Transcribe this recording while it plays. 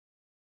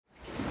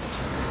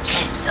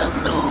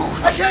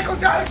can't go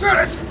down there.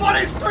 There's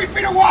flooding. It's 3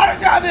 feet of water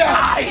down there.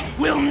 I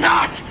will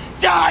not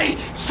die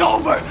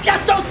sober.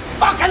 Get those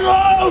fucking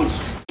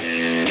loads!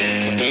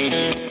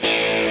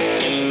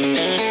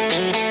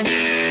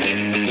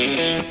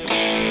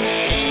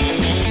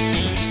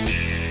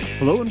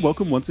 Hello and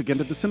welcome once again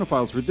to the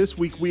Cinephiles, where this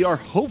week we are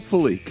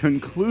hopefully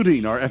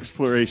concluding our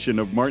exploration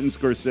of Martin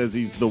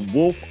Scorsese's The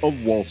Wolf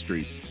of Wall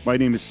Street. My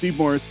name is Steve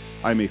Morris.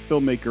 I'm a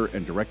filmmaker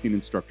and directing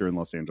instructor in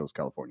Los Angeles,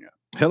 California.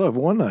 Hello,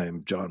 everyone.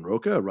 I'm John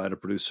Roca, a writer,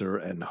 producer,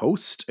 and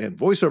host and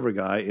voiceover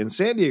guy in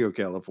San Diego,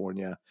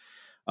 California.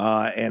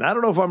 And I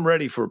don't know if I'm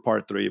ready for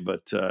part 3,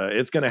 but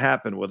it's going to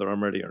happen whether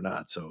I'm ready or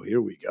not. So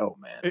here we go,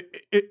 man.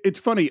 It's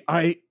funny.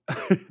 My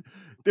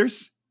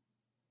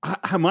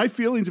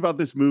feelings about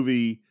this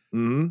movie,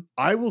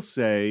 I will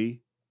say,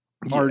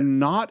 are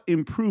not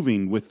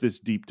improving with this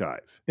deep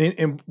dive.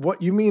 And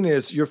what you mean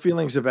is your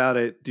feelings about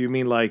it, do you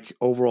mean like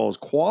overall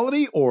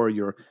quality or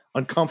your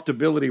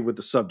uncomfortability with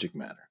the subject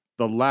matter?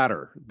 The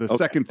latter,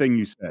 second thing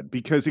you said,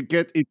 because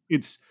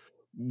it's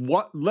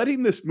what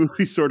letting this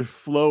movie sort of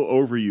flow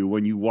over you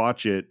when you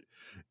watch it.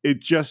 It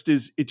just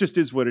is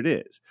what it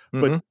is.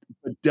 But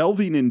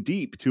delving in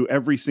deep to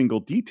every single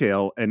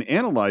detail and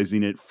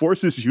analyzing it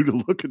forces you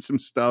to look at some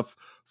stuff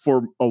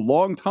for a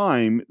long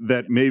time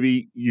that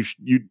maybe you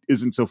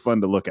isn't so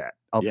fun to look at.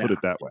 I'll put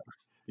it that way.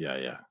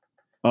 Yeah.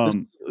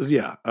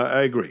 I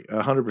agree.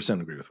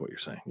 100% agree with what you're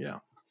saying. Yeah.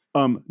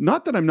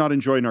 Not that I'm not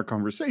enjoying our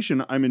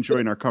conversation. I'm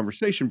enjoying our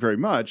conversation very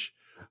much.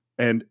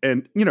 And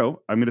you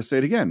know, I'm going to say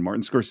it again.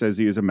 Martin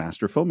Scorsese is a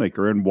master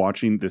filmmaker, and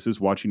watching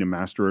a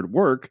master at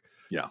work.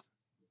 Yeah.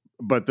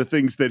 But the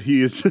things that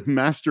he is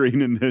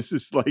mastering in this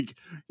is like,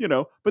 you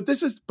know, but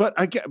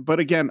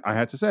again, I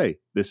had to say,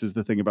 this is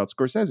the thing about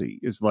Scorsese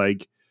is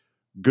like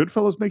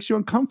Goodfellas makes you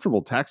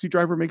uncomfortable. Taxi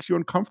Driver makes you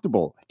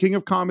uncomfortable. King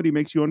of Comedy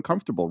makes you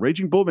uncomfortable.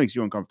 Raging Bull makes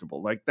you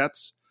uncomfortable. Like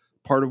that's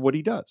part of what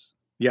he does.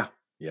 Yeah.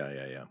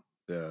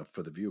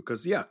 For the view.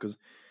 Cause he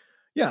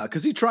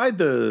tried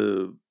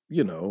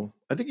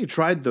I think he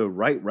tried the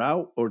right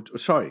route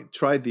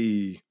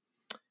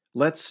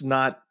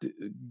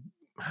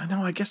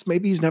no, I guess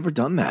maybe he's never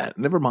done that.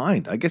 Never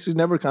mind. I guess he's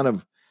never I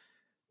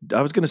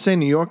was going to say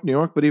New York,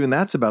 but even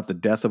that's about the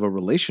death of a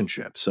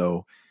relationship.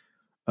 So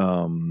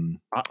I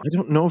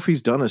don't know if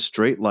he's done a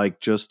straight, like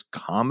just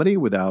comedy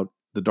without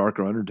the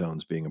darker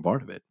undertones being a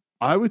part of it.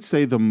 I would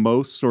say the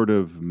most sort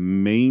of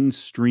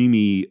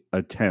mainstreamy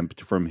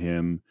attempt from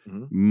him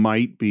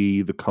might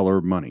be The Color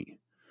of Money.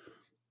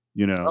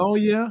 You know? Oh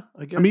yeah.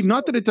 I guess. I mean,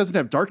 not that it doesn't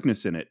have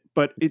darkness in it,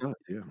 but it does,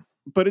 yeah.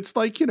 But it's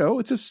like, you know,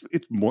 it's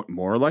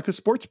more like a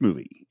sports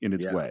movie in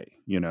its way,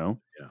 you know?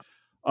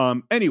 Yeah.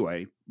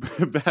 Anyway,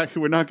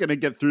 we're not going to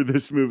get through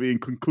this movie and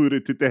conclude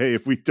it today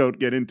if we don't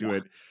get into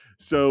it.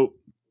 So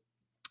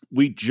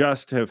we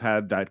just have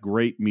had that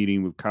great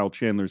meeting with Kyle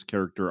Chandler's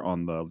character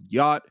on the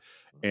yacht,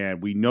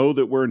 and we know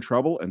that we're in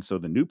trouble. And so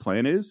the new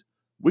plan is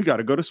we got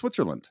to go to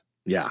Switzerland.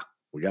 Yeah,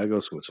 we got to go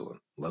to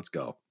Switzerland. Let's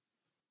go.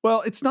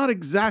 Well, it's not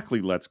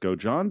exactly let's go,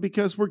 John,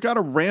 because we've got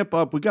to ramp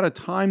up. We got to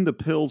time the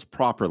pills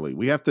properly.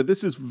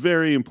 This is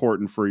very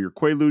important for your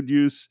Quaalude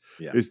use,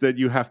 is that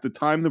you have to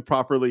time them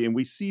properly. And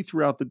we see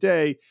throughout the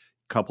day, a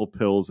couple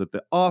pills at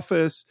the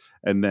office,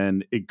 and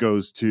then it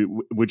goes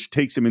to, which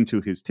takes him into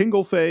his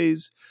tingle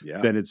phase. Yeah.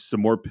 Then it's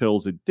some more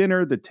pills at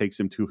dinner that takes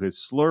him to his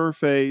slur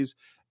phase.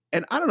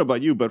 And I don't know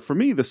about you, but for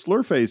me, the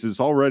slur phase is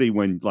already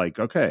when like,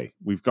 okay,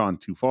 we've gone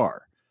too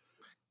far.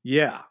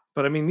 Yeah.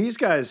 But I mean, these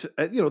guys,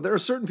 there are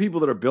certain people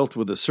that are built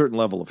with a certain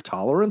level of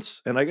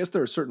tolerance. And I guess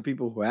there are certain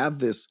people who have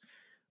this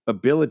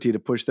ability to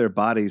push their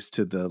bodies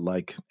to the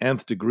like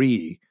nth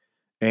degree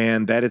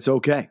and that it's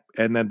okay.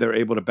 And then they're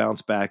able to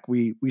bounce back.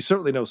 We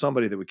certainly know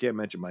somebody that we can't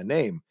mention by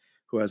name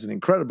who has an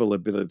incredible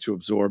ability to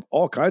absorb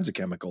all kinds of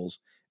chemicals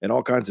and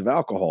all kinds of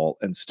alcohol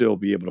and still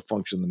be able to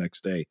function the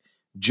next day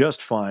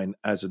just fine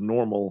on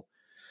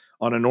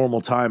a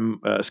normal time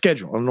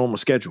schedule, on a normal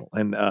schedule.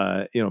 And,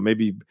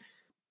 maybe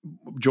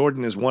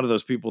Jordan is one of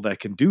those people that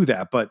can do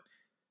that, but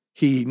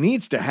he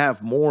needs to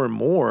have more and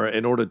more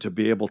in order to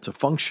be able to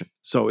function.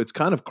 So it's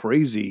kind of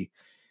crazy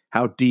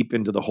how deep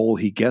into the hole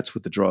he gets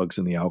with the drugs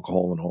and the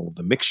alcohol and all of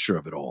the mixture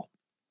of it all.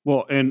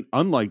 Well, and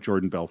unlike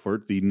Jordan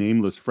Belfort, the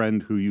nameless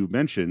friend who you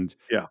mentioned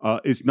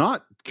is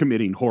not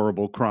committing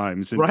horrible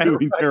crimes and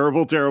doing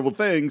terrible, terrible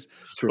things.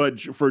 But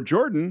for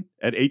Jordan,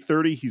 at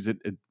 8:30, he's at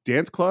a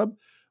dance club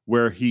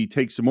where he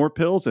takes some more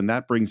pills, and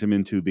that brings him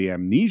into the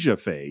amnesia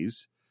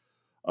phase,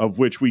 of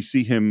which we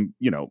see him,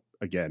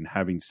 again,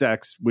 having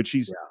sex, which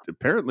he's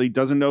apparently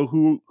doesn't know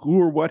who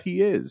or what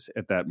he is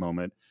at that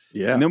moment.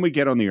 Yeah. And then we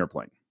get on the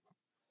airplane.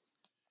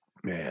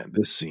 Man,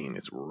 this scene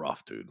is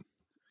rough, dude.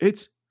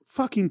 It's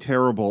fucking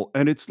terrible.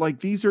 And it's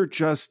like, these are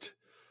just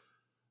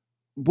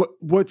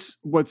what's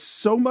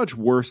so much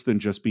worse than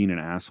just being an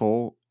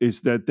asshole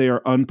is that they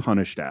are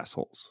unpunished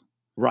assholes.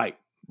 Right.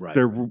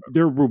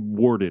 They're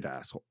rewarded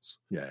assholes.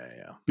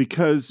 Yeah.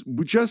 Because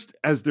just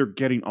as they're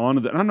getting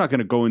on to and I'm not going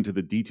to go into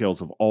the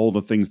details of all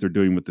the things they're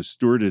doing with the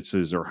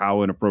stewardesses or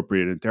how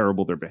inappropriate and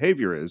terrible their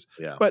behavior is,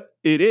 but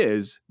it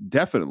is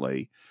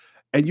definitely.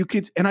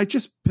 And I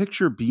just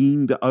picture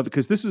being the other,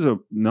 because this is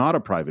not a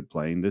private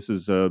plane. This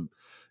is a,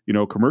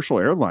 commercial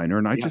airliner.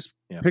 And I just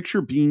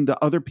picture being the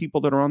other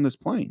people that are on this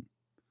plane.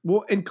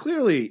 Well, and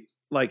clearly,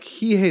 like,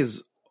 he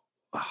has,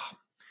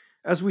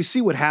 as we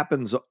see what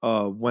happens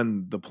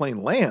when the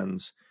plane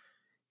lands,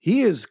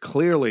 he is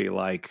clearly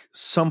like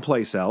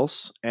someplace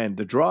else, and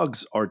the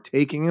drugs are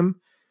taking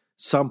him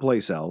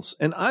someplace else.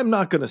 And I'm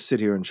not going to sit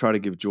here and try to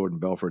give Jordan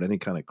Belfort any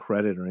kind of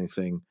credit or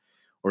anything,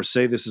 or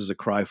say this is a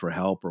cry for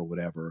help or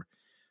whatever.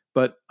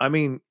 But I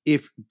mean,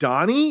 if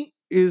Donnie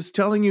is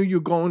telling you you're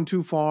going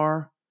too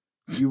far,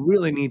 you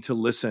really need to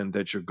listen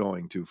that you're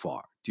going too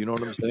far. Do you know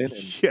what I'm saying?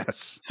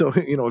 Yes. So,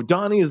 if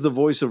Donnie is the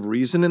voice of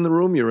reason in the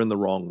room, you're in the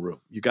wrong room.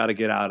 You got to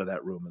get out of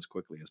that room as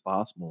quickly as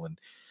possible. And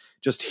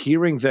just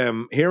hearing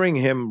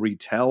him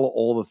retell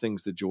all the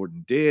things that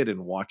Jordan did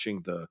and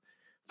watching the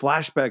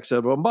flashbacks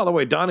of him. By the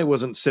way, Donnie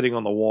wasn't sitting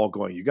on the wall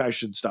going, you guys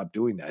should stop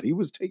doing that. He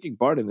was taking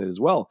part in it as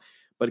well.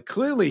 But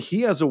clearly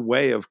he has a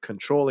way of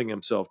controlling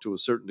himself to a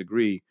certain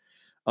degree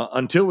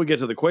until we get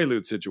to the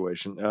Quaalude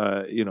situation.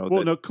 I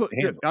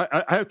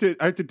have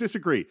to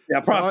disagree. Yeah,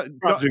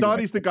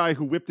 Donnie's the guy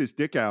who whipped his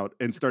dick out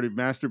and started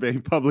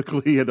masturbating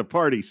publicly at the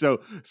party.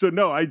 So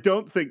no, I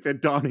don't think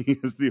that Donnie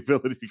has the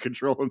ability to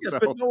control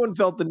himself. Yes, but no one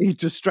felt the need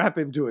to strap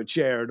him to a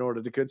chair in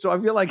order to. So I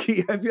feel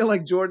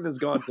like Jordan has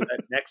gone to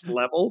that next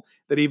level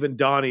that even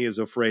Donnie is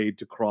afraid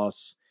to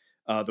cross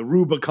the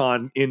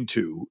Rubicon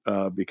into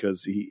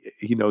because he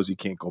knows he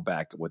can't go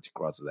back once he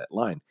crosses that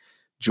line.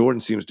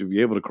 Jordan seems to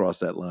be able to cross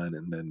that line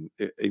and then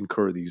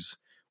incur these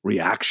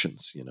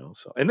reactions,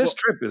 So, and this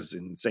trip is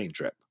an insane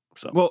trip.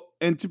 So, well,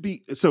 and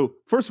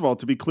first of all,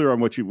 to be clear on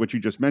what you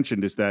just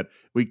mentioned is that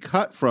we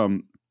cut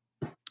from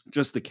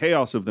just the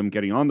chaos of them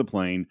getting on the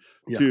plane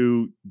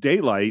to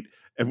daylight,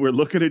 and we're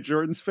looking at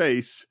Jordan's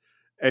face,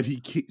 and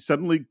he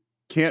suddenly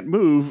can't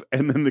move,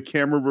 and then the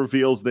camera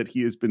reveals that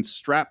he has been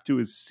strapped to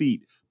his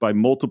seat by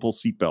multiple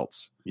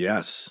seatbelts.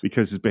 Yes,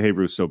 because his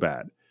behavior is so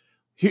bad.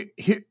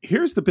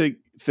 Here's the big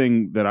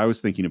thing that I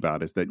was thinking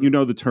about is that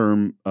the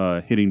term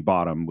hitting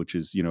bottom, which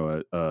is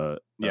a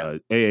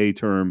AA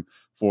term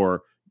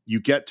for you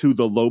get to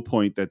the low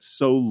point that's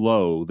so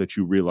low that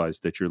you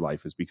realize that your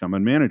life has become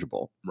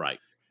unmanageable. Right.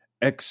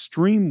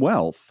 Extreme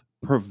wealth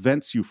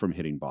prevents you from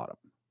hitting bottom.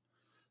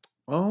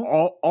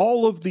 Oh.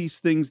 All of these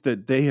things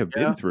that they have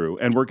been through,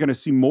 and we're going to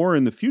see more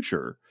in the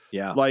future.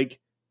 Yeah. Like,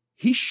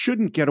 he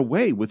shouldn't get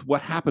away with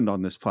what happened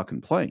on this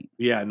fucking plane.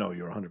 Yeah, no,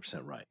 you're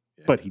 100% right.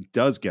 But he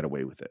does get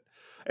away with it.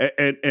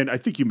 And I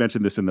think you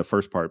mentioned this in the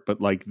first part,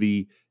 but like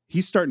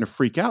he's starting to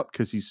freak out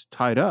because he's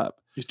tied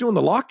up. He's doing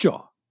the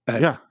lockjaw.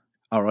 Yeah.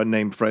 Our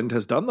unnamed friend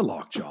has done the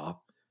lockjaw.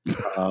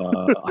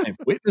 I've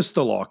witnessed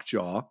the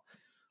lockjaw.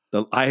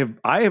 I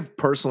have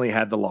personally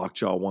had the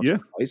lockjaw once or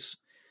twice.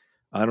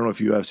 I don't know if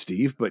you have,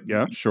 Steve, but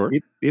yeah, sure.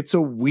 It's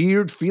a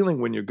weird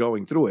feeling when you're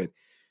going through it.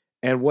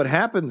 And what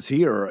happens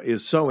here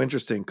is so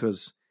interesting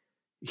because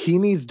he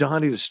needs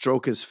Donnie to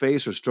stroke his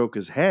face or stroke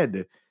his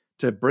head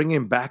to bring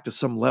him back to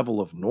some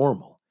level of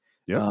normal.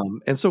 Yeah.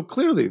 And so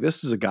clearly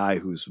this is a guy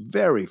who's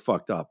very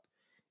fucked up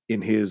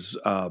in his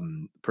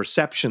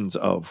perceptions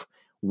of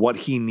what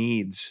he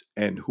needs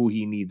and who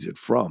he needs it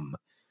from.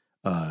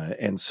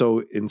 And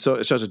so it's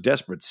such a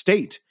desperate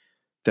state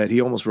that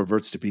he almost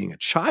reverts to being a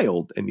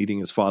child and needing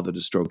his father to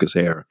stroke his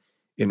hair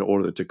in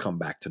order to come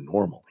back to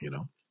normal,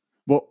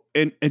 Well,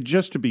 and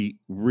just to be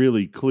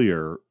really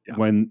clear,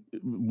 when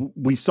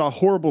we saw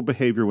horrible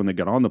behavior when they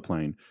got on the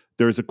plane,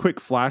 there's a quick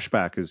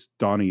flashback as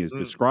Donnie is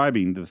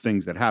describing the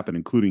things that happened,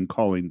 including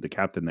calling the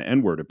captain the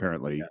N-word,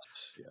 apparently,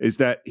 is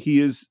that he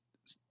is,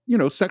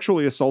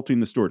 sexually assaulting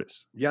the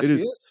stewardess. Yes, it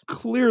is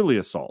clearly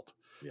assault.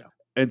 Yeah.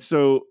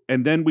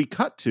 And then we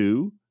cut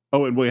to,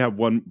 and we have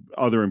one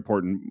other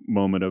important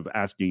moment of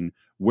asking,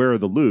 where are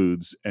the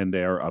lewds? And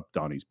they are up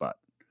Donnie's butt.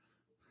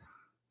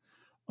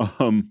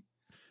 And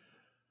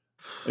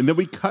then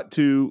we cut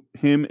to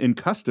him in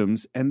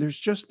customs, and there's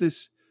just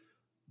this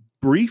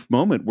brief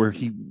moment where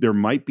there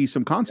might be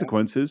some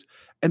consequences,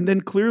 and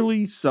then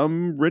clearly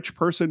some rich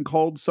person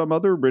called some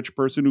other rich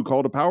person who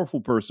called a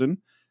powerful person,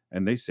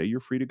 and they say you're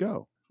free to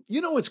go.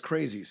 It's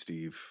crazy,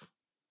 Steve.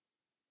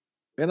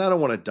 And I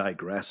don't want to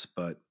digress,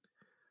 but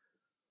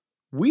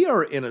we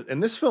are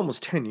and this film was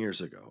 10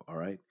 years ago, all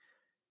right?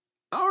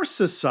 Our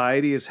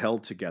society is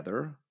held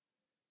together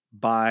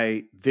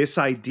by this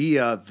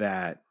idea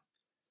that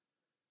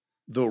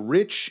the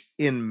rich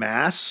in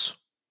mass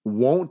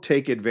won't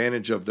take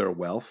advantage of their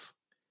wealth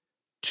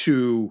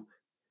to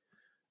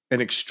an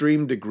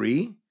extreme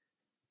degree,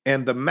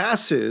 and the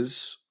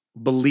masses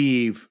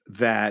believe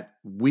that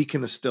we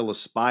can still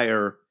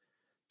aspire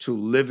to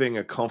living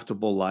a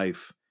comfortable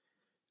life,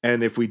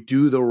 and if we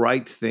do the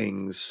right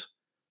things,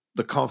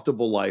 the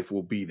comfortable life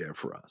will be there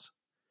for us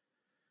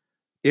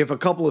if a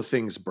couple of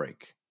things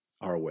break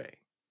our way.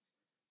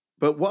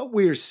 But what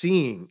we're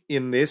seeing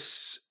in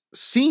this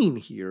scene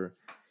here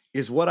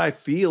is what I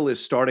feel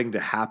is starting to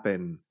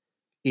happen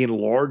in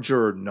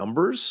larger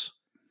numbers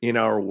in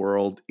our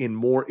world in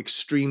more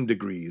extreme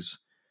degrees,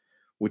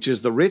 which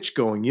is the rich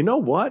going, you know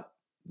what?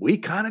 we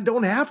kind of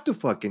don't have to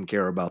fucking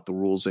care about the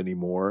rules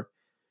anymore.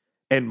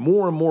 And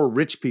more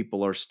rich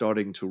people are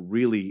starting to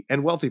really,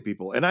 and wealthy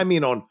people, and I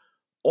mean on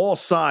all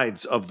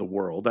sides of the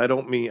world.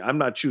 I'm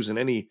not choosing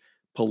any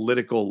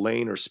political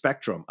lane or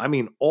spectrum. I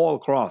mean all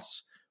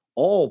across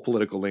all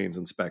political lanes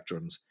and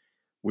spectrums.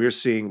 We're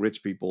seeing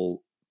rich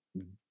people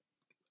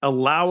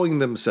allowing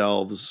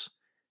themselves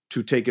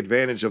to take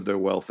advantage of their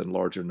wealth in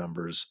larger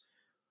numbers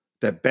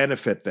that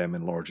benefit them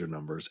in larger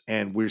numbers.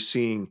 And we're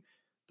seeing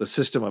the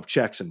system of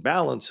checks and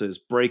balances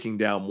breaking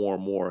down more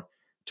and more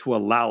to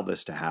allow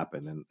this to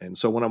happen. And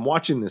so when I'm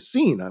watching this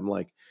scene, I'm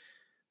like,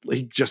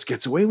 he just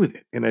gets away with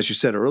it. And as you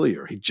said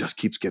earlier, he just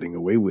keeps getting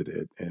away with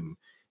it. And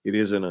it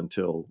isn't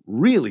until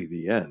really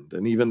the end.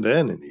 And even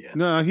then in the end.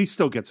 No, he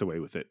still gets away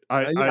with it.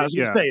 I was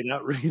going to say,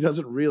 he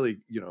doesn't really,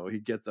 he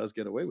does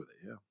get away with it.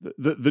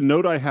 Yeah. The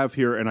note I have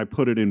here, and I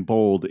put it in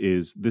bold,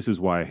 is this is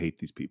why I hate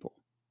these people.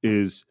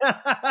 Is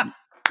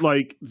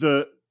like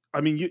there's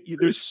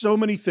so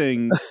many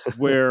things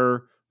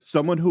where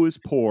someone who is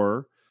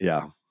poor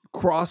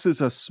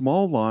crosses a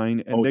small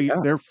line and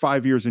they're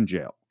 5 years in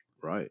jail.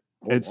 Right.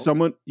 And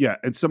someone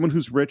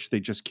who's rich, they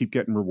just keep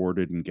getting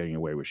rewarded and getting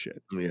away with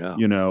shit. Yeah.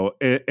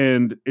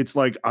 And it's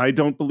like, I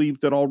don't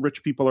believe that all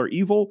rich people are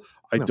evil.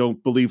 I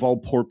don't believe all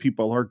poor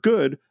people are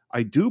good.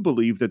 I do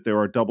believe that there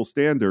are double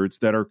standards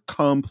that are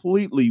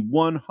completely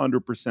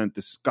 100%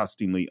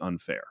 disgustingly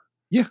unfair.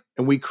 Yeah.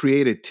 And we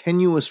create a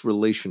tenuous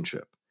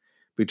relationship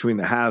between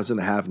the haves and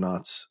the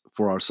have-nots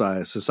for our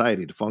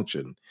society to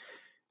function.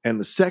 And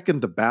the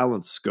second the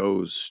balance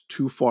goes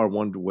too far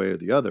one way or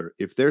the other,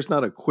 if there's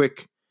not a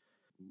quick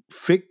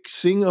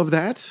fixing of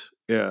that,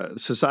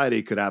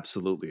 society could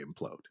absolutely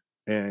implode.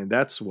 And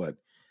that's what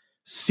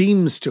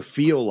seems to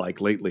feel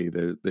like lately.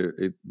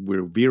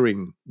 We're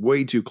veering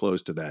way too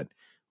close to that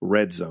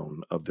red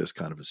zone of this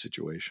kind of a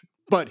situation.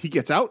 But he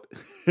gets out,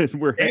 and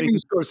we're heading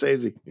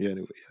Scorsese. Yeah,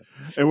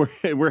 anyway,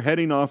 and we're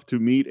heading off to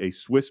meet a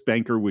Swiss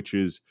banker, which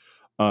is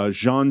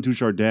Jean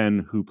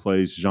Dujardin, who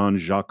plays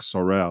Jean-Jacques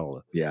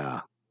Sorel.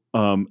 Yeah,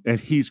 and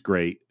he's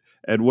great.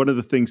 And one of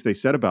the things they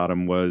said about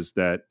him was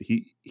that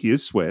he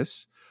is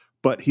Swiss,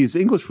 but his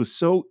English was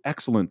so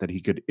excellent that he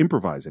could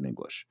improvise in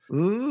English.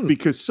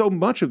 Because so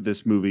much of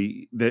this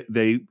movie that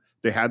they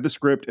had the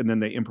script and then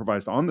they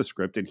improvised on the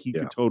script, and he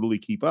could totally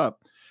keep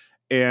up.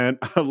 And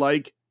I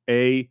like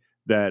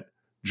that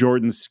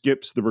Jordan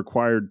skips the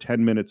required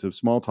 10 minutes of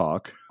small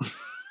talk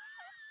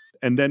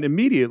and then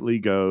immediately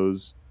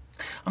goes,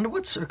 under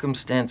what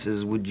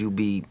circumstances would you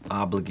be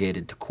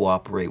obligated to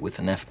cooperate with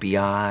an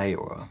FBI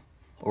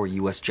or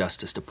U.S.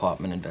 Justice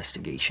Department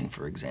investigation,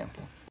 for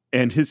example?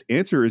 And his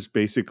answer is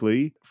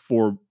basically,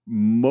 for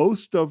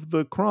most of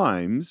the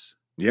crimes,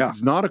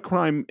 it's not a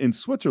crime in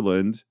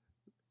Switzerland,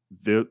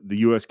 the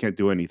U.S. can't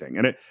do anything.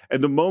 And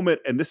at the moment,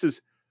 and this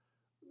is,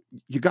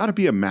 you got to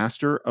be a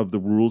master of the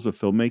rules of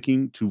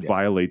filmmaking to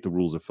violate the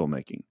rules of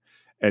filmmaking.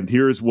 And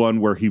here's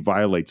one where he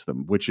violates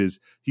them, which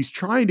is he's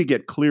trying to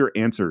get clear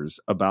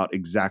answers about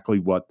exactly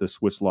what the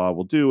Swiss law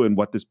will do and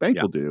what this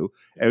bank will do.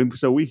 And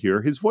so we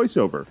hear his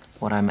voiceover.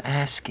 What I'm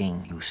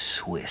asking you,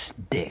 Swiss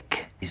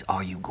dick, is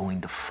are you going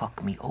to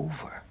fuck me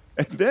over?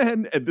 And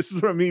then, and this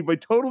is what I mean by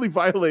totally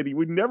violating,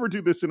 we never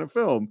do this in a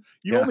film.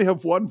 You only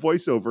have one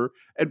voiceover,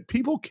 and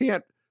people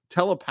can't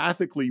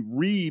telepathically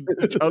read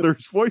each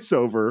other's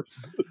voiceover.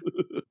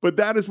 But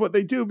that is what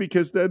they do,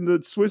 because then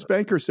the Swiss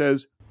banker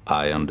says,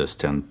 I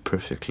understand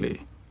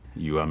perfectly,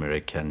 you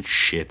American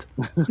shit.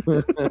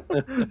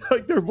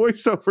 Like their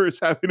voiceover is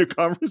having a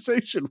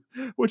conversation,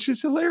 which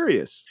is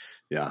hilarious.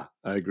 Yeah,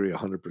 I agree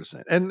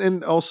 100%.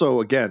 And also,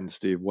 again,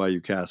 Steve, why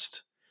you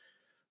cast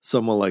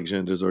someone like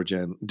Jean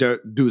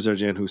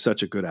Dujardin, who's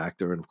such a good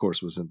actor and, of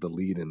course, was in the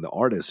lead in The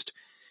Artist.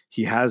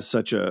 He has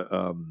such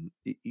a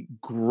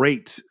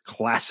great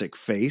classic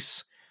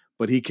face,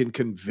 but he can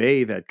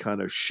convey that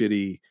kind of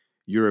shitty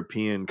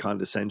European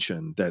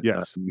condescension that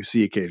you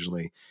see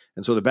occasionally.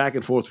 And so the back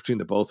and forth between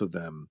the both of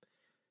them,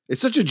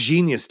 it's such a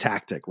genius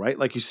tactic, right?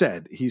 Like you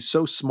said, he's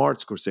so smart,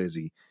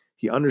 Scorsese.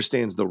 He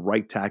understands the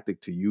right tactic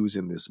to use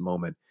in this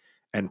moment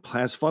and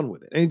has fun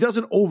with it. And he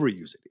doesn't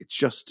overuse it. It's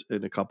just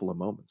in a couple of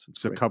moments.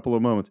 It's a couple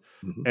of moments.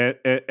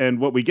 Mm-hmm. And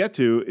what we get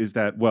to is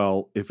that,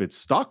 well, if it's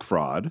stock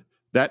fraud,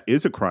 that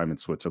is a crime in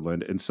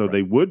Switzerland. And so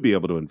they would be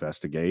able to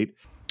investigate.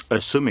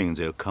 Assuming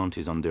the account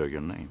is under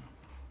your name.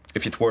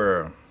 If it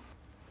were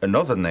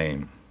another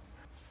name,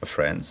 a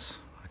friend,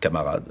 a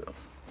camarade.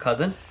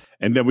 Cousin?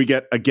 And then we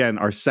get, again,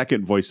 our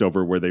second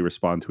voiceover where they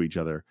respond to each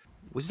other.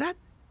 Was that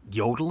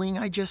yodeling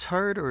I just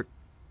heard, or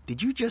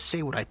did you just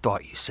say what I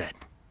thought you said?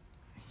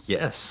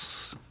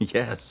 Yes.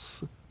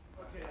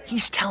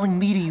 He's telling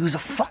me to use a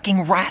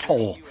fucking rat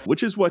hole.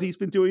 Which is what he's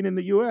been doing in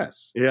the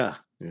U.S. Yeah.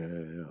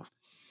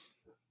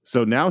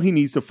 So now he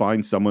needs to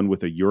find someone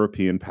with a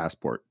European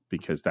passport,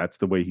 because that's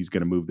the way he's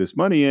going to move this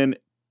money in.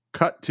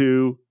 Cut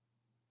to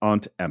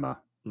Aunt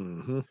Emma.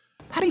 Mm-hmm.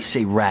 How do you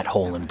say rat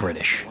hole in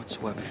British?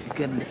 Whatsoever. If you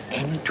get into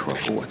any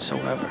trouble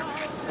whatsoever,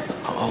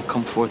 I'll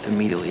come forth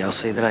immediately. I'll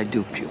say that I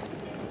duped you.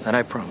 That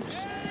I promise.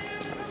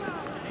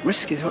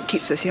 Risk is what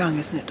keeps us young,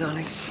 isn't it,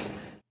 darling?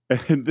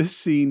 And this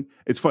scene,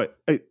 it's fun.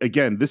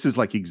 Again, this is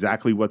like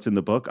exactly what's in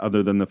the book,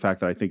 other than the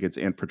fact that I think it's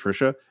Aunt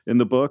Patricia in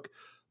the book.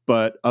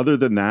 But other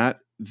than that,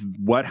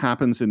 what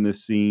happens in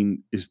this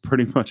scene is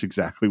pretty much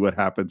exactly what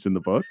happens in the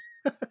book.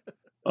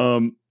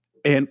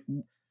 And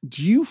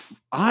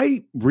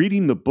I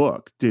reading the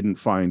book didn't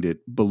find it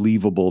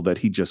believable that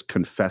he just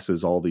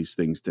confesses all these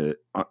things to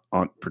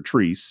Aunt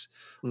Patrice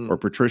or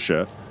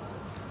Patricia.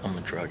 I'm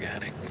a drug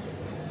addict.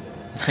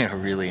 I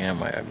really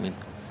am. I mean,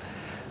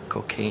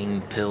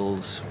 cocaine,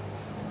 pills,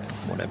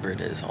 whatever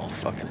it is, I'll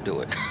fucking do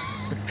it.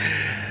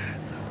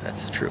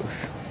 That's the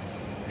truth.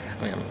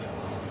 I mean,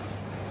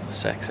 I'm a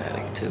sex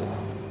addict too.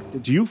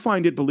 Do you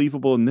find it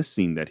believable in this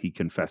scene that he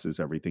confesses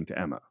everything to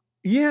Emma?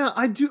 Yeah,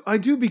 I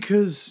do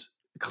because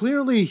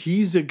clearly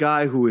he's a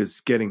guy who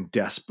is getting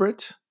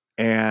desperate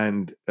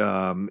and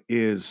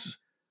is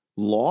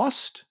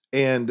lost.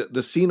 And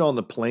the scene on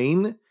the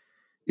plane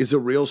is a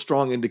real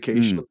strong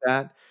indication of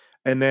that.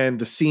 And then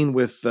the scene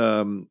with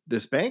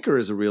this banker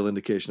is a real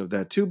indication of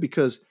that too,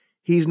 because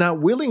he's not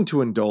willing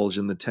to indulge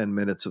in the 10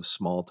 minutes of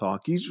small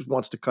talk. He just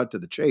wants to cut to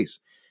the chase.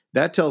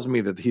 That tells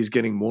me that he's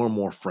getting more and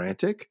more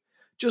frantic,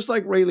 just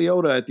like Ray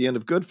Liotta at the end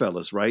of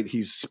Goodfellas, right?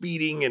 He's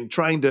speeding and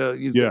trying to,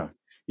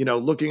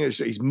 looking at,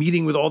 he's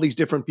meeting with all these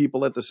different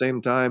people at the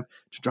same time,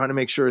 trying to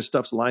make sure his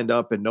stuff's lined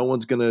up and no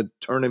one's going to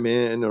turn him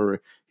in,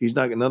 or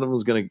none of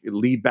them's going to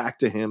lead back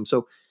to him.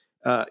 So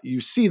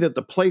you see that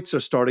the plates are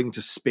starting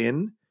to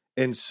spin.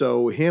 And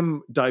so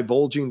him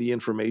divulging the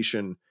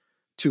information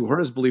to her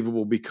is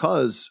believable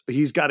because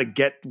he's got to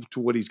get to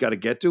what he's got to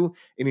get to,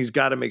 and he's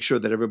got to make sure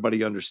that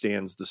everybody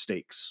understands the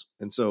stakes.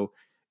 And so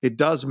it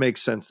does make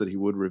sense that he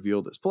would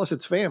reveal this. Plus,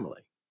 it's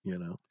family,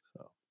 So.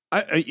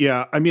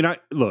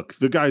 Look,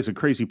 the guy's a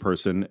crazy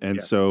person,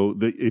 and so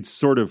it's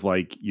sort of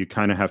like you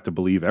kind of have to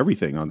believe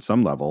everything on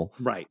some level,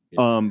 right?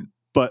 Yeah.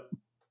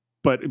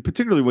 But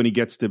particularly when he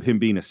gets to him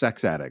being a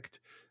sex addict,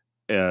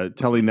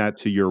 telling that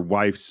to your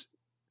wife's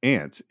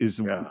aunt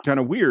is kind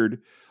of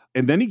weird.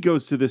 And then he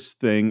goes to this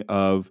thing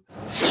of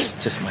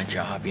it's just my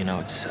job,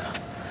 it's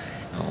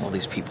all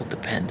these people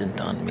dependent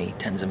on me,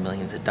 tens of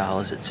millions of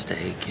dollars at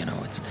stake.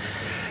 It's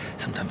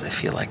sometimes I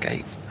feel like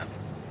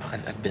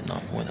I've bitten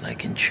off more than I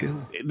can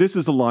chew. This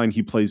is a line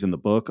he plays in the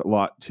book a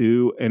lot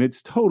too, and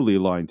it's totally a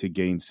line to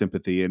gain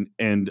sympathy.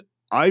 And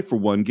I, for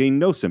one, gain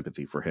no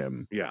sympathy for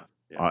him. Yeah.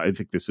 I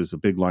think this is a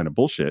big line of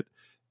bullshit.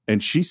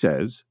 And she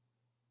says,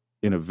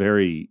 in a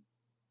very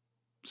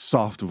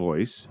soft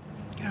voice,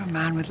 "You're a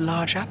man with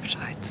large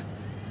appetites."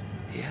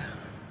 Yeah.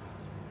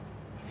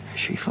 Is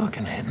she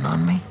fucking hitting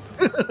on me?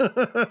 To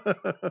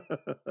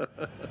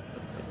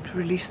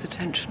release the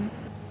tension?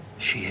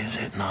 She is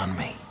hitting on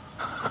me.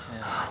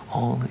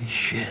 Holy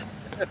shit.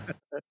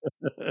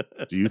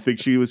 Do you think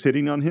she was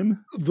hitting on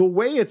him? The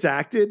way it's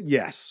acted,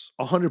 yes,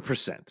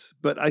 100%.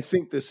 But I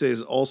think this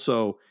is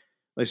also,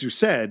 as you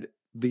said,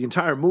 the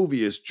entire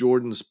movie is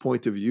Jordan's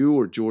point of view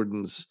or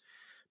Jordan's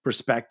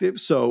perspective.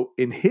 So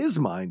in his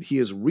mind, he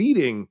is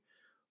reading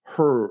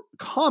her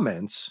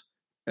comments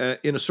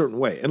in a certain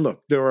way. And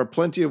look, there are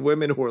plenty of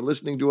women who are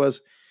listening to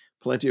us,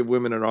 plenty of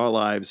women in our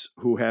lives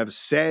who have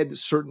said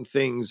certain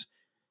things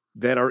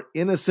that are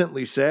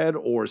innocently said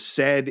or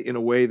said in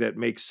a way that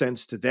makes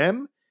sense to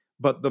them.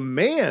 But the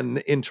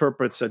man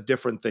interprets a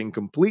different thing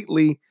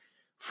completely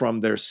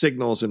from their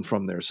signals and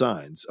from their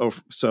signs.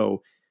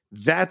 So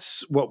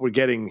that's what we're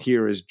getting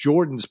here is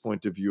Jordan's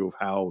point of view of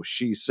how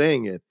she's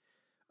saying it.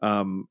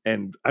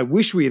 And I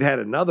wish we had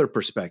another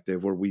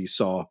perspective where we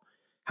saw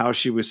how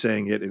she was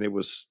saying it and it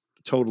was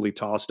totally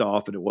tossed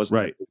off and it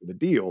wasn't that big of a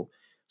deal.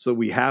 So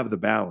we have the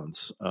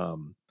balance.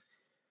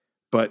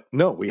 But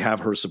no, we have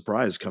her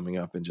surprise coming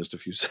up in just a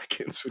few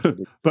seconds.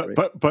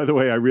 But by the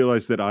way, I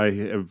realized that I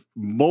have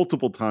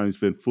multiple times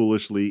been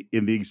foolishly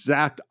in the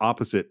exact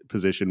opposite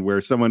position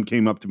where someone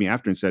came up to me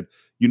after and said,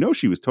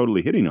 she was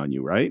totally hitting on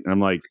you, right? And I'm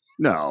like,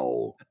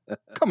 no,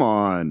 come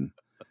on.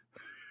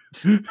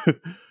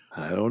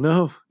 I don't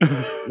know.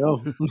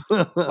 No.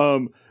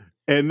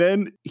 And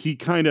then he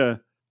kind of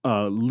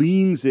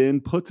leans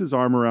in, puts his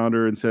arm around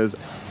her and says,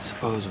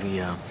 suppose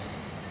we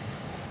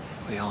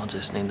all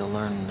just need to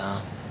learn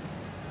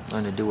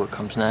to do what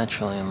comes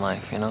naturally in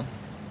life, And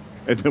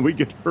then we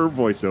get her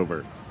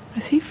voiceover.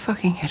 Is he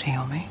fucking hitting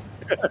on me?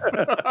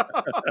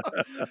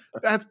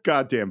 That's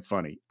goddamn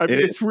funny. I mean,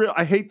 it's real.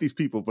 I hate these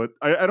people, but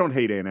I don't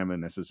hate Aunt Emma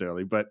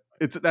necessarily, but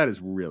that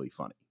is really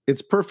funny.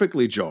 It's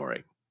perfectly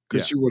jarring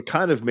because you were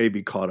kind of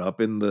maybe caught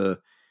up in the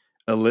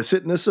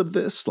illicitness of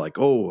this, like,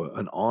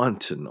 an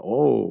aunt and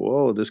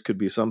this could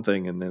be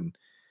something. And then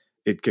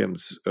it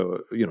comes,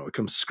 it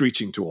comes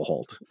screeching to a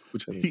halt,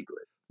 which I think is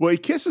great. Well, he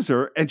kisses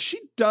her, and she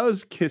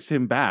does kiss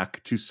him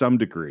back to some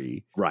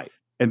degree. Right.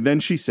 And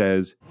then she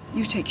says,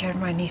 "You take care of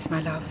my niece,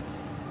 my love.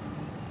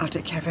 I'll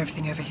take care of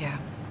everything over here."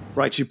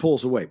 Right, she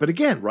pulls away. But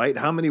again, right,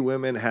 how many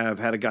women have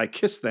had a guy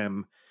kiss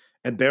them,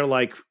 and they're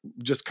like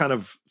just kind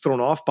of thrown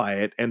off by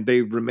it, and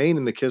they remain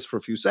in the kiss for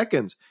a few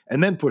seconds,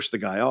 and then push the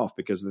guy off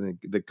because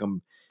they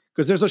come...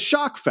 Because there's a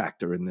shock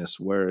factor in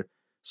this where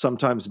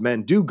sometimes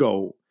men do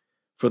go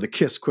for the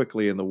kiss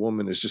quickly, and the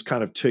woman is just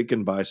kind of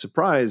taken by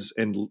surprise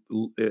and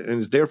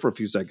is there for a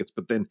few seconds,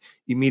 but then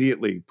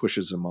immediately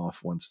pushes him off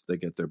once they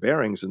get their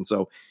bearings. And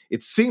so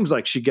it seems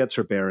like she gets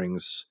her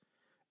bearings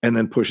and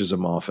then pushes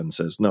him off and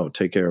says, "No,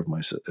 take care of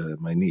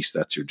my niece.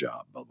 That's your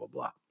job." Blah blah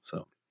blah.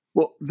 So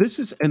well, this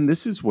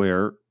is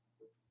where.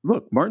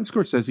 Look, Martin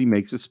Scorsese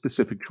makes a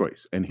specific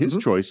choice, and his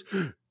choice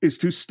is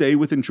to stay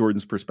within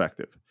Jordan's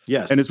perspective.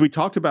 Yes. And as we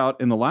talked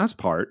about in the last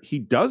part, he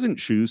doesn't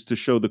choose to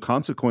show the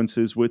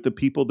consequences with the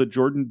people that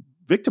Jordan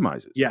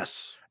victimizes.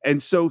 Yes.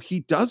 And so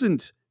he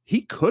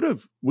could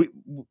have,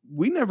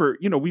 we never,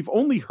 we've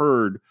only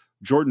heard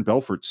Jordan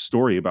Belfort's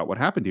story about what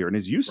happened here. And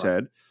as you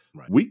said,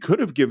 we could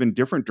have given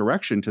different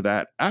direction to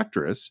that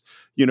actress.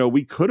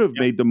 We could have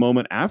made the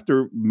moment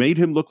after, made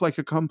him look like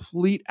a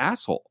complete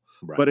asshole.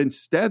 Right. But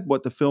instead,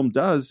 what the film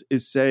does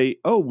is say,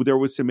 oh, there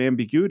was some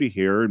ambiguity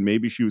here, and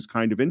maybe she was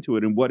kind of into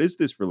it. And what is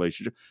this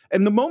relationship?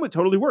 And the moment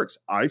totally works.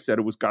 I said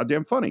it was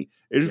goddamn funny.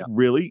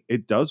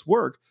 It does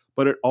work,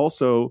 but it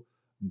also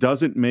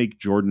doesn't make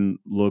Jordan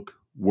look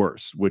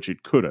worse, which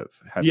it could have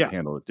had to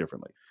handle it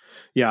differently.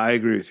 Yeah, I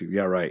agree with you.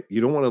 Yeah, right.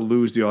 You don't want to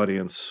lose the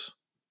audience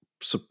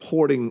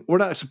supporting, or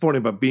not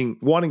supporting, but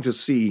wanting to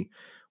see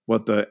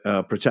what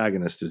the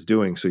protagonist is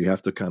doing. So you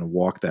have to kind of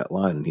walk that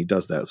line. And he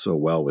does that so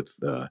well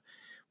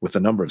with a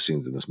number of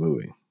scenes in this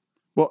movie.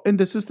 Well, and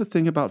this is the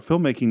thing about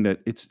filmmaking,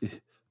 that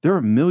there are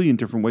a million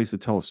different ways to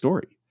tell a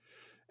story.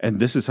 And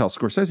this is how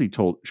Scorsese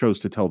chose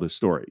to tell this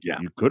story. Yeah.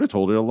 You could have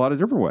told it a lot of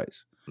different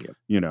ways. Yep.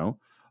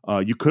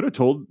 You could have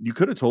told the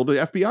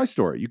FBI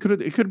story.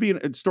 It could be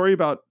a story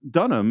about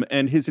Dunham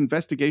and his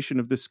investigation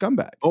of this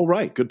scumbag. Oh,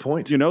 right. Good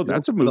point.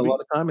 That's a movie. A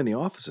lot of time in the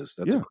offices.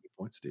 That's a great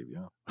point, Steve.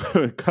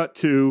 Yeah. Cut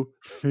to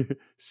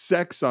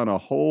sex on a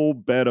whole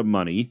bed of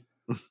money.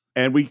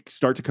 And we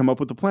start to come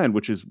up with a plan,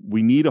 which is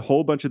we need a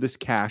whole bunch of this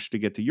cash to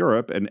get to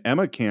Europe, and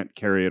Emma can't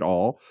carry it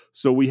all.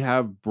 So we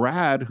have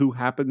Brad, who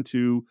happened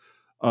to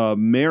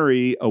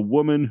marry a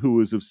woman who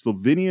is of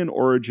Slovenian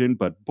origin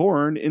but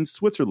born in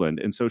Switzerland.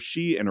 And so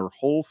she and her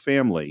whole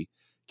family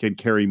can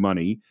carry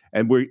money.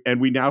 And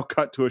we now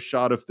cut to a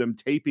shot of them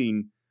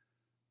taping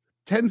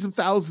tens of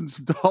thousands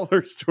of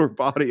dollars to her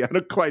body. I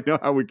don't quite know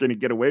how we're going to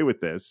get away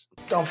with this.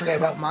 Don't forget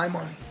about my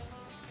money.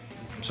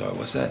 Sorry,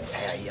 what's that?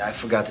 Yeah, I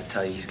forgot to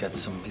tell you. He's got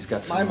some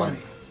my money.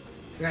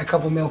 I got a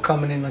couple mil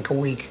coming in like a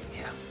week.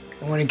 Yeah.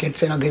 And when it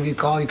gets in, I'll give you a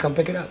call. You come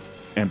pick it up.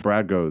 And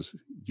Brad goes,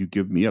 "You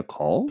give me a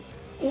call?"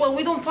 Well,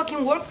 we don't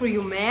fucking work for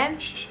you, man.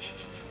 Shh.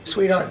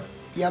 Sweetheart,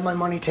 you have my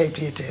money taped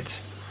to your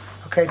tits.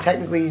 Okay,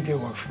 technically you do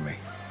work for me.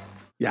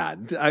 Yeah,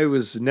 I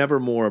was never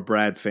more a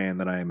Brad fan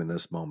than I am in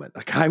this moment.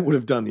 Like, I would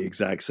have done the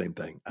exact same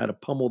thing. I'd have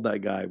pummeled that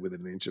guy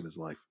within an inch of his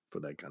life for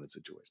that kind of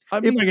situation.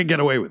 If I could get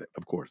away with it,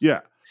 of course.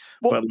 Yeah.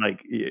 Well, but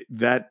like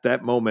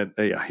that moment,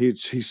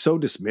 he's so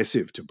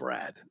dismissive to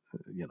Brad,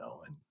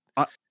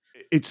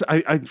 And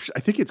I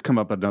think it's come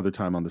up another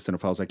time on the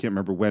Cinephiles. I can't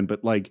remember when,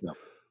 but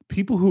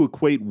people who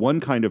equate one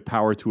kind of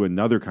power to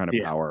another kind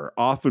of power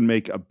often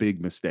make a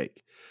big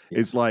mistake. Yeah.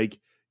 It's like,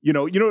 you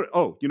know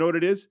what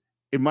it is?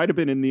 It might have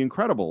been in The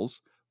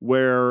Incredibles,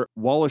 where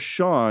Wallace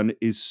Shawn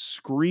is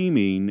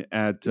screaming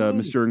at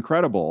Mr.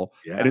 Incredible.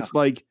 Yeah. And it's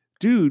like,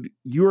 dude,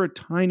 you're a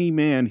tiny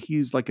man.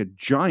 He's like a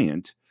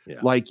giant. Yeah.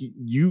 Like,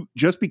 you,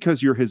 just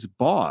because you're his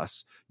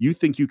boss, you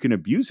think you can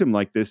abuse him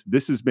like this.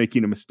 This is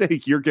making a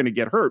mistake. You're going to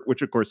get hurt,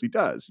 which of course he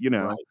does,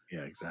 Right.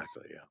 Yeah,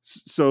 exactly. Yeah.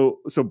 So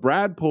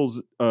Brad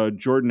pulls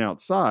Jordan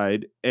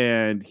outside,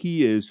 and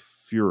he is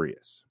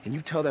furious. And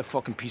you tell that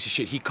fucking piece of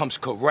shit he comes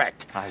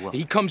correct. I will.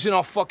 He comes in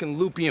all fucking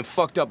loopy and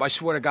fucked up. I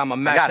swear to God, my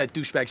mash that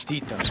douchebag's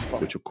teeth does.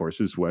 Which of course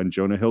is when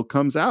Jonah Hill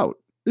comes out.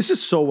 This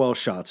is so well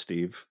shot,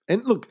 Steve.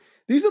 And look,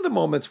 these are the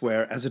moments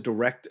where, as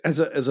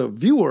a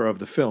viewer of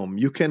the film,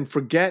 you can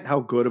forget how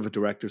good of a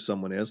director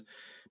someone is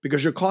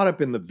because you're caught up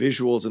in the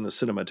visuals and the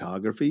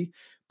cinematography.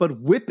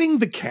 But whipping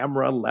the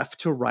camera left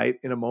to right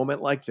in a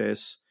moment like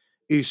this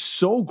is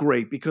so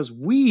great because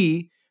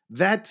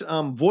that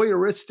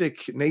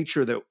voyeuristic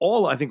nature that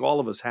I think all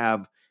of us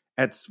have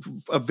at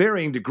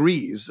varying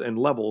degrees and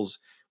levels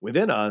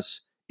within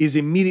us is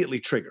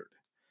immediately triggered.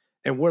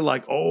 And we're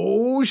like,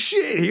 oh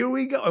shit, here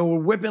we go. And we're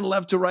whipping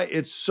left to right.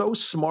 It's so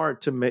smart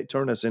to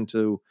turn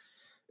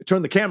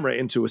the camera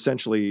into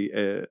essentially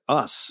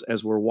us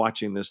as we're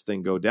watching this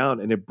thing go down.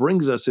 And it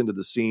brings us into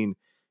the scene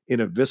in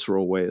a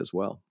visceral way as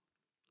well.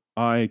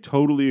 I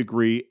totally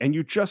agree. And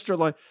you just are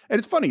like, and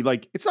it's funny,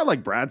 like, it's not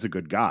like Brad's a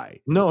good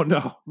guy. No.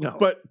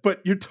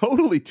 But you're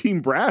totally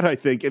team Brad, I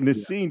think, in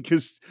this scene,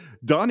 because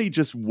Donnie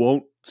just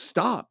won't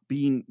stop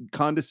being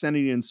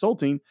condescending and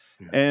insulting.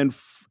 Yeah.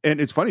 And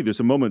it's funny,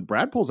 there's a moment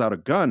Brad pulls out a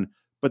gun,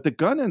 but the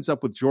gun ends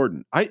up with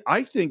Jordan.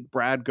 I think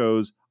Brad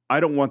goes, I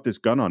don't want this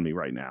gun on me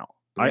right now.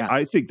 Yeah.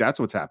 I think that's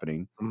what's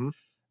happening. Mm-hmm.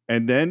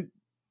 And then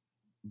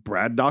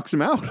Brad knocks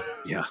him out.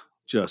 Yeah,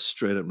 just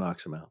straight up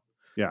knocks him out.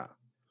 Yeah.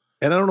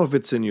 And I don't know if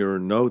it's in your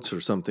notes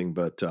or something,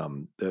 but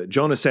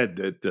Jonah said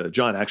that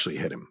John actually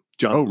hit him.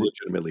 John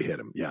legitimately hit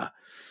him. Yeah.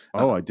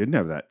 I didn't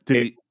have that.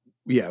 It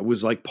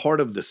was like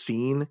part of the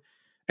scene.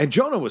 And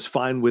Jonah was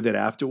fine with it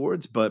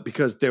afterwards, but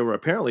because there were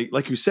apparently,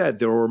 like you said,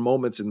 there were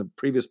moments in the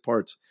previous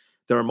parts,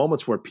 there are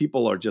moments where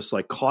people are just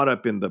like caught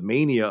up in the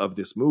mania of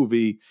this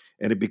movie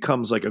and it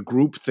becomes like a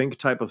group think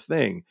type of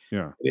thing.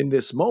 Yeah. In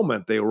this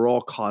moment, they were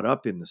all caught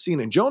up in the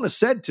scene. And Jonah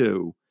said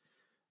to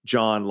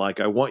John, like,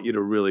 I want you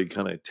to really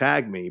kind of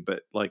tag me,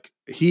 but like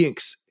he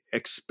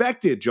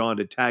expected John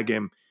to tag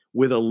him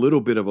with a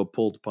little bit of a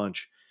pulled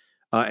punch.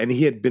 And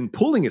he had been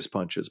pulling his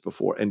punches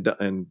before. And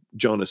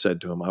Jonah said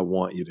to him, I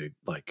want you to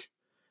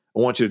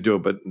do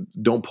it, but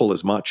don't pull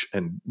as much.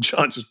 And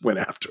John just went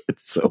after it.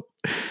 So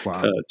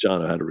wow.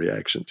 John had a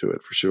reaction to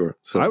it for sure.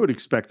 So I would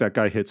expect that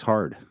guy hits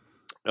hard.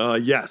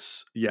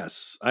 Yes.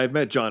 I've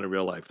met John in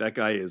real life. That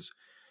guy is,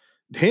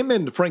 him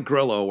and Frank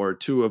Grillo are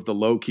two of the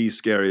low-key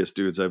scariest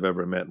dudes I've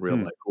ever met in real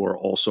life who are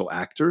also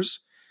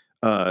actors.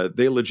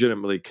 They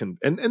legitimately can,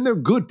 and they're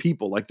good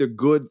people. Like they're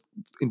good,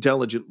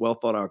 intelligent, well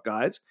thought out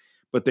guys,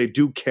 but they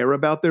do care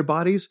about their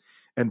bodies.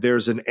 And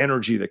there's an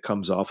energy that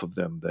comes off of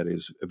them that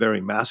is very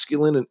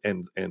masculine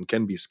and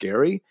can be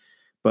scary.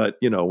 But,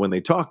 you know, when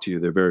they talk to you,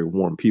 they're very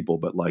warm people,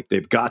 but like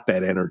they've got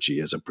that energy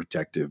as a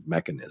protective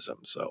mechanism.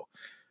 So,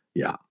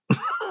 yeah.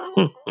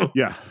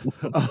 Yeah.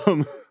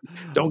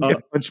 Don't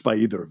get punched by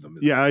either of them.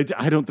 Yeah,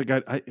 I don't think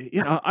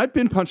I've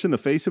been punched in the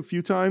face a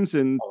few times,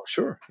 and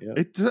sure. Yeah.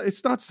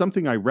 It's not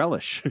something I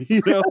relish,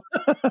 you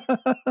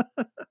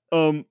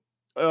know?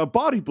 A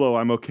body blow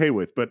I'm okay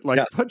with, but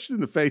like punched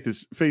in the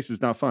face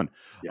is not fun.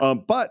 Yeah.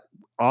 But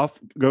off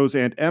goes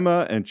Aunt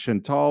Emma and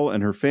Chantal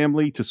and her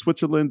family to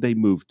Switzerland. They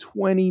move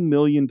 $20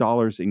 million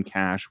in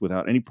cash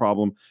without any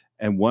problem.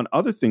 And one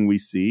other thing we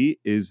see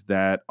is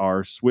that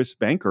our Swiss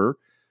banker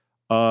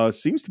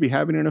seems to be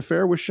having an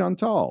affair with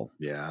Chantal.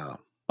 Yeah.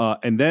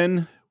 And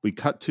then we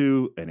cut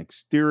to an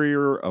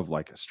exterior of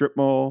like a strip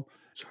mall.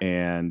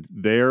 And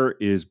there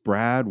is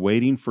Brad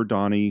waiting for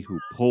Donnie, who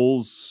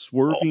pulls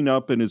swerving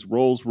up in his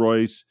Rolls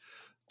Royce,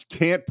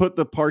 can't put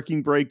the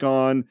parking brake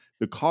on.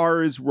 The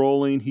car is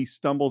rolling. He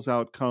stumbles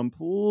out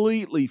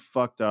completely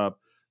fucked up.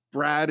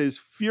 Brad is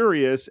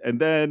furious. And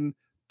then,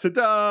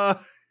 ta-da,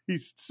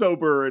 he's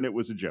sober and it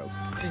was a joke.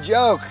 It's a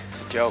joke.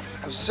 It's a joke.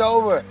 I'm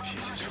sober.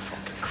 Jesus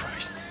fucking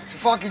Christ. It's a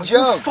fucking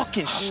joke. You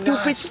fucking I'm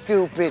stupid. not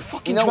stupid.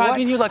 Fucking you know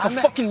driving what? you like I'm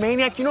a fucking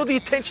maniac. You know the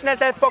attention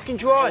that fucking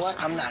draws. You know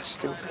what? I'm not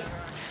stupid.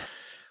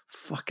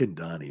 Fucking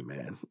Donnie,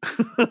 man.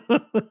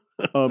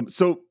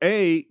 So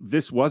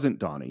this wasn't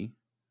Donnie.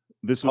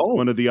 This was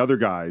one of the other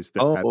guys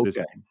that had this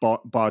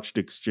botched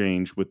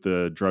exchange with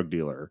the drug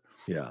dealer.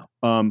 Yeah.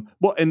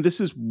 Well, and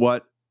this is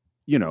what,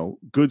 you know,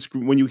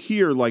 when you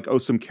hear like, oh,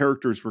 some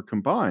characters were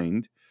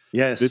combined.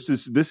 Yes.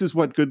 This is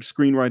what good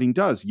screenwriting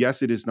does.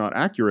 Yes, it is not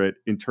accurate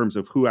in terms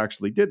of who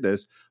actually did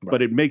this,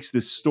 but it makes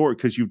this story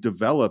because you've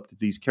developed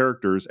these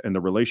characters and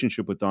the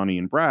relationship with Donnie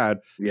and Brad.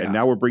 Yeah. And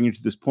now we're bringing it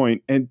to this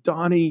point. And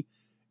Donnie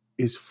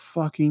is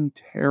fucking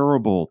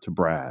terrible to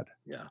Brad.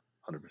 Yeah,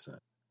 100%.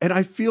 And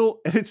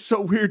and it's so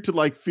weird to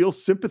like feel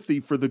sympathy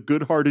for the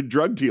good-hearted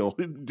drug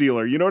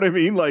dealer. You know what I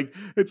mean? Like,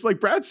 it's like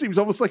Brad seems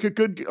almost like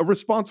a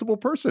responsible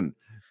person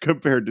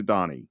compared to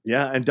Donnie.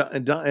 Yeah.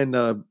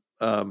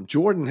 And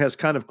Jordan has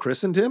kind of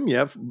christened him.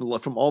 Yeah.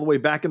 From all the way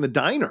back in the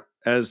diner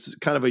as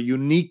kind of a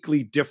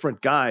uniquely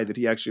different guy that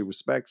he actually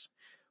respects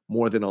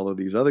more than all of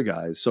these other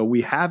guys. So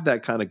we have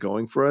that kind of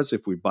going for us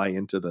if we buy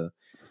into the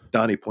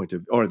Donnie point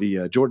of, or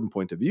the Jordan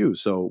point of view.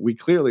 So we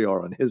clearly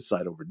are on his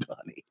side over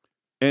Donnie.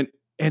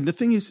 And the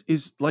thing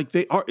is like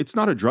it's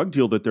not a drug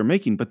deal that they're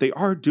making, but they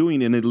are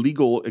doing an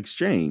illegal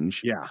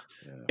exchange. Yeah.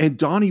 And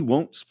Donnie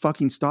won't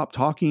fucking stop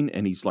talking.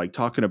 And he's like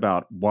talking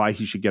about why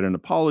he should get an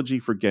apology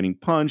for getting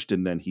punched.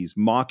 And then he's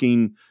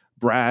mocking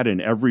Brad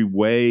in every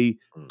way,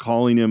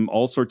 calling him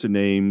all sorts of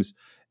names.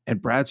 And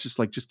Brad's just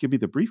like, just give me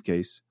the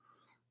briefcase.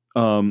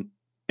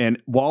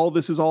 And while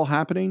this is all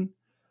happening,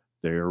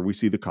 there we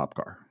see the cop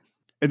car.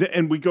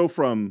 And we go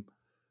from,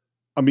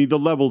 I mean, the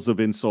levels of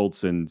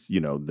insults and, you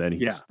know, then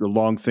he's the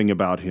long thing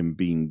about him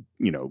being,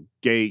 you know,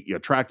 gay,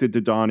 attracted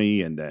to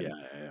Donnie. And then,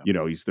 you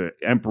know, he's the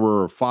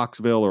emperor of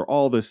Foxville or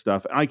all this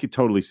stuff. And I could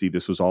totally see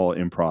this was all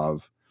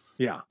improv.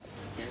 Yeah.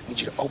 I need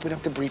you to open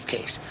up the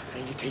briefcase. I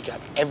need you to take out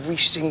every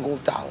single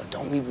dollar.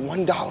 Don't leave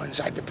 $1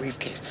 inside the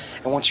briefcase.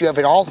 And once you have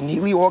it all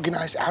neatly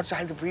organized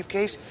outside the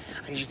briefcase,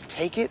 I need you to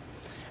take it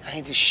and I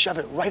need to shove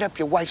it right up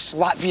your wife's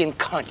Latvian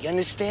cunt. You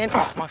understand?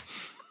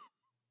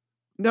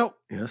 No.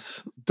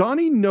 Yes.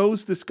 Donnie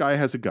knows this guy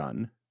has a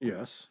gun.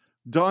 Yes.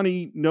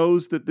 Donnie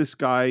knows that this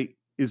guy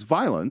is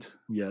violent.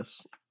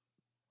 Yes.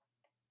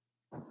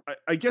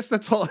 I guess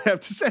that's all I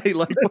have to say.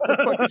 Like, what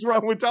the fuck is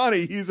wrong with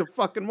Donnie? He's a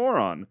fucking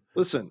moron.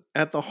 Listen,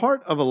 at the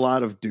heart of a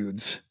lot of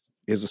dudes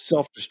is a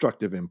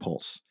self-destructive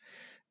impulse.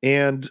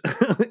 And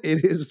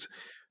it is,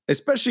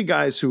 especially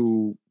guys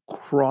who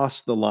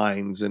cross the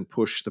lines and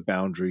push the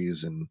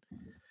boundaries and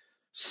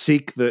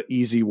seek the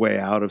easy way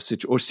out of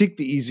or seek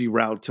the easy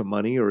route to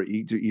money or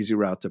easy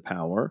route to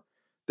power.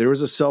 There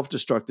is a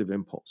self-destructive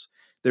impulse.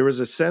 There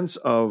is a sense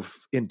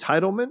of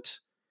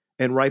entitlement,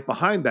 and right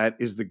behind that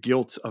is the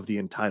guilt of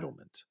the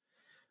entitlement.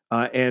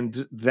 And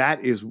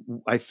that is,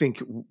 I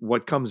think,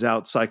 what comes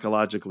out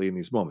psychologically in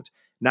these moments.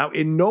 Now,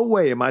 in no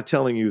way am I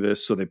telling you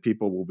this so that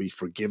people will be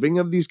forgiving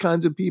of these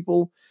kinds of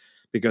people,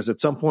 because at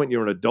some point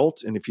you're an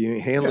adult, and if you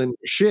ain't handling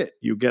your shit,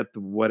 you get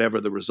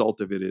whatever the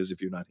result of it is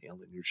if you're not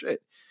handling your shit.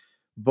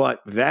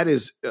 But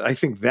I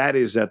think that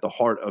is at the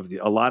heart of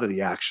a lot of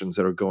the actions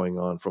that are going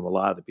on from a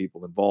lot of the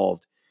people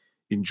involved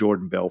in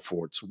Jordan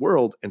Belfort's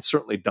world. And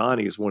certainly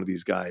Donnie is one of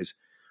these guys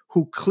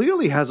who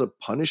clearly has a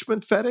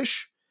punishment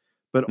fetish,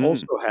 but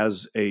also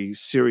has a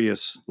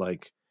serious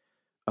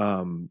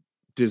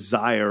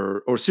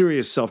desire or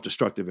serious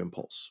self-destructive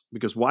impulse.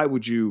 Because why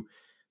would you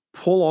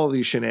pull all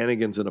these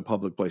shenanigans in a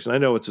public place? And I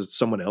know it's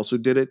someone else who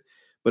did it,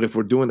 but if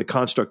we're doing the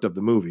construct of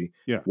the movie,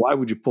 why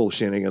would you pull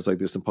shenanigans like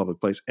this in public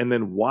place? And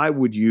then why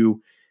would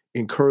you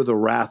incur the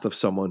wrath of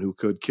someone who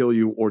could kill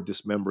you or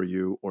dismember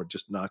you or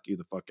just knock you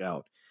the fuck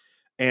out?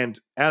 And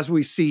as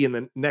we see in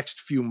the next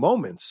few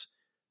moments,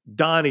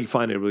 Donnie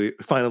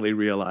finally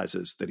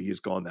realizes that he has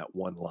gone that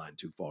one line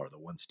too far, the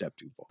one step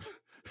too far.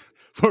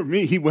 For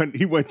me, he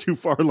went too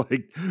far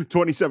like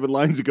 27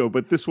 lines ago,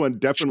 but this one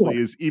definitely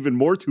is even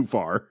more too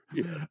far.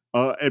 Yeah.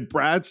 And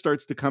Brad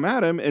starts to come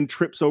at him and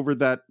trips over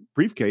that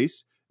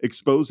briefcase,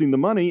 exposing the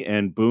money,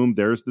 and boom,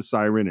 there's the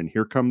siren, and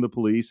here come the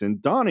police.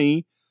 And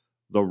Donnie,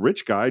 the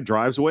rich guy,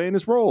 drives away in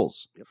his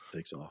Rolls. Yep,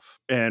 takes off.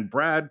 And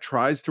Brad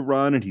tries to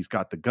run, and he's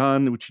got the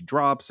gun, which he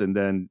drops, and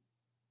then,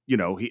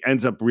 he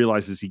ends up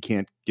realizes he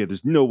can't get,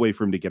 there's no way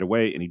for him to get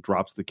away, and he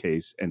drops the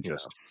case and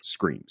just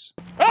screams.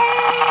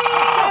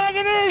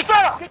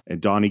 And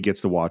Donnie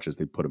gets to watch as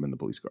they put him in the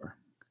police car.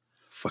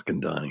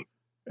 Fucking Donnie.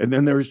 And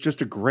then there's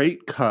just a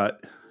great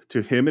cut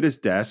to him at his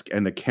desk,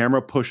 and the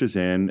camera pushes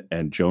in,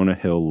 and Jonah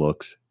Hill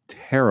looks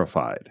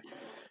terrified.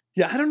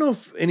 Yeah, I don't know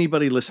if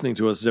anybody listening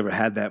to us has ever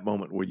had that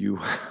moment where you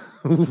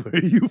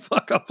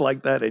fuck up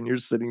like that, and you're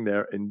sitting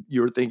there and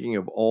you're thinking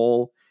of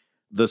all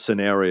the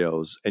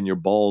scenarios, and your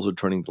balls are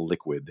turning to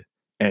liquid,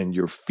 and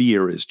your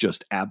fear is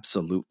just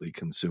absolutely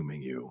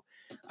consuming you.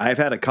 I've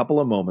had a couple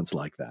of moments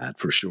like that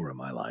for sure in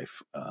my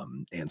life,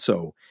 and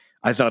so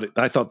I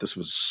thought this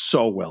was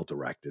so well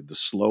directed. The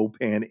slow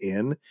pan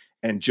in,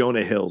 and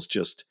Jonah Hill's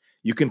just,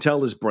 you can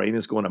tell his brain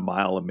is going a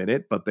mile a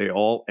minute, but they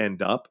all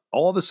end up,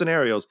 all the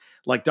scenarios,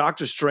 like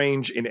Doctor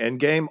Strange in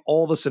Endgame,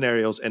 all the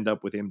scenarios end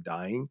up with him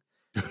dying,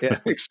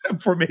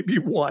 except for maybe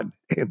one.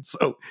 And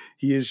so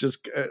he is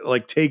just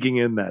like taking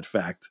in that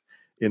fact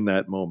in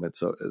that moment.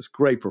 So it's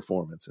great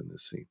performance in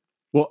this scene.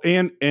 Well,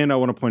 and I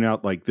want to point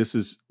out, like, this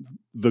is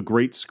the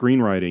great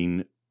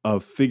screenwriting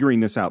of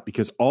figuring this out,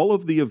 because all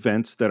of the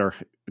events that are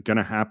going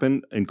to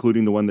happen,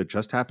 including the one that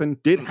just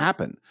happened, did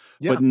happen,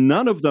 but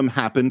none of them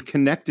happened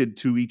connected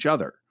to each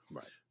other.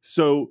 Right.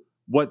 So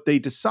what they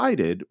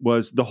decided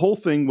was the whole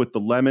thing with the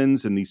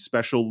lemons and these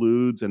special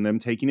lewds and them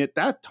taking it,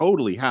 that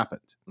totally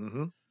happened.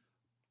 Mm-hmm.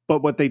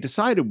 But what they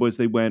decided was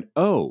they went,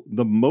 oh,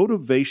 the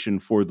motivation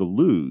for the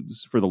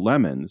lewds, for the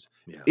lemons,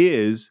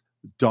 is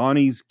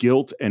Donnie's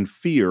guilt and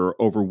fear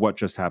over what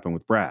just happened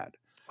with Brad.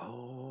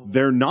 Oh.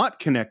 They're not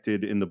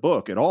connected in the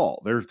book at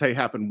all. They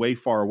happen way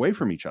far away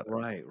from each other.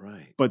 Right.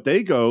 But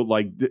they go,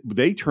 like,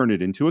 they turn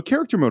it into a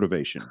character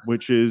motivation,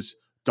 which is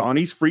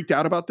Donnie's freaked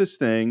out about this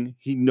thing.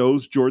 He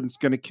knows Jordan's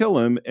going to kill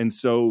him. And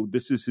so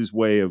this is his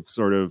way of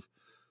sort of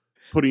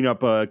putting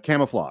up a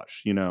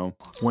camouflage,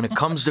 When it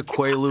comes to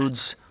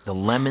Quaaludes, the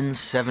Lemon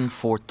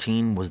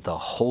 714 was the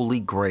holy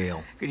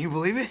grail. Can you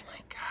believe it? My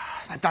God.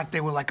 I thought they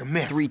were like a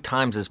myth. 3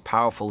 times as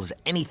powerful as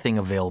anything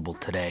available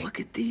today. Look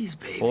at these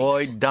babies.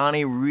 Boy,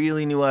 Donnie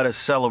really knew how to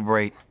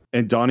celebrate.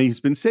 And Donnie's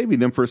been saving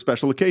them for a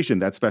special occasion.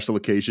 That special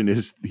occasion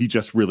is he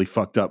just really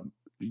fucked up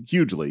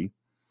hugely.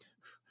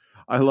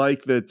 I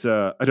like that.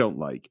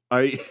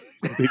 I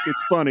think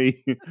it's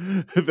funny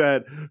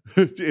that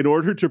in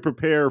order to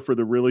prepare for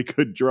the really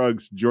good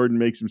drugs, Jordan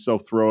makes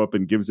himself throw up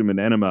and gives him an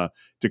enema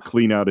to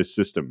clean out his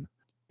system.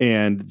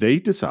 And they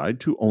decide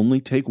to only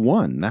take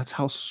one. That's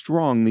how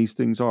strong these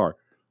things are.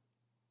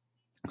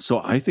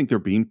 So I think they're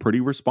being pretty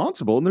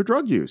responsible in their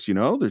drug use.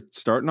 They're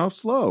starting off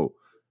slow.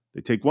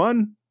 They take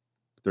one,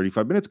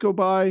 35 minutes go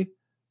by,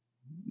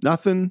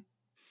 nothing,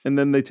 and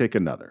then they take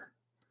another.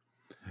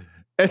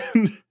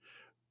 And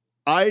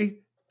I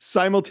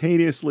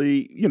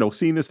simultaneously,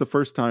 seeing this the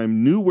first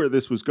time, knew where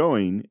this was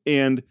going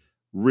and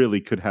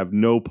really could have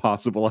no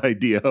possible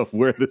idea of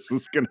where this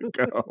was going to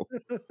go.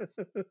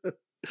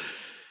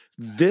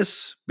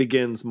 This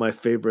begins my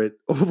favorite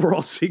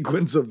overall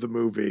sequence of the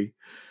movie,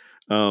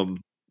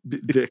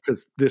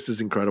 because this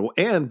is incredible.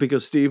 And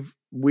because, Steve,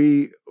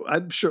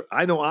 I'm sure,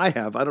 I know I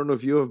have, I don't know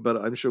if you have, but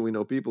I'm sure we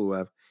know people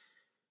who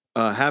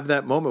have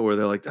that moment where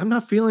they're like, I'm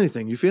not feeling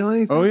anything. You feel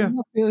anything? Oh, yeah. I'm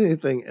not feeling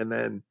anything. And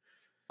then,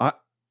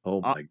 oh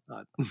my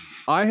God.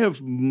 I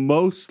have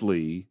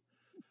mostly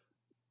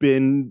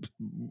been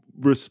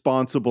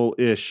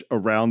responsible-ish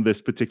around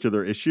this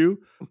particular issue,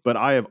 but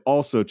I have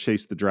also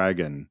chased the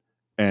dragon,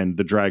 and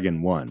the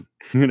dragon won,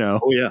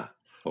 Oh, yeah.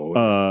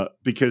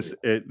 Because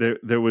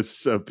there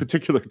was a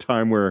particular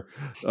time where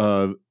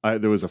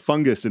there was a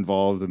fungus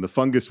involved and the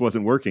fungus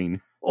wasn't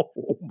working.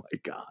 Oh my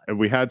God. And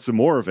we had some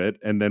more of it,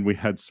 and then we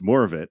had some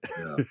more of it.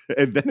 Yeah.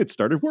 And then it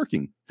started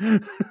working. I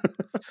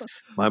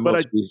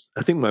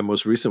think my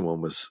most recent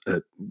one was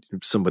at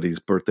somebody's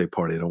birthday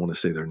party. I don't want to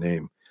say their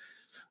name.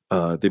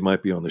 They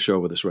might be on the show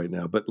with us right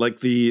now. But like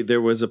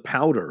there was a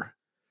powder.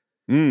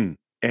 And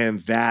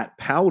that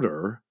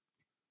powder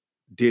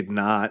did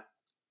not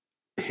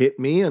hit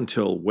me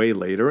until way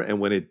later. And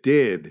when it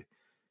did,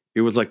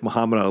 it was like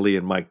Muhammad Ali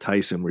and Mike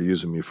Tyson were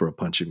using me for a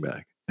punching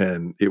bag.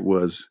 And it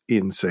was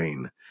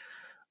insane.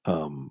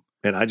 And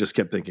I just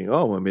kept thinking,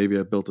 oh, well, maybe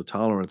I built a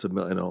tolerance. And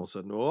all of a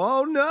sudden,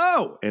 oh,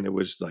 no. And it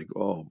was like,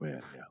 oh,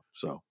 man. Yeah.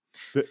 So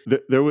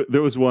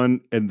there was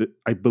one, and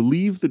I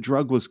believe the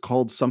drug was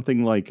called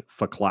something like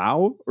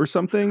Faclau or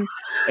something.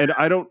 And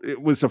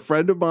it was a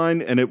friend of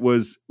mine, and it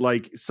was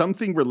like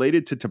something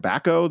related to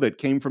tobacco that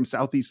came from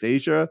Southeast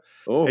Asia.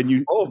 Oh,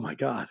 and oh my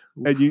God.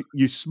 And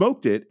you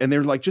smoked it, and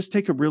they're like, just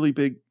take a really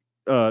big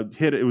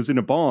hit. It was in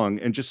a bong,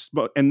 and just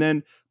smoke. And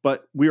then,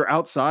 but we were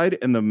outside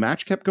and the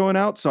match kept going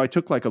out. So I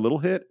took like a little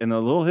hit and a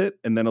little hit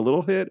and then a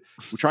little hit.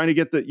 We're trying to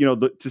get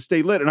to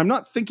stay lit. And I'm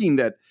not thinking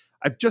that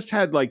I've just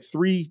had like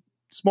 3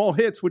 small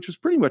hits, which was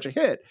pretty much a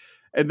hit.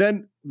 And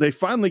then they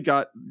finally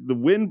got the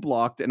wind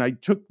blocked and I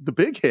took the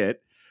big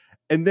hit.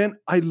 And then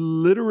I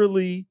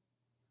literally,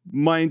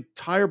 my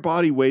entire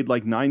body weighed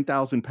like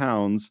 9,000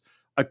 pounds.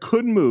 I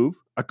couldn't move.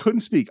 I couldn't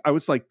speak. I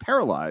was like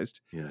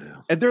paralyzed.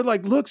 Yeah. And they're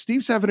like, look,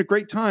 Steve's having a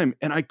great time.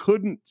 And I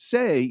couldn't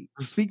speak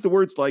the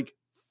words like,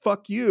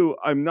 fuck you.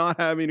 I'm not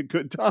having a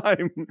good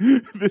time.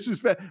 This is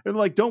bad. And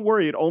like, don't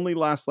worry. It only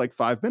lasts like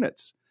 5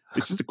 minutes.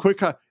 It's just a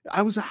quick,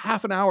 I was a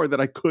half an hour that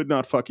I could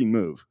not fucking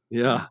move.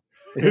 Yeah.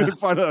 And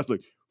finally I was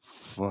like,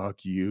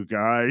 fuck you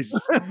guys.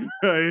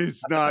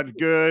 It's not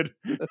good.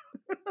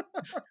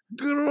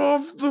 Get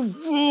off the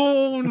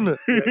phone.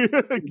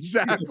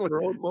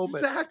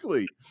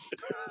 Exactly.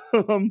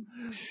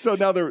 So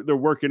now they're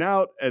working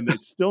out and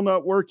it's still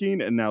not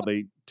working. And now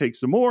they take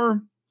some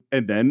more.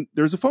 And then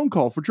there's a phone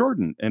call for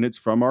Jordan. And it's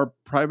from our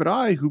private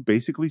eye who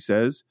basically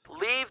says,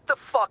 leave the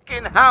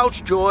fucking house,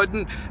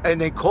 Jordan.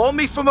 And they call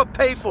me from a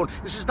payphone.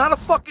 This is not a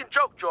fucking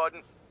joke,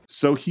 Jordan.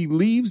 So he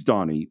leaves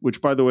Donnie, which,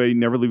 by the way,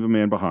 never leave a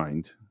man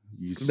behind.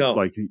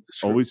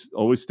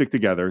 Always stick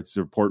together. It's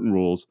important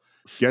rules.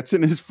 Gets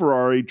in his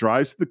Ferrari,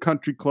 drives to the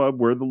country club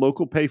where the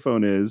local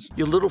payphone is.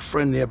 Your little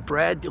friend there,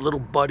 Brad, your little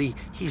buddy,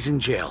 he's in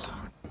jail.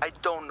 I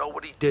don't know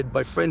what he did.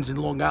 My friends in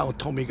Long Island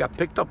told me he got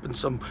picked up in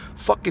some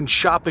fucking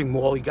shopping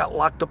mall. He got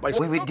locked up by...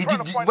 Wait,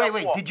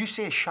 did you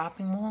say a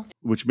shopping mall?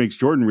 Which makes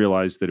Jordan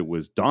realize that it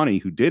was Donnie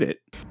who did it.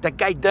 That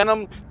guy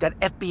Denham, that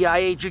FBI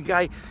agent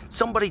guy,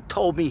 somebody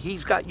told me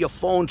he's got your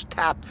phones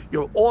tapped,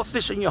 your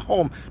office and your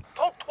home.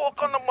 Don't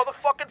talk on the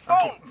motherfucking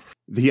phone.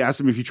 He asked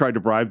him if he tried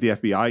to bribe the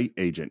FBI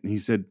agent, and he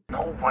said,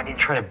 no, I didn't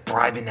try to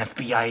bribe an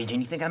FBI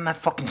agent. You think I'm that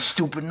fucking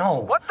stupid?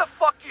 No. What the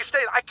fuck you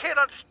saying? I can't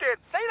understand.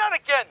 Say that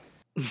again.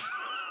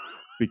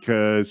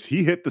 Because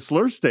he hit the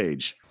slur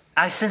stage.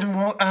 I said,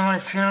 well, I want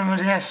to scare him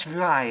with the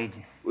FBI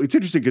agent. It's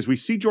interesting because we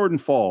see Jordan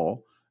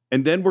fall,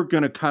 and then we're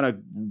going to kind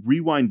of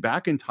rewind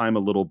back in time a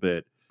little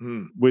bit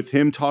with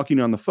him talking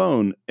on the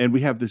phone. And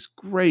we have this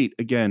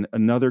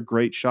another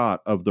great shot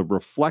of the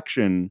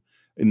reflection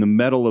in the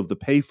metal of the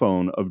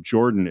payphone of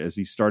Jordan as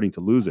he's starting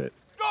to lose it.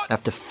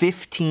 After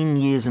 15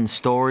 years in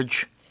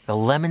storage, the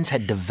Lemons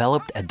had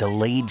developed a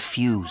delayed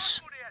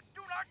fuse.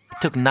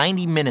 It took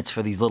 90 minutes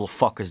for these little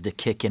fuckers to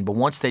kick in, but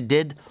once they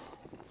did,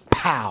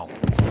 pow.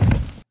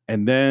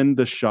 And then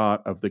the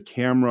shot of the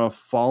camera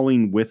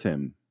falling with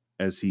him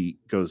as he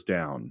goes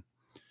down,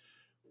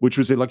 which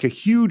was like a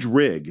huge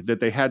rig that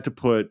they had to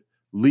put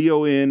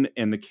Leo in,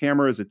 and the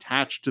camera is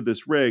attached to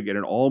this rig and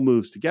it all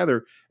moves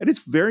together. And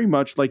it's very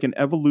much like an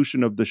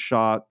evolution of the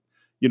shot,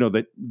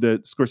 that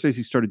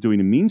Scorsese started doing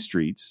in Mean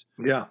Streets.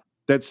 Yeah.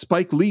 That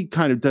Spike Lee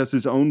kind of does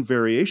his own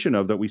variation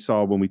of that we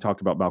saw when we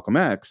talked about Malcolm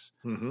X,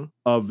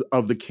 of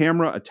the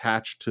camera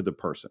attached to the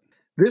person.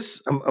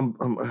 This,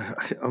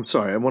 I'm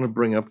sorry, I want to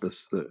bring up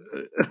this,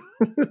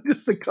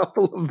 just a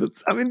couple of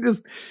this. I mean,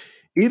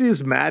 it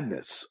is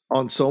madness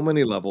on so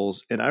many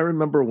levels. And I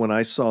remember when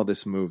I saw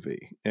this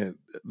movie, and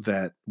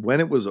that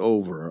when it was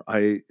over,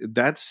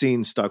 that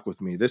scene stuck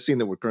with me. This scene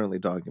that we're currently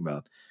talking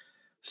about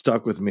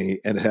stuck with me,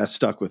 and it has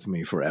stuck with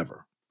me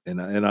forever. And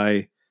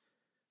I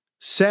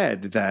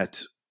said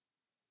that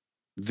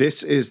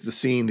this is the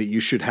scene that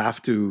you should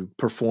have to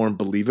perform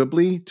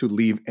believably to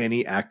leave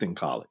any acting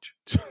college.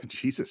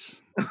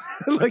 Jesus.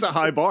 That's a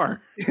high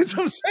bar. That's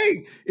what I'm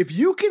saying. If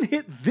you can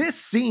hit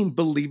this scene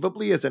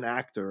believably as an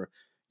actor,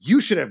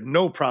 you should have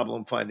no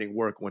problem finding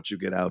work once you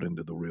get out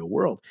into the real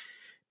world.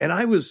 And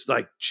I was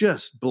like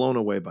just blown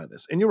away by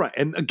this. And you're right.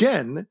 And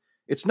again,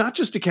 it's not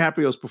just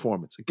DiCaprio's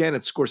performance. Again,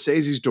 it's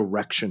Scorsese's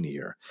direction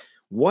here.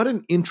 What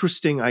an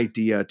interesting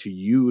idea to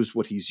use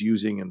what he's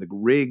using, and the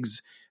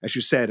rigs, as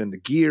you said, and the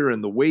gear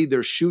and the way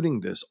they're shooting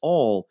this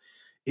all.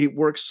 It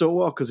works so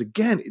well because,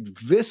 again, it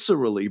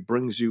viscerally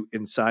brings you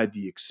inside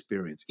the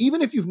experience.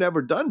 Even if you've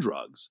never done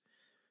drugs,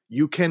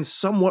 you can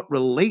somewhat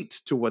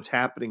relate to what's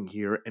happening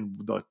here and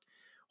the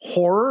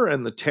horror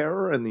and the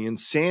terror and the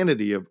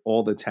insanity of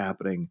all that's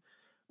happening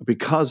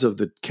because of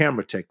the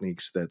camera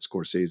techniques that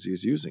Scorsese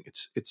is using.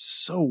 It's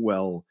so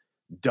well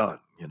done,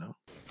 you know?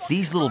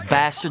 These little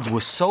bastards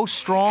were so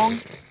strong,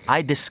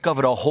 I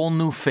discovered a whole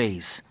new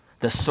phase,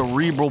 the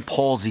cerebral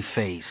palsy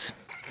phase.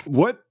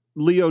 What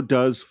Leo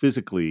does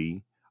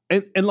physically,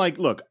 and like,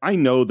 look, I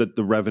know that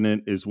The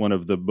Revenant is one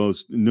of the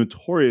most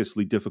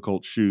notoriously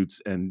difficult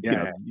shoots, and you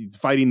know,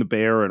 fighting the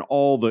bear and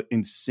all the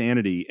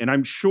insanity, and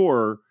I'm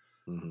sure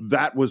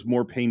that was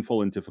more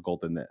painful and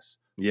difficult than this.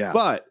 Yeah.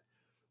 But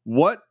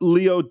what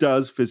Leo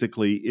does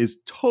physically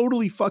is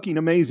totally fucking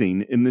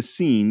amazing in this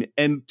scene,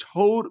 and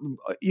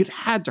it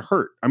had to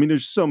hurt. I mean,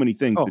 there's so many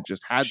things that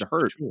just had to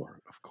hurt. Sure,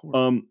 of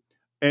course.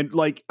 And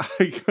like,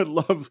 I could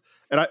love,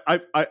 and I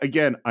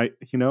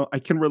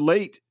can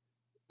relate.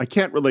 I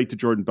can't relate to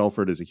Jordan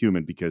Belfort as a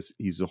human because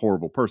he's a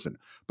horrible person,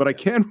 but I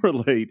can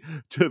relate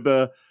to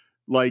the,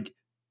 like,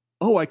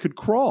 oh, I could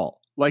crawl,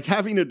 like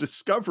having a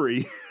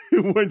discovery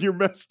when you're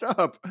messed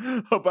up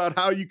about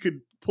how you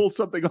could pull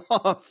something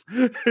off.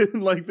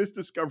 And like, this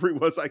discovery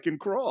was, I can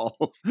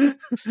crawl.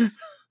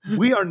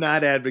 We are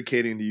not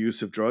advocating the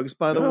use of drugs,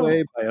 by the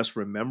way, by us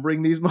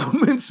remembering these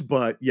moments.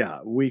 But yeah,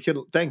 we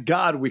can, thank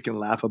God we can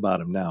laugh about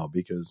them now,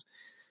 because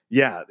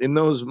yeah, in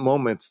those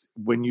moments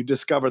when you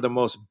discover the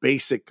most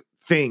basic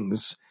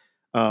things,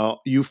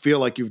 you feel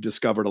like you've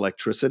discovered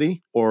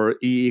electricity or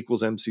E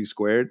equals MC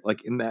squared.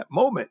 Like in that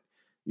moment,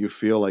 you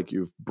feel like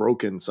you've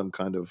broken some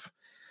kind of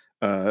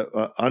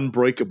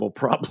unbreakable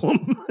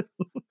problem.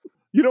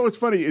 You know what's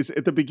funny is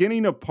at the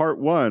beginning of part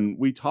one,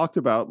 we talked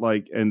about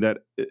like, and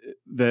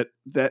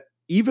that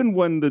even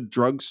when the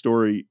drug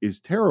story is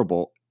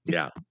terrible,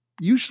 it's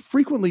usually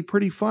frequently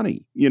pretty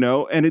funny, you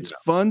know, and it's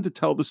fun to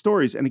tell the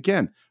stories. And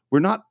again, we're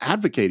not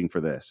advocating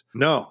for this.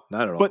 No,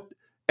 not at all.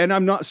 And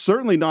I'm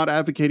certainly not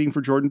advocating for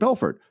Jordan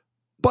Belfort,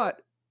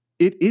 but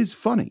it is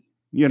funny,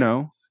 you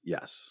know?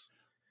 Yes.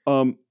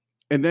 And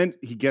then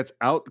he gets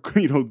out,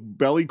 you know,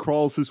 belly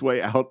crawls his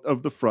way out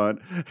of the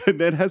front, and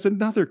then has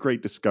another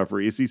great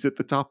discovery as he's at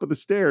the top of the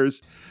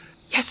stairs.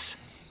 Yes,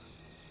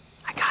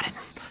 I got it.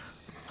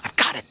 I've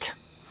got it.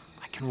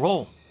 I can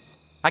roll.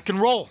 I can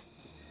roll.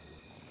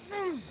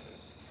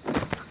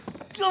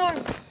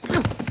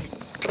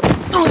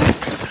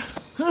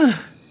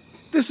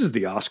 This is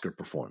the Oscar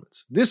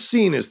performance. This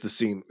scene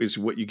is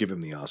what you give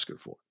him the Oscar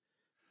for.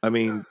 I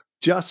mean,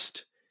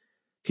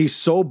 he's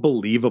so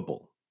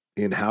believable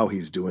in how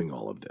he's doing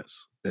all of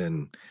this,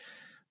 and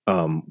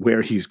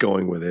where he's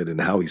going with it, and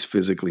how he's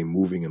physically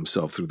moving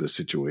himself through the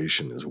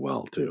situation as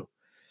well, too.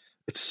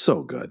 It's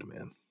so good,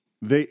 man.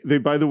 They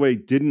by the way,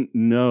 didn't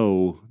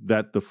know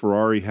that the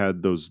Ferrari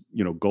had those,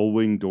 you know, gull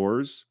wing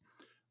doors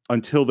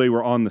until they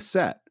were on the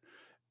set.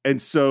 And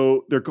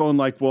so they're going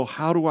like, well,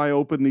 how do I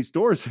open these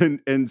doors?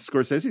 And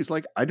Scorsese's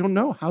like, I don't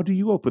know. How do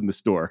you open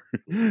this door?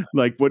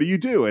 Like, what do you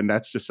do? And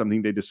that's just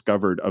something they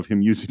discovered of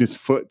him using his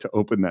foot to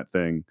open that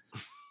thing.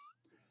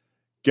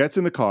 Gets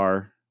in the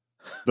car,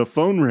 the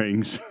phone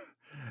rings,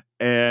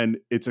 and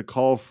it's a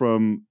call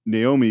from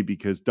Naomi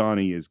because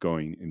Donnie is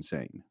going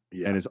insane.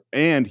 Yeah.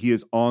 And he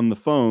is on the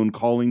phone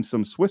calling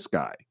some Swiss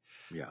guy.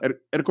 Yeah. And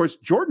of course,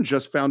 Jordan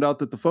just found out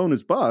that the phone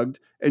is bugged,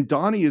 and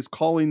Donnie is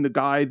calling the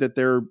guy that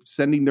they're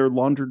sending their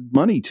laundered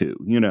money to,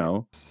 you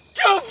know.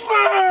 What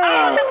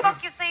the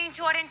fuck you saying,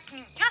 Jordan? Can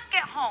you just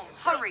get home?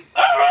 Hurry.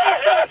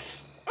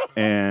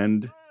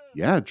 And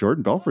yeah,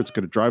 Jordan Belfort's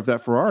going to drive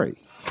that Ferrari.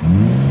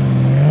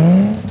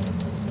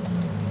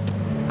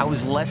 I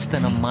was less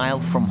than a mile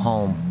from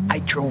home. I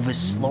drove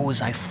as slow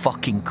as I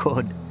fucking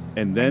could.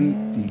 And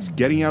then he's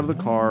getting out of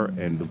the car,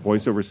 and the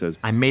voiceover says,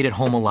 I made it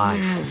home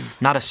alive.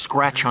 Not a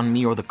scratch on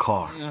me or the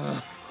car.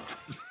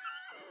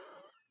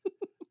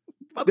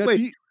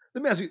 Wait,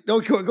 let me ask you. No,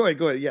 go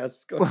ahead.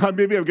 Yes. Go ahead. Well,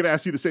 maybe I'm going to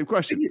ask you the same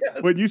question.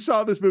 Yes. When you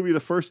saw this movie the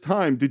first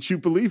time, did you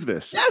believe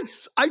this?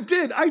 Yes, I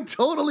did. I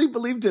totally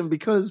believed him,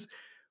 because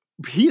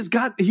he had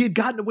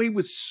gotten away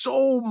with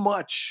so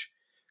much.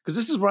 Because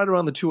this is right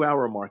around the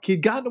 2-hour mark. He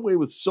had gotten away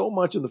with so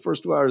much in the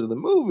first 2 hours of the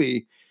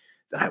movie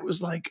that I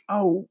was like,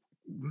 oh,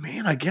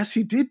 man, I guess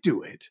he did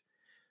do it.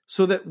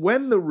 So that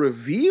when the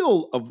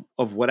reveal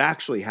of what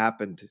actually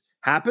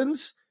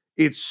happens,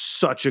 it's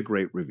such a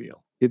great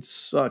reveal. It's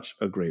such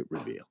a great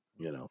reveal,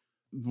 you know.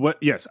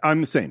 Yes,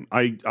 I'm the same.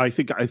 I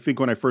think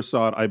when I first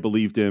saw it, I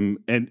believed him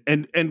and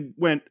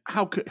went,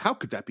 how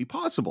could that be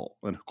possible?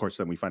 And of course,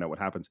 then we find out what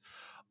happens.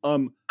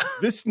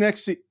 This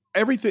next scene,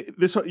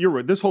 this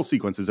whole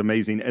sequence is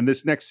amazing, and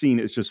this next scene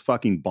is just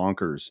fucking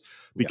bonkers,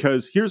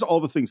 because here's all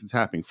the things that's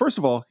happening. First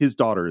of all, his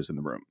daughter is in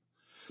the room.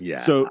 Yeah.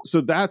 So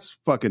that's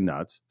fucking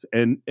nuts.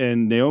 And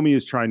Naomi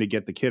is trying to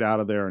get the kid out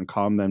of there and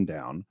calm them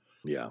down.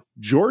 Yeah.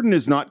 Jordan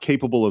is not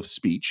capable of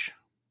speech.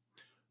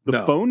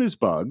 The phone is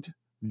bugged.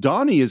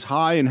 Donnie is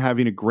high and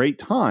having a great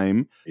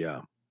time.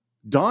 Yeah.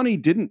 Donnie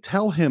didn't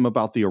tell him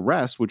about the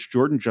arrest, which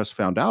Jordan just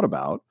found out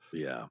about.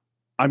 Yeah.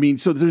 I mean,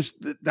 so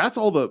that's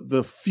all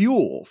the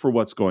fuel for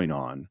what's going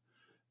on.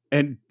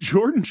 And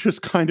Jordan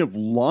just kind of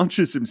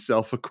launches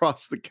himself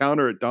across the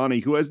counter at Donnie,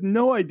 who has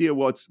no idea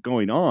what's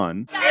going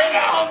on.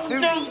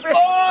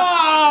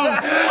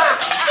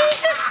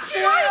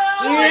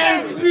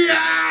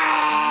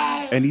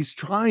 And he's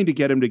trying to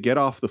get him to get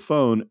off the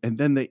phone, and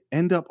then they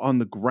end up on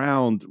the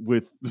ground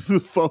with the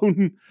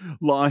phone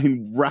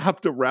line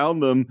wrapped around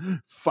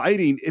them,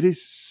 fighting. It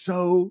is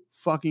so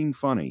fucking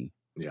funny.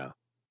 Yeah.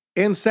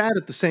 And sad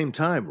at the same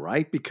time,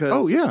 right?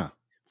 Because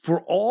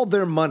for all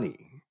their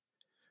money,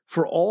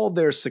 for all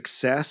their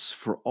success,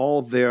 for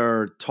all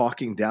their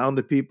talking down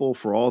to people,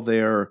 for all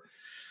their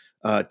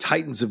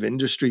titans of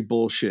industry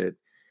bullshit,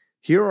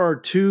 here are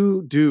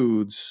two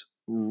dudes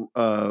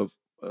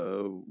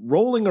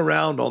rolling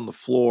around on the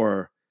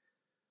floor,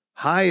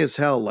 high as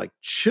hell, like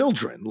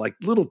children, like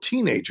little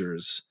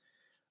teenagers,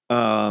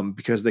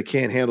 because they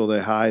can't handle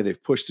their high.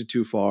 They've pushed it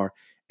too far,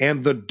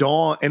 and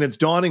it's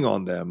dawning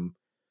on them.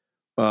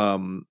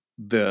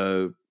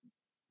 The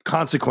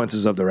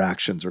consequences of their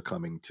actions are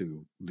coming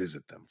to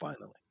visit them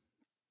finally.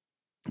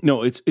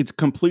 No, it's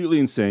completely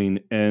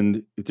insane.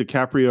 And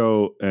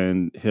DiCaprio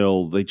and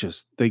Hill,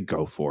 they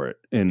go for it.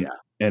 And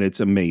it's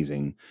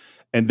amazing.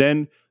 And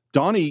then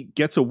Donnie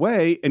gets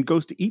away and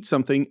goes to eat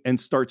something and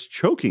starts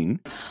choking.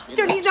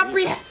 Dude, he's not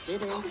breathing.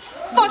 Oh,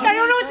 fuck, I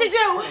don't know what to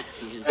do.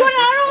 Jordan,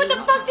 I don't know what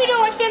the fuck to do.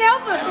 I can't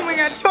help it. Oh my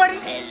God, Jordan.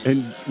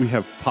 And we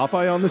have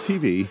Popeye on the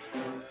TV.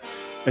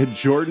 And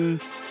Jordan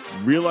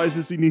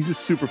realizes he needs his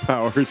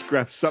superpowers,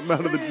 grabs something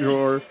out of the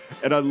drawer.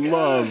 And I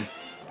love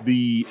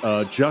the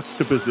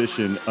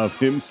juxtaposition of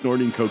him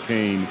snorting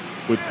cocaine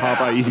with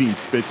Popeye eating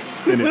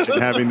spinach and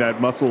having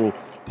that muscle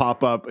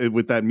pop up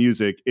with that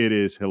music. It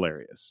is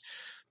hilarious.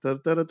 Da,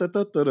 da, da,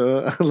 da, da,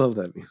 da. I love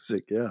that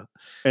music. Yeah.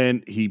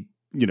 And he,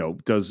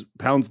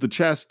 pounds the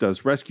chest,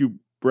 does rescue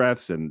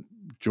breaths, and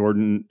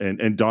Jordan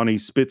and Donnie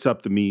spits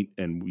up the meat,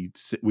 and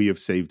we have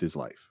saved his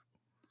life.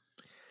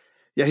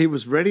 Yeah, he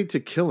was ready to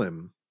kill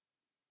him.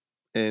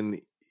 And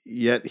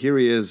yet here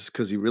he is,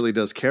 because he really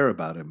does care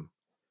about him,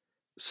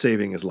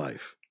 saving his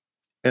life.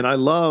 And I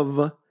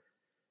love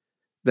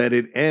that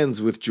it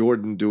ends with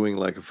Jordan doing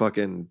like a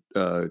fucking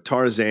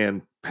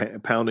Tarzan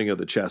pounding of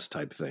the chest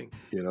type thing.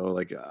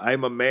 Like,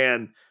 I'm a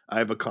man.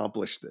 I've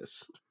accomplished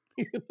this.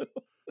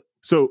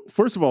 So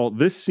first of all,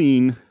 this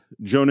scene,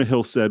 Jonah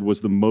Hill said, was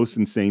the most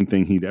insane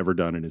thing he'd ever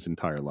done in his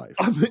entire life.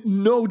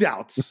 No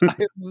doubts. I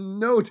have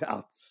no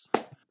doubts.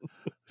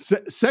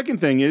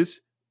 Second thing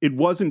is, it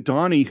wasn't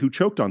Donnie who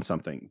choked on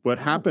something. What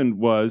happened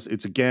was,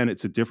 it's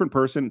a different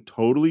person,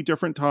 totally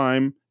different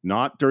time,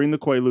 not during the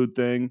Quaalude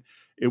thing.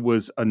 It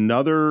was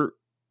another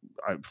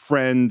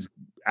friend,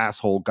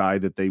 asshole guy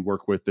that they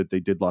work with, that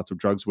they did lots of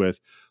drugs with,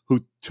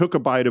 who took a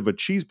bite of a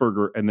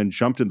cheeseburger and then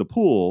jumped in the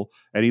pool,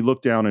 and he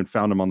looked down and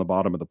found him on the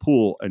bottom of the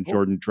pool, and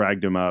Jordan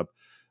dragged him up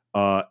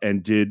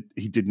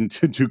he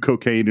didn't do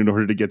cocaine in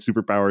order to get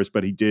superpowers,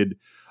 but he did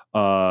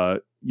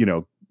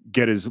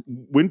get his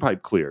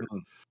windpipe cleared.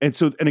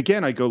 Mm-hmm. And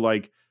again, I go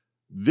like,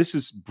 this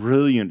is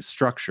brilliant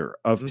structure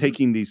of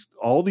taking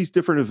all these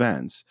different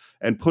events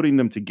and putting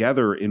them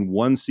together in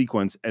one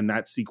sequence, and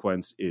that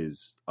sequence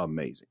is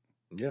amazing.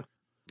 Yeah.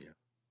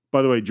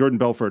 By the way, Jordan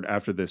Belfort,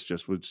 after this,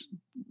 just was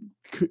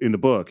in the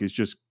book, is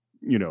just,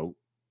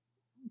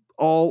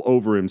 all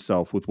over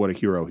himself with what a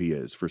hero he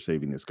is for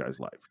saving this guy's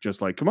life.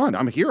 Just like, come on,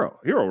 I'm a hero,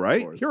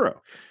 right?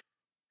 Hero.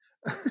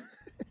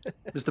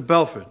 Mr.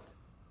 Belfort.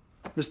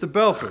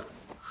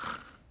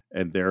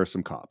 And there are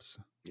some cops.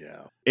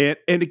 Yeah.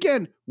 And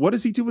again, what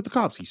does he do with the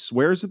cops? He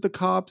swears at the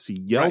cops. He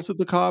yells at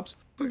the cops.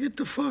 But get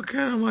the fuck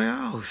out of my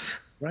house.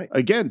 Right.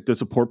 Again,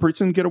 does a poor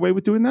person get away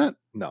with doing that?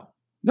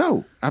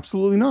 No,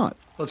 absolutely not.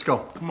 Let's go.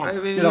 Come on.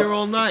 I've been here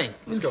all night.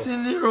 It's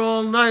in here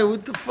all night.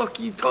 What the fuck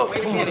are you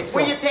talking about?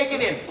 Where you taking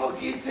him?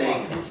 Fuck you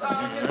think?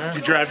 Did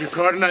you drive your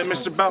car tonight,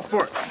 Mr.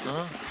 Belfort?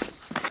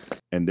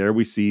 And there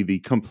we see the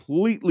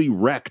completely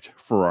wrecked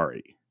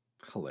Ferrari.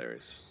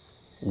 Hilarious.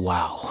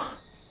 Wow.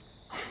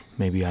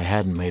 Maybe I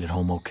hadn't made it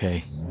home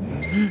okay.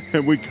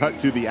 And we cut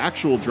to the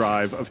actual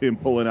drive of him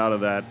pulling out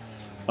of that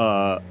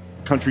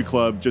country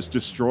club, just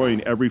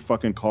destroying every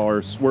fucking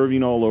car,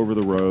 swerving all over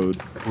the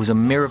road. It was a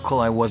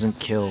miracle I wasn't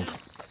killed.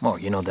 Well,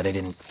 that I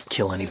didn't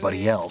kill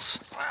anybody else.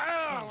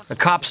 The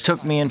cops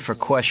took me in for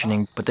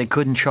questioning, but they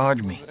couldn't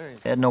charge me.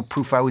 They had no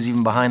proof I was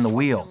even behind the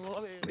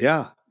wheel.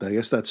 Yeah, I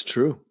guess that's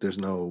true. There's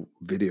no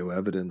video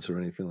evidence or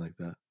anything like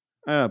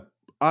that.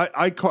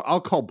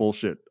 I'll call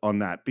bullshit on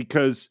that,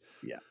 because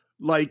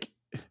like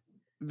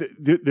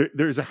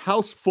there's a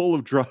house full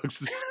of drugs.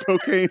 There's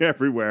cocaine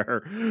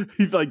everywhere.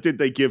 Did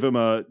they give him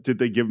a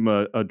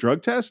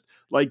drug test?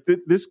 Like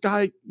this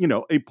guy,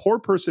 a poor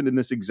person in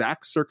this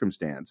exact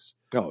circumstance.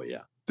 Oh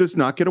yeah, does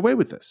not get away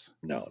with this.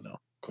 No, of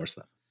course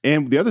not.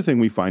 And the other thing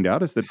we find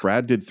out is that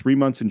Brad did 3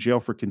 months in jail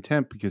for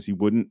contempt because he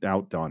wouldn't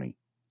out Donnie.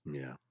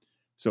 Yeah.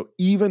 So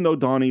even though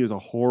Donnie was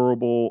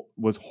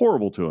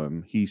horrible to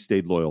him, he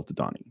stayed loyal to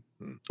Donnie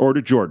or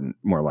to Jordan,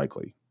 more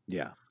likely.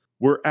 Yeah.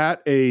 We're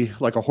at a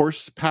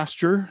horse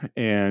pasture,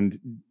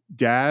 and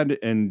Dad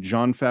and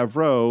Jon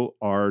Favreau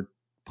are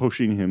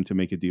pushing him to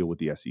make a deal with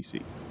the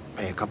SEC.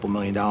 pay a couple $1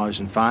 million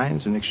in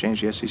fines. In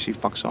exchange, the SEC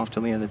fucks off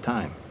till the end of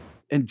time.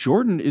 And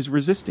Jordan is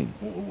resisting.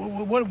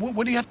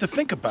 What do you have to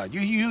think about?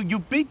 You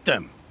beat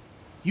them.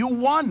 You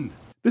won.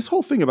 This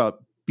whole thing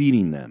about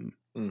beating them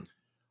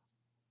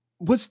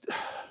was,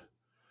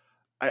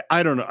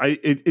 I don't know.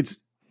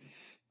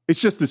 It's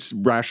just this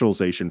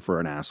rationalization for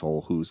an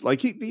asshole who's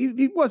like,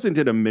 he wasn't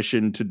in a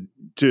mission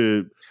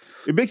to,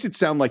 it makes it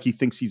sound like he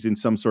thinks he's in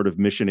some sort of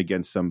mission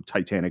against some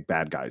Titanic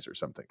bad guys or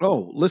something.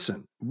 Oh,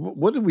 listen,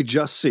 what did we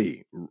just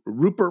see?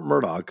 Rupert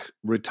Murdoch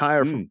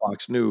retired from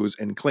Fox News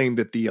and claimed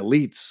that the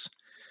elites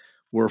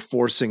were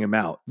forcing him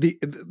out.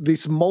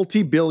 This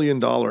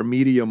multi-billion-dollar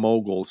media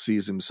mogul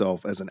sees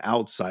himself as an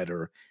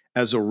outsider,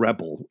 as a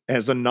rebel,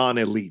 as a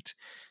non-elite.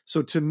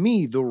 So to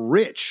me, the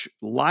rich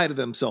lie to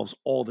themselves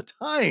all the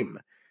time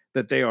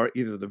that they are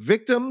either the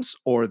victims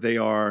or they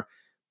are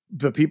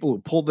the people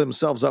who pulled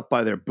themselves up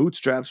by their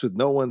bootstraps with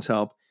no one's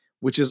help,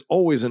 which is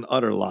always an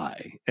utter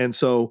lie. And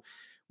so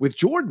with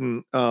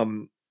Jordan,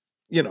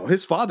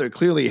 his father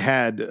clearly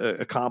had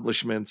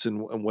accomplishments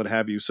and what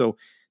have you. So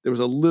there was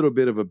a little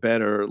bit of a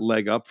better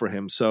leg up for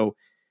him. So,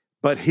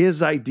 but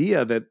his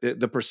idea that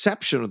the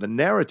perception or the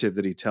narrative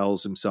that he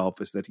tells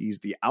himself is that he's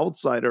the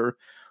outsider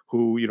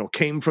who,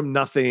 came from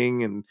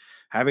nothing and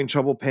having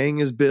trouble paying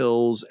his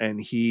bills.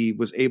 And he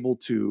was able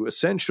to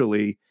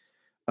essentially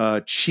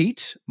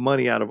cheat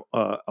money out of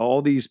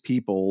all these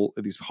people,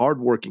 these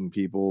hardworking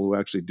people who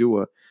actually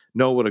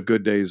know what a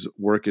good day's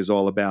work is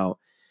all about.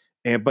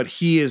 But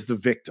he is the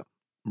victim.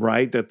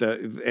 Right.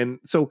 And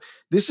so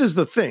this is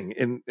the thing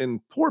in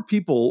poor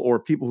people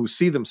or people who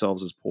see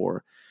themselves as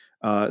poor.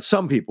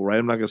 Some people, right?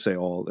 I'm not going to say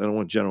all, I don't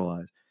want to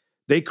generalize.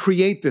 They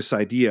create this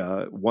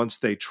idea once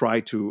they try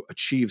to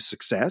achieve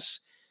success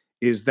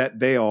is that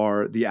they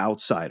are the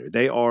outsider.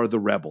 They are the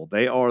rebel.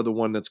 They are the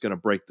one that's going to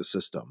break the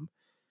system.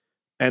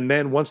 And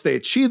then once they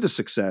achieve the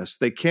success,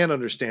 they can't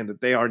understand that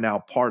they are now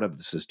part of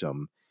the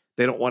system.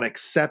 They don't want to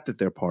accept that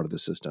they're part of the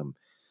system.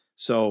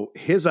 So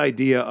his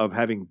idea of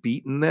having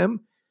beaten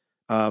them,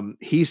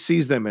 he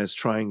sees them as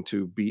trying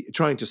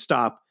to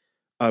stop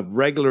a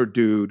regular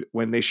dude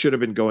when they should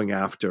have been going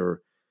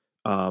after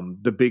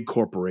the big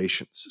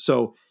corporations.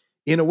 So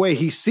in a way,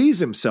 he sees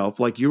himself,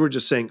 like you were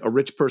just saying, a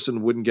rich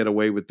person wouldn't get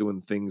away with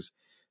doing things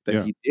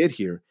that he did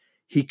here.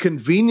 He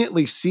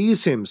conveniently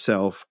sees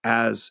himself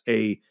as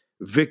a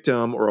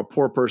victim or a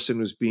poor person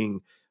who's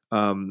being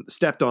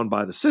stepped on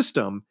by the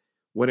system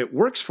when it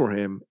works for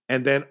him,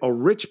 and then a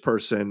rich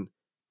person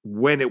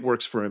when it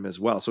works for him as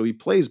well. So he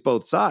plays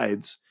both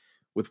sides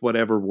with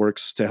whatever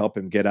works to help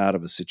him get out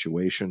of a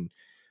situation.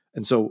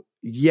 And so,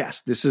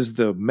 yes, this is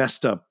the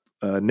messed up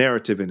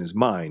narrative in his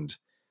mind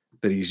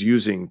that he's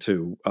using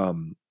to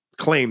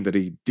claim that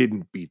he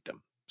didn't beat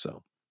them.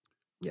 So,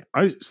 yeah.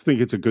 I just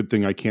think it's a good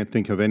thing I can't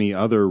think of any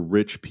other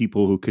rich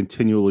people who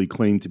continually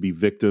claim to be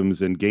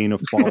victims and gain a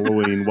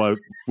following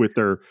with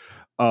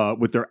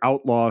their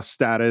outlaw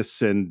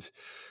status and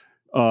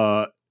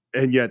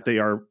yet they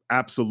are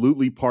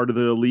absolutely part of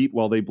the elite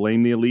while they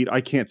blame the elite.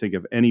 I can't think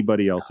of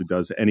anybody else who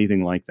does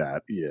anything like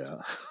that.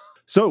 Yeah.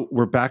 So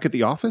we're back at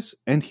the office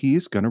and he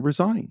is going to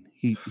resign.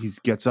 He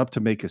gets up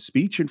to make a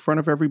speech in front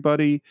of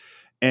everybody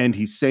and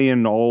he's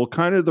saying all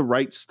kind of the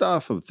right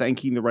stuff of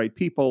thanking the right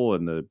people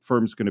and the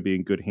firm's going to be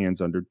in good hands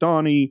under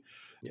Donnie.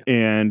 Yeah.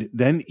 And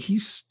then he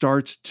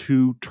starts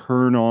to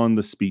turn on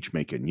the speech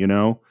making,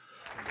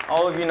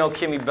 All of you know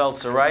Kimmy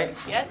Beltzer, right?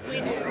 Yes,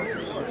 we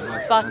do.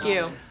 Fuck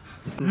you.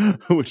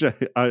 Which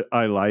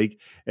I like.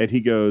 And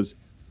he goes,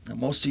 now,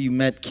 most of you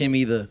met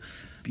Kimmy, the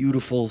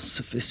beautiful,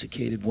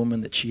 sophisticated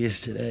woman that she is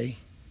today.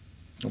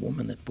 A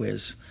woman that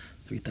wears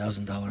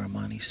 $3,000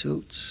 Armani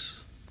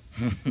suits,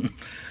 who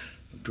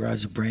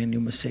drives a brand new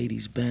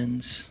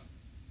Mercedes-Benz.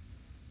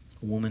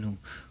 A woman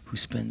who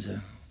spends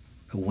her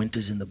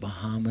winters in the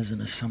Bahamas and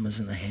her summers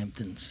in the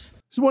Hamptons.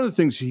 So one of the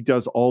things he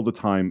does all the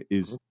time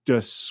is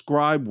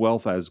describe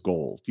wealth as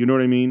gold. You know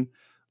what I mean?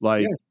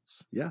 Like,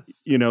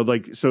 yes.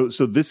 So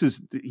this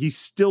is, he's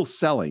still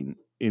selling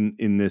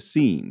in this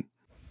scene.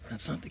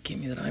 That's not the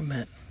Kimmy that I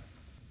met.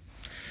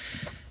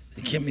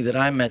 The Kimmy that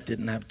I met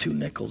didn't have two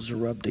nickels to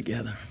rub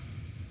together.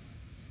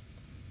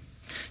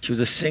 She was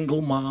a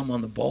single mom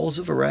on the balls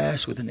of her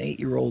ass with an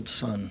 8-year-old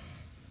son.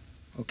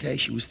 Okay,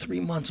 she was 3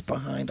 months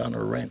behind on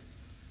her rent.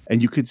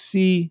 And you could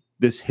see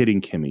this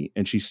hitting Kimmy,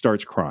 and she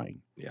starts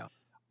crying. Yeah.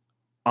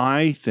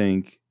 I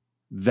think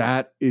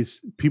that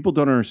is, people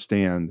don't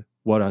understand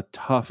what a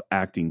tough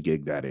acting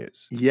gig that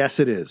is. Yes,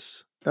 it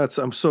is.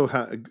 I'm so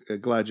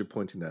glad you're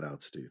pointing that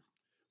out, Steve.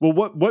 Well,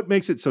 what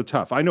makes it so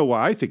tough? I know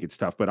why I think it's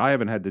tough, but I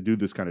haven't had to do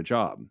this kind of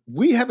job.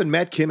 We haven't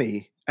met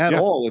Kimmy at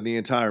all in the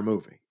entire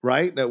movie,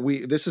 right?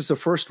 This is the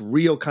first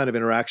real kind of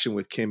interaction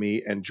with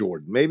Kimmy and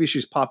Jordan. Maybe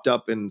she's popped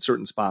up in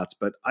certain spots,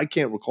 but I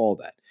can't recall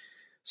that.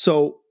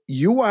 So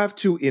you have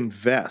to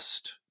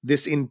invest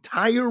this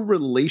entire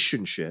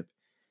relationship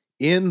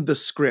in the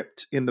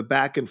script, in the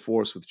back and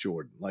forth with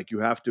Jordan. Like you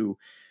have to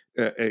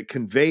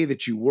convey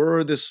that you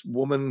were this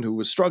woman who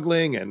was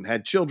struggling and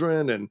had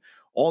children and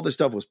all this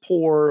stuff, was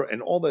poor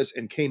and all this,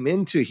 and came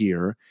into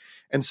here.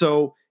 And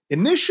so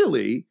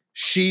initially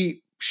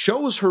she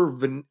shows her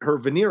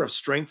veneer of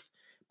strength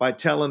by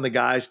telling the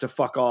guys to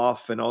fuck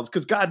off and all this,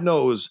 because God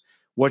knows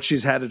what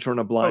she's had to turn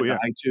a blind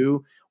eye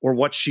to, or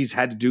what she's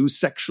had to do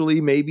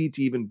sexually, maybe,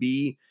 to even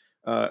be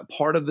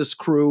part of this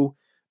crew.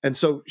 And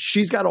so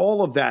she's got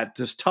all of that,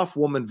 this tough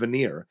woman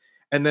veneer.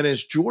 And then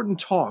as Jordan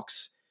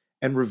talks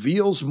and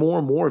reveals more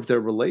and more of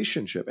their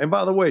relationship, and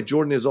by the way,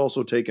 Jordan is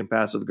also taking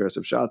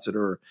passive-aggressive shots at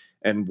her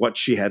and what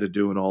she had to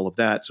do and all of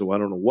that. So I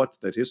don't know what's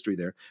that history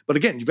there. But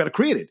again, you've got to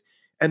create it.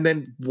 And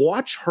then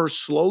watch her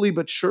slowly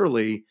but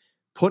surely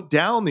put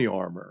down the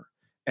armor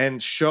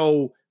and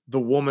show the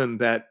woman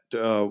that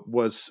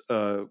was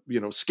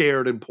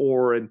scared and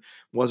poor and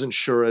wasn't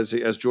sure,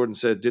 as Jordan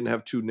said, didn't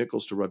have two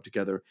nickels to rub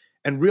together.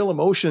 And real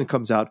emotion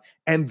comes out,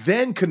 and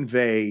then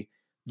convey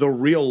the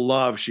real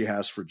love she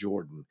has for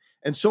Jordan.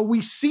 And so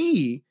we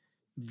see,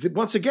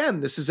 once again,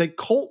 this is a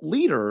cult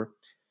leader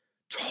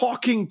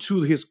talking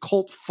to his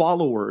cult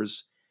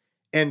followers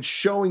and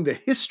showing the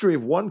history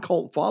of one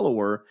cult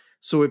follower,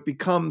 so it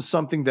becomes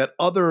something that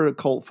other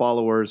cult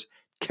followers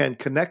can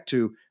connect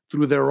to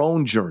through their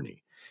own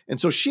journey.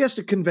 And so she has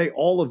to convey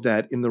all of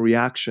that in the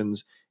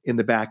reactions, in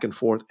the back and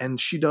forth.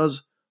 And she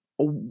does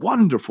a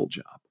wonderful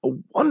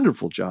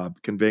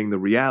job conveying the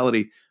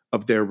reality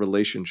of their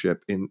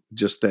relationship in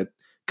just that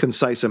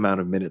concise amount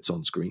of minutes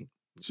on screen.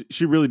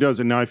 She really does.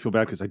 And now I feel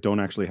bad because I don't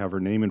actually have her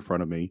name in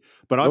front of me.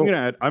 But I'm going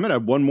to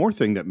add one more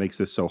thing that makes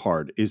this so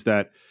hard is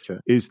that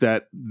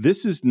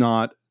this is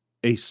not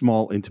a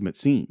small, intimate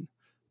scene.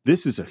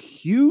 This is a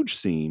huge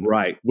scene,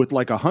 right? With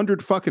like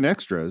 100 fucking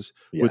extras,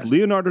 with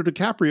Leonardo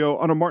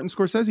DiCaprio on a Martin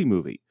Scorsese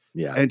movie.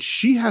 Yeah, and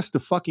she has to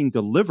fucking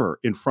deliver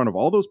in front of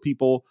all those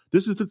people.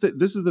 This is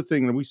the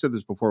thing, and we said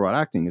this before about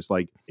acting. Is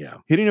like,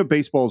 hitting a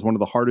baseball is one of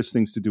the hardest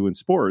things to do in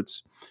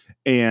sports,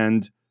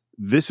 and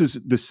this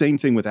is the same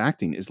thing with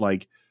acting. Is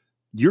like,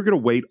 you're going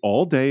to wait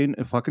all day in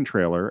a fucking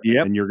trailer,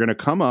 and you're going to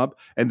come up,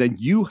 and then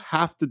you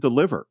have to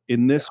deliver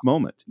in this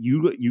moment.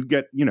 You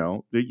get,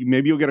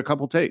 maybe you'll get a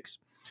couple takes.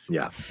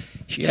 Yeah.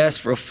 She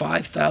asked for a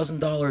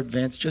 $5,000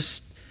 advance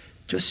just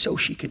so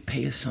she could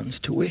pay his son's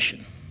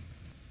tuition.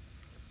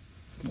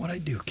 What'd I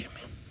do, Kimmy?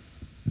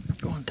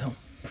 Go on, tell him.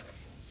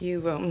 You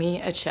wrote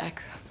me a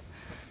check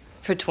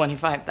for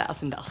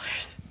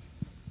 $25,000.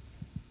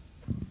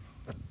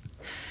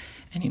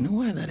 And you know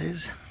why that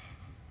is?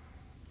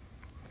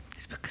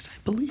 It's because I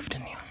believed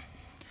in you.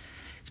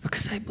 It's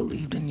because I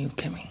believed in you,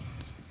 Kimmy.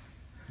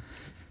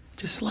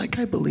 Just like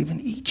I believe in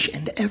each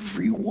and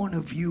every one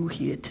of you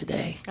here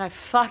today. I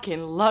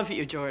fucking love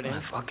you, Jordan. I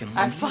fucking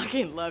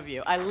love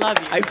you. I love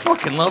you. I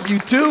fucking love you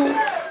too.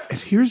 And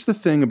here's the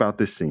thing about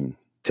this scene.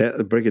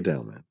 Break it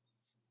down,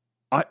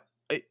 man.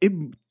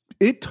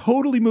 It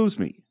totally moves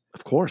me.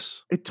 Of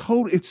course.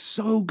 It's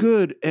so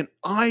good. And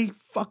I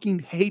fucking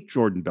hate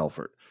Jordan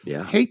Belfort.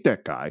 Yeah. Hate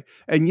that guy.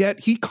 And yet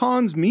he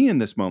cons me in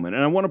this moment.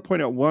 And I want to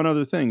point out one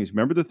other thing. Is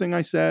remember the thing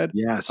I said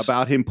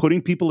about him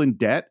putting people in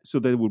debt so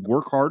they would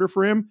work harder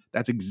for him?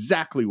 That's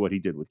exactly what he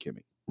did with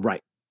Kimmy.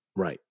 Right.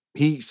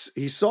 He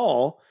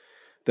saw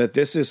that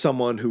this is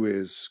someone who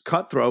is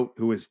cutthroat,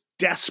 who is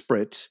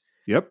desperate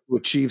to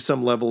achieve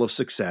some level of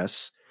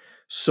success.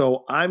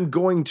 So I'm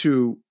going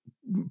to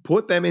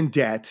put them in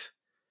debt,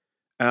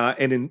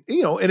 and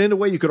in a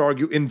way you could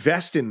argue,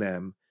 invest in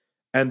them.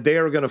 And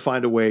they're going to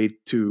find a way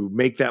to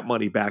make that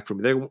money back from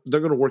me. They're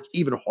going to work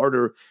even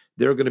harder.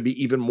 They're going to be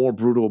even more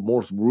brutal,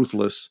 more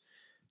ruthless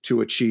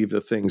to achieve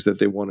the things that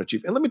they want to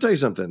achieve. And let me tell you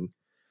something,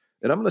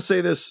 and I'm going to say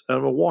this, and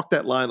I'm going to walk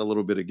that line a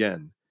little bit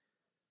again.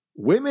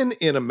 Women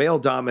in a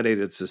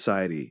male-dominated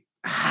society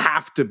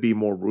have to be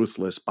more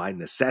ruthless by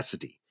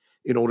necessity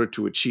in order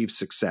to achieve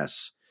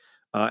success.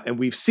 And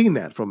we've seen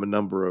that from a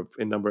number of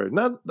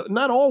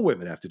not all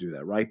women have to do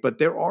that, right? But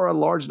there are a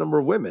large number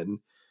of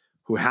women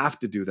who have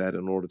to do that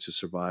in order to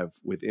survive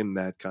within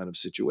that kind of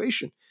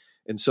situation.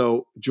 And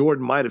so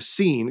Jordan might have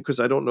seen, because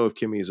I don't know if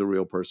Kimmy is a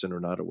real person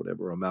or not or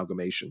whatever,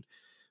 amalgamation,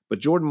 but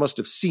Jordan must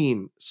have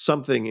seen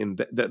something in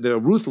the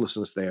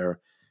ruthlessness there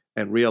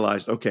and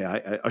realized, okay,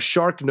 a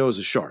shark knows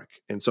a shark.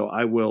 And so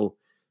I will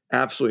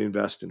absolutely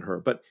invest in her.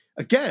 But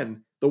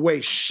again, the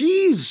way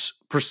she's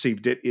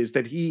perceived it is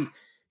that he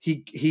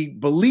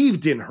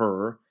believed in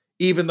her,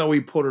 even though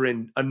he put her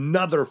in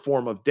another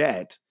form of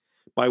debt.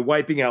 By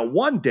wiping out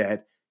one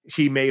debt,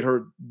 he made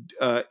her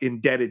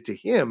indebted to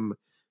him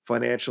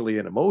financially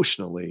and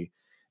emotionally.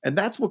 And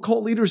that's what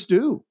cult leaders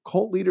do.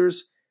 Cult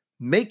leaders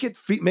make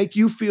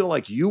you feel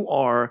like you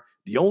are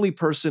the only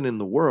person in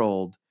the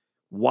world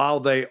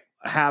while they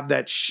have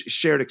that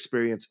shared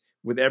experience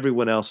with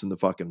everyone else in the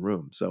fucking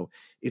room. So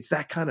it's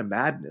that kind of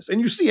madness.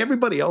 And you see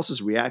everybody else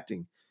is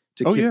reacting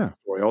to Kim's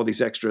story. All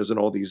these extras and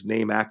all these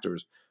name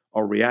actors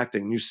are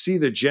reacting. And you see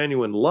the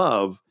genuine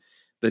love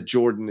that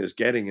Jordan is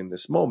getting in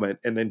this moment.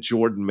 And then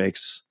Jordan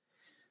makes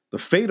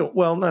makes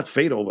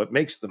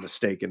the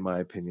mistake, in my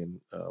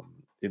opinion,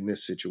 in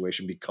this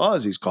situation,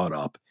 because he's caught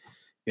up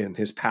in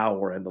his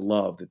power and the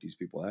love that these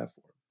people have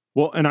for him.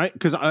 Well, and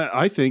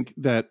I think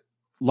that,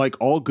 like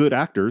all good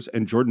actors,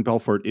 and Jordan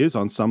Belfort is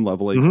on some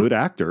level a good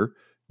actor,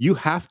 you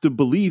have to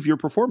believe your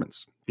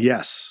performance.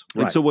 Yes.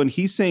 And so when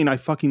he's saying, I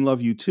fucking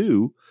love you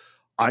too,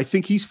 I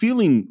think he's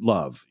feeling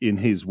love in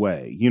his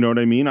way. You know what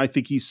I mean? I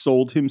think he's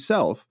sold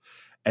himself.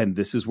 And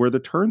this is where the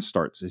turn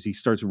starts, as he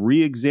starts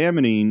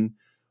re-examining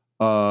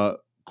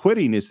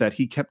quitting, is that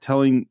he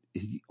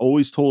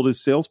always told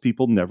his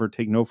salespeople never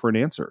take no for an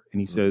answer.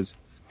 And he says,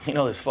 You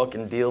know, this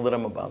fucking deal that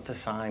I'm about to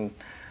sign,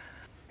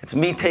 it's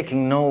me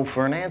taking no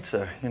for an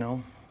answer, you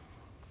know?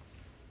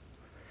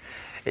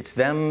 It's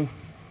them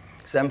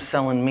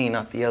selling me,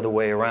 not the other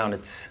way around.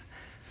 It's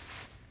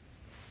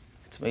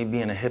me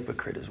being a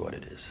hypocrite is what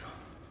it is.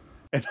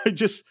 and I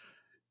just,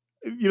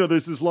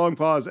 there's this long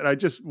pause, and I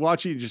just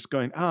watch you just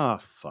going,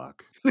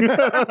 fuck.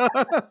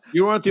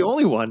 You aren't the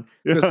only one,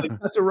 because they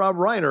got to Rob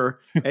Reiner,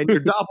 and your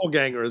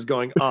doppelganger is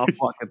going,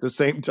 fuck, at the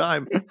same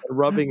time, and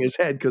rubbing his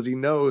head because he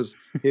knows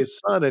his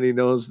son and he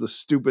knows the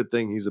stupid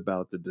thing he's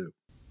about to do.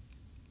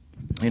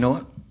 You know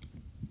what?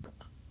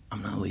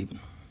 I'm not leaving.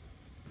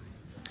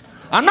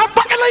 I'm not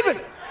fucking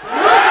leaving!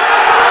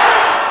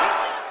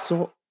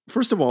 So,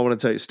 first of all, I want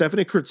to tell you,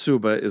 Stephanie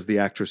Kurtzuba is the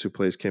actress who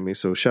plays Kimmy,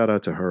 so shout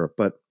out to her.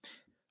 But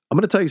I'm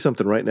going to tell you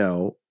something right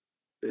now,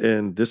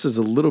 and this is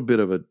a little bit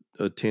of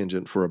a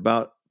tangent for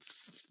about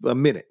a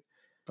minute.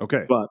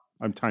 Okay, but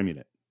I'm timing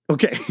it.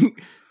 Okay.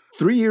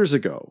 3 years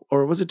ago,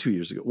 or was it 2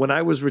 years ago, when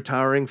I was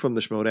retiring from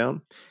the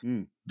Schmodown,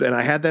 then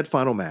I had that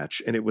final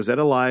match, and it was at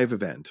a live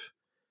event.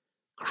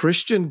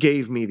 Christian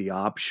gave me the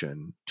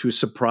option to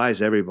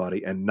surprise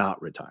everybody and not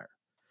retire.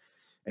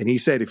 And he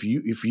said,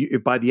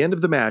 if by the end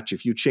of the match,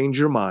 if you change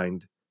your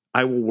mind,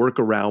 I will work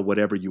around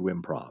whatever you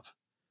improv.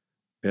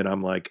 And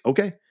I'm like,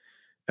 okay.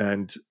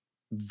 And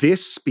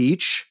this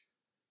speech,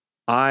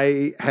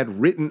 I had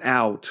written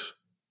out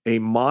a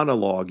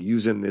monologue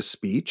using this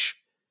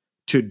speech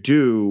to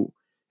do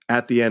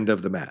at the end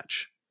of the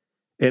match.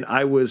 And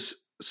I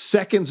was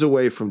seconds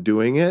away from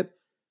doing it,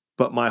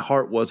 but my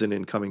heart wasn't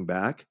in coming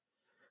back.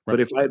 Right. But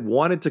if I had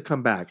wanted to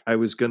come back, I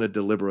was going to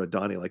deliver a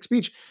Donnie-like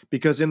speech,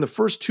 because in the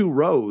first 2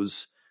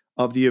 rows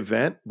of the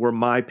event were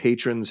my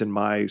patrons and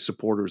my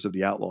supporters of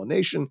the Outlaw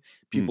Nation.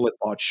 People had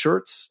bought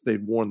shirts,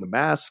 they'd worn the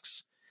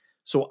masks.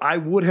 So I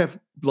would have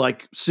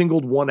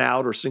singled one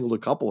out or singled a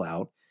couple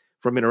out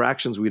from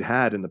interactions we'd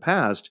had in the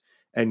past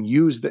and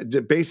used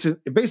that.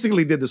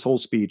 Basically did this whole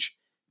speech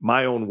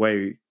my own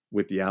way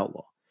with the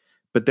Outlaw.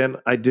 But then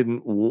I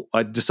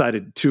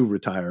decided to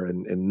retire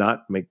and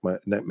not make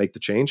the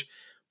change,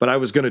 but I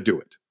was going to do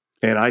it.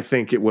 And I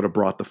think it would have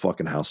brought the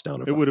fucking house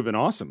down. It would have been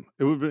awesome.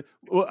 It would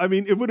have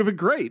been, it would have been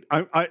great.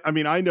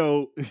 I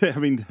know,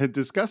 having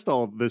discussssed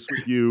all of this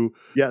with you,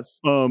 yes,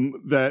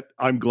 that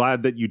I'm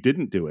glad that you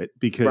didn't do it,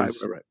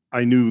 because right.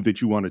 I knew that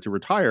you wanted to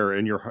retire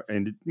and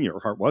your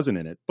heart wasn't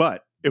in it,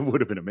 but it would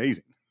have been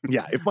amazing.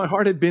 Yeah. If my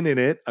heart had been in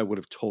it, I would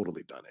have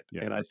totally done it.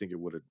 Yeah. And I think it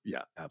would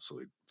have,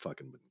 absolutely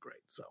fucking been great.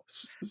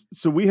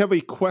 So we have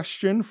a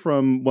question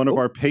from one of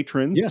our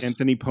patrons, yes.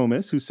 Anthony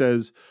Pomis, who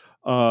says,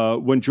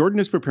 when Jordan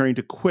is preparing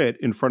to quit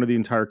in front of the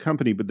entire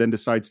company, but then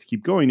decides to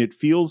keep going, it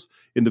feels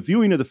in the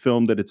viewing of the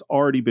film that it's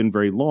already been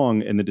very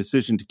long, and the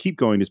decision to keep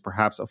going is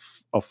perhaps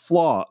a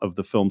flaw of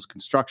the film's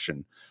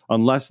construction,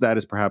 unless that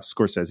is perhaps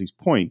Scorsese's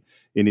point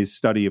in his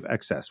study of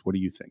excess. What do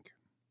you think?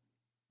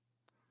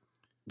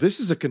 This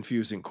is a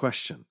confusing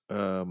question.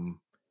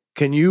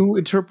 Can you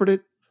interpret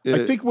it?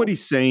 I think what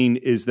he's saying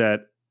is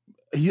that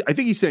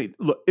he's saying,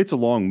 look, it's a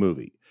long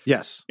movie.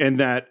 Yes. And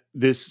that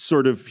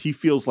he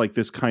feels like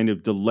this kind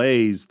of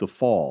delays the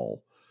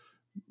fall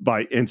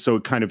and so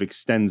it kind of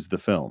extends the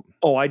film.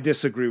 Oh, I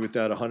disagree with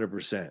that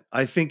 100%.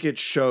 I think it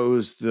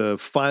shows the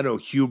final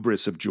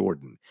hubris of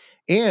Jordan.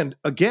 And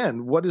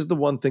again, what is the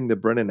one thing that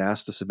Brennan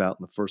asked us about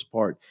in the first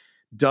part?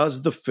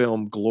 Does the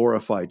film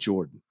glorify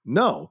Jordan?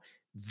 No.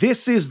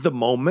 This is the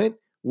moment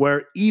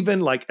where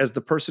even as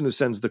the person who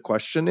sends the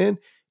question in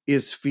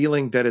is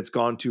feeling that it's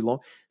gone too long.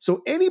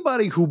 So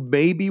anybody who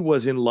maybe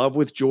was in love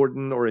with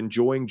Jordan or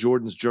enjoying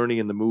Jordan's journey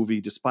in the movie,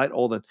 despite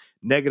all the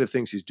negative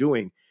things he's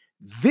doing,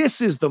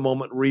 this is the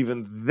moment where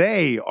even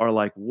they are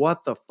like,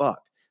 what the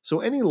fuck?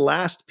 So any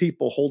last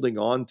people holding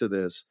on to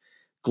this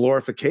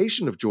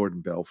glorification of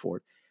Jordan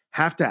Belfort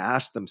have to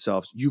ask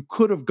themselves, you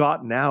could have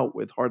gotten out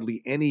with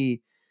hardly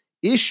any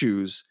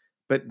issues,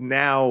 but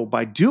now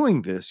by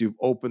doing this, you've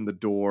opened the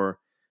door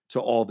to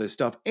all this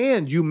stuff.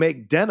 And you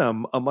make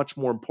Denham a much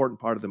more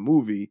important part of the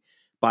movie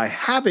by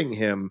having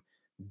him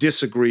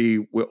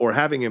disagree or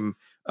having him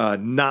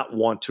not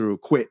want to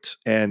quit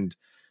and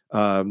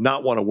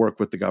not want to work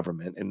with the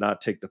government and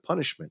not take the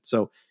punishment.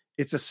 So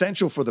it's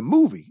essential for the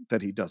movie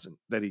that he doesn't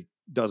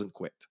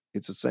quit.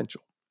 It's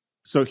essential.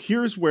 So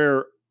here's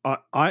where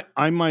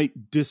I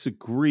might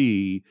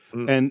disagree.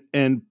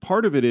 And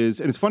part of it is,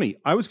 and it's funny,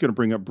 I was going to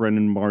bring up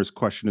Brendan Maher's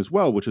question as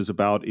well, which is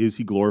about, is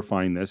he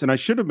glorifying this? And I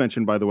should have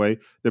mentioned, by the way,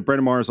 that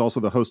Brendan Maher is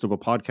also the host of a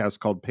podcast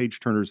called Page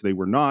Turners They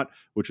Were Not,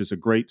 which is a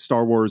great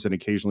Star Wars and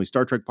occasionally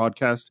Star Trek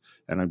podcast.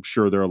 And I'm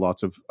sure there are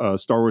lots of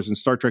Star Wars and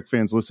Star Trek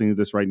fans listening to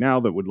this right now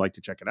that would like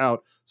to check it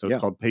out. So it's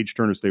called Page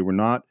Turners They Were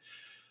Not.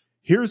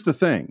 Here's the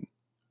thing.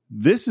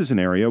 This is an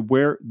area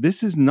where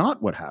this is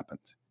not what happened.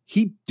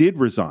 He did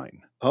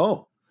resign.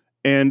 Oh.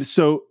 And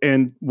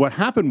what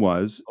happened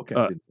was,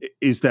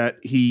 is that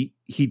he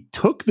he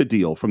took the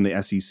deal from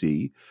the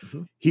SEC.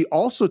 He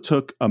also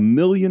took $1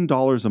 million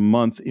a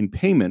month in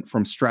payment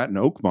from Stratton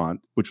Oakmont,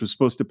 which was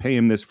supposed to pay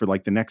him this for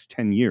like the next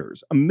 10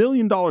 years. $1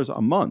 million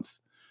a month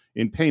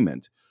in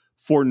payment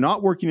for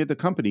not working at the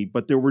company,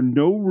 but there were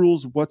no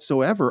rules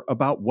whatsoever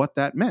about what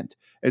that meant.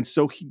 And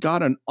so he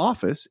got an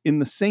office in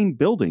the same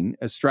building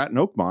as Stratton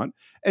Oakmont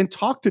and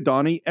talked to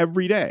Donnie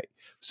every day.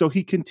 So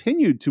he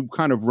continued to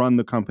kind of run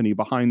the company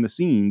behind the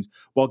scenes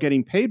while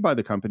getting paid by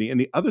the company.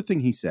 And the other thing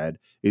he said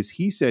is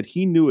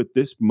he knew at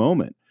this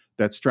moment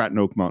that Stratton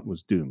Oakmont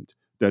was doomed,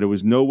 that there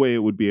was no way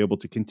it would be able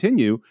to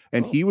continue.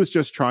 And he was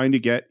just trying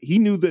to he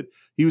knew that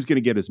he was going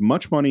to get as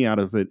much money out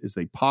of it as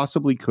they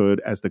possibly could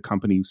as the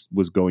company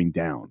was going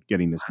down,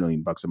 getting this $1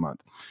 million a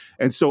month.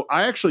 And so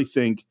I actually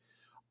think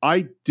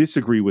I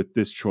disagree with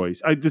this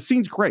choice. The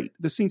scene's great.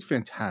 The scene's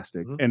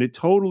fantastic. And it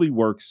totally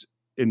works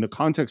in the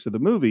context of the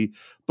movie.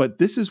 But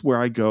this is where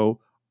I go,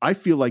 I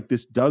feel like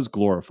this does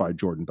glorify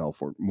Jordan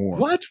Belfort more.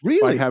 What?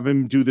 Really? By having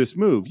him do this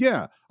move.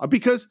 Yeah.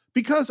 Because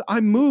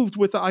I'm moved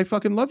with the I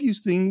fucking love you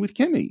thing with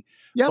Kimmy.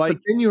 Yeah, but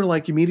then you're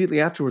like immediately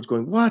afterwards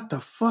going, what the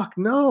fuck?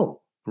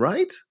 No.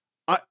 Right?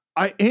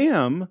 I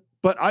am,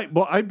 but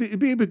it'd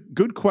be a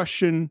good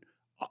question.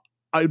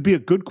 It'd be a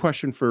good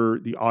question for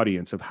the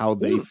audience of how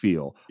they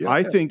feel. Yeah,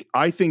 I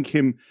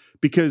think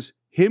because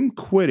him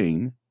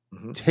quitting,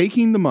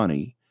 taking the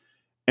money,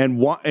 and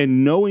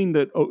knowing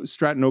that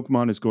Stratton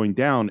Oakmont is going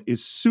down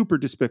is super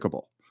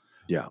despicable.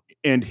 Yeah.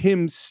 And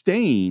him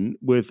staying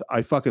with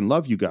I fucking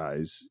love you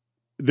guys,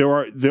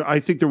 I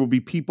think there will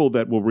be people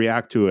that will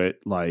react to it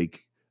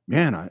like,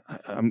 man,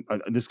 I'm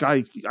this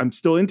guy, I'm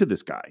still into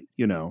this guy,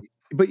 you know.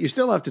 But you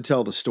still have to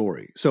tell the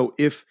story. So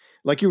if,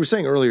 like you were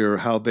saying earlier,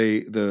 how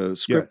the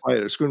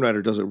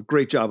screenwriter does a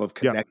great job of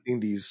connecting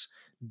these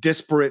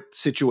disparate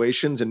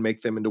situations and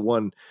make them into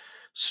one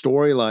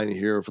storyline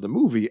here for the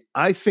movie.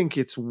 I think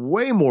it's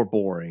way more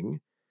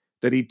boring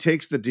that he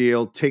takes the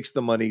deal, takes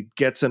the money,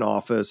 gets an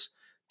office,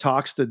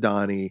 talks to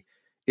Donnie.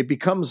 It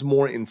becomes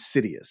more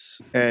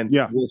insidious. And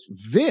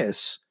with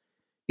this,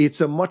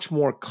 it's a much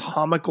more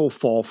comical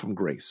fall from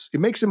grace. It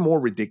makes him more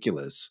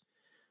ridiculous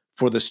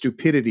for the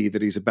stupidity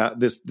that he's about.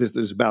 This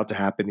is about to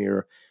happen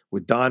here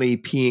with Donnie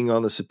peeing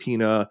on the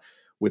subpoena,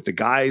 with the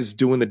guys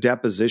doing the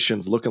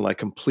depositions looking like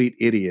complete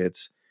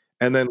idiots.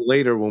 And then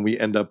later when we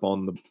end up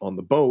on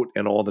the boat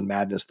and all the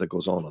madness that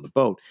goes on the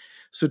boat.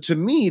 So to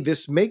me,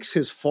 this makes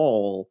his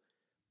fall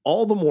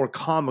all the more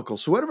comical.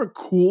 So whatever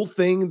cool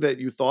thing that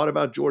you thought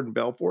about Jordan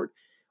Belfort,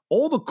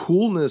 all the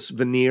coolness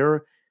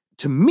veneer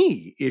to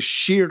me is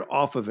sheared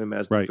off of him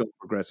as the film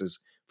progresses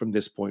from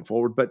this point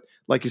forward. But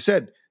like you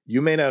said, you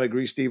may not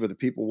agree, Steve, or the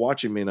people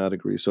watching may not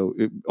agree.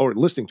 Or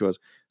listening to us.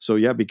 So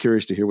yeah, be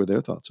curious to hear what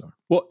their thoughts are.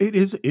 Well, it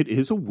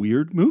is a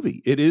weird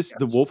movie. It is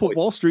The Wolf of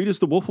Wall Street is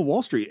The Wolf of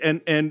Wall Street.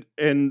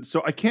 And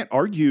so I can't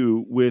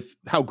argue with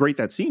how great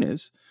that scene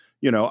is.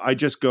 You know, I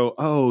just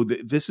go,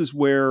 this is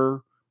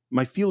where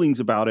my feelings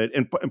about it.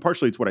 And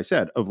partially it's what I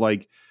said of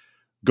like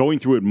going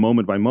through it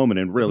moment by moment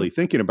and really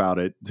thinking about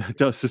it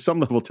does to some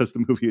level does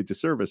the movie a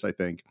disservice, I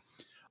think.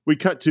 We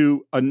cut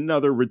to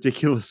another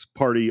ridiculous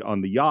party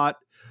on the yacht.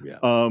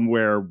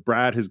 Where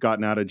Brad has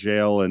gotten out of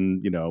jail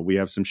and, you know, we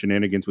have some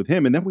shenanigans with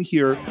him. And then we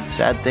hear...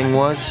 Sad thing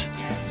was,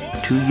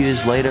 2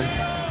 years later,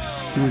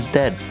 he was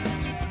dead.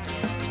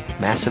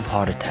 Massive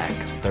heart attack,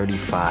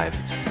 35.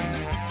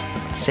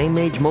 Same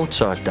age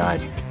Mozart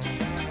died.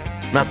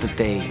 Not that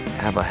they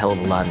have a hell of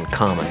a lot in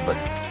common, but...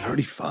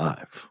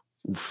 35?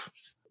 Oof.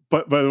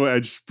 But by the way, I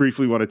just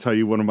briefly want to tell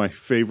you one of my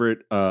favorite...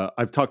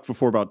 I've talked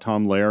before about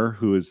Tom Lehrer,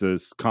 who is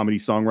this comedy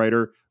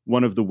songwriter,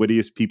 one of the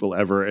wittiest people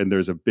ever. And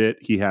there's a bit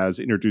he has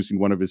introducing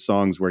one of his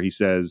songs where he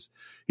says,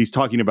 he's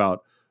talking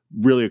about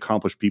really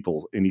accomplished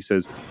people. And he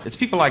says, it's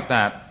people like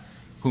that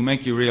who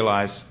make you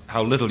realize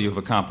how little you've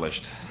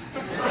accomplished.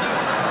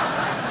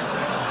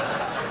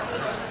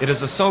 It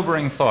is a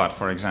sobering thought,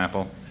 for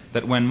example,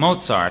 that when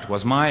Mozart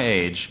was my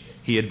age,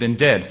 he had been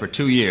dead for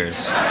 2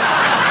 years.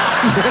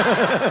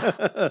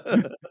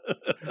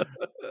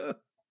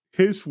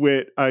 His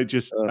wit, I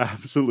just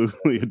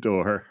absolutely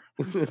adore.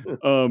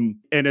 And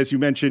as you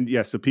mentioned,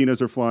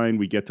 subpoenas are flying.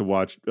 We get to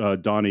watch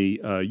Donnie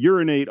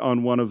urinate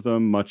on one of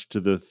them, much to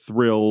the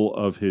thrill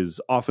of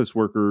his office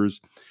workers.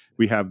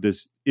 We have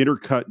this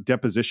intercut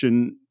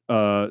deposition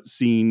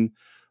scene,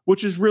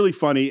 which is really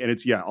funny. And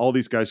it's, all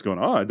these guys going,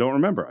 I don't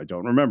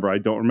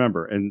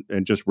remember.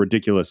 And just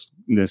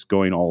ridiculousness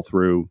going all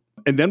through.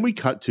 And then we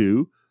cut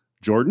to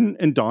Jordan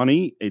and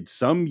Donnie in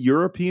some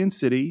European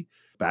city,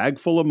 bag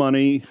full of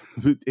money.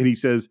 And he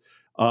says,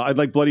 I'd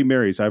like Bloody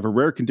Marys. I have a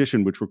rare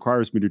condition which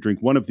requires me to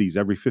drink one of these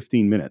every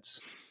 15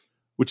 minutes,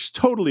 which is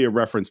totally a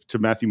reference to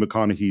Matthew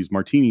McConaughey's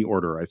martini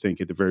order, I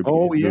think, at the very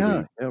beginning. Oh,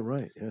 yeah. Yeah,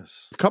 right.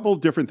 Yes. A couple of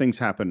different things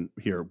happen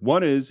here.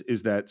 One is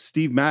that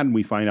Steve Madden,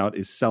 we find out,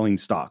 is selling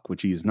stock,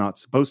 which he is not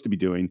supposed to be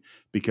doing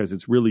because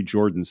it's really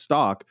Jordan's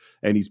stock,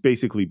 and he's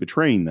basically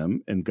betraying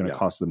them and going to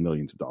cost them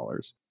millions of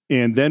dollars.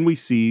 And then we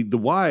see the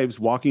wives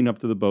walking up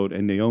to the boat,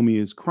 and Naomi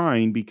is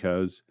crying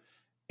because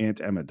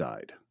Aunt Emma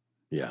died.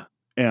 Yeah.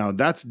 And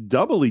that's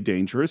doubly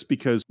dangerous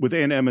because with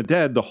Aunt Emma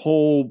dead, the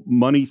whole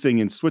money thing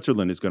in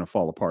Switzerland is going to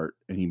fall apart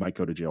and he might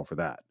go to jail for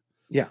that.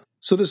 Yeah.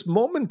 So this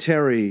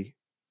momentary,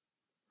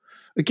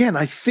 again,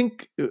 I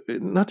think,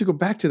 not to go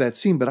back to that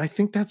scene, but I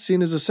think that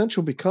scene is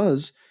essential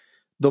because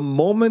the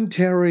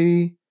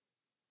momentary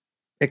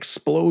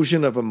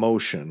explosion of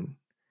emotion,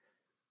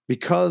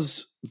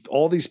 because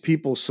all these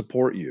people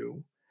support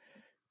you,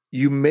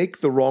 you make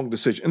the wrong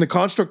decision. In the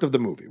construct of the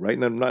movie, right?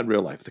 Not in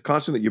real life. The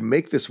construct that you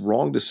make this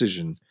wrong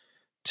decision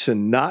to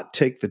not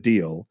take the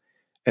deal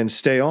and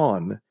stay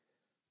on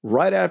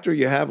right after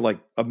you have like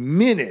a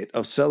minute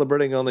of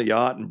celebrating on the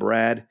yacht and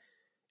Brad,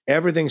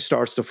 everything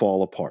starts to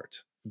fall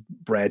apart.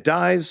 Brad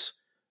dies.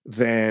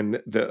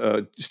 Then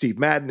Steve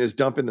Madden is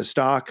dumping the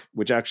stock,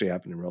 which actually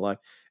happened in real life,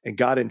 and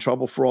got in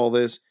trouble for all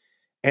this.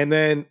 And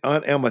then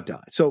Aunt Emma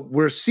died. So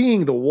we're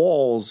seeing the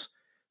walls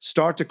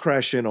start to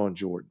crash in on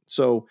Jordan.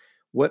 So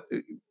what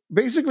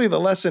basically the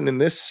lesson in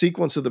this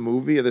sequence of the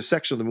movie, or this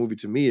section of the movie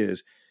to me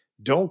is,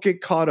 don't get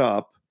caught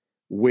up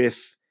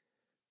with,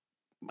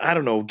 I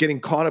don't know, getting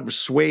caught up,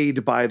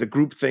 swayed by the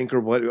groupthink or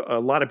what a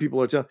lot of people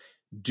are telling.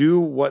 Do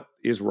what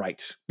is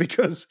right,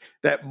 because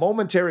that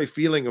momentary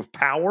feeling of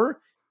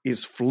power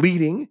is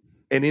fleeting.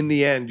 And in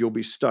the end, you'll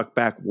be stuck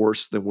back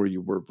worse than where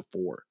you were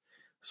before.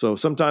 So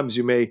sometimes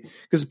you may,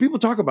 because people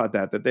talk about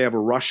that they have a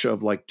rush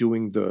of like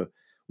doing the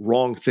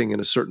wrong thing in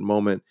a certain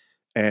moment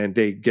and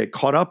they get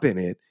caught up in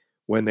it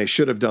when they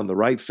should have done the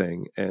right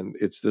thing. And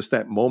it's just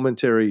that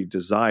momentary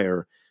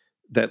desire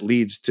that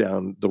leads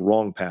down the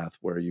wrong path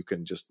where you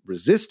can just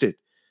resist it,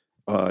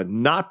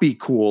 not be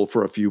cool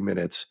for a few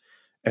minutes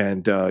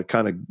and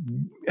kind of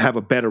have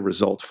a better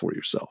result for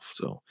yourself.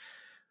 So,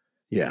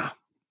 yeah.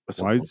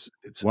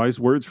 Wise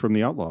words from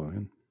the outlaw,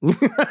 man.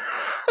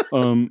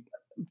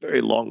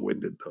 Very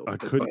long-winded, though. I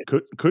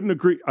couldn't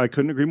agree. I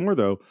couldn't agree more,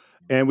 though.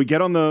 And we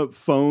get on the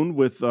phone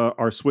with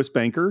our Swiss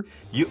banker.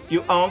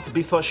 Your aunt,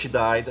 before she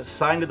died,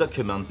 signed a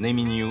document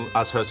naming you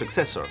as her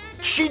successor.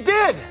 She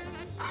did!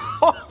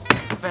 Oh,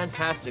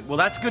 fantastic. Well,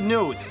 that's good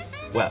news.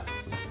 Well,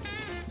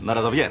 not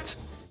as of yet.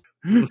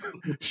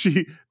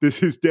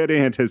 His dead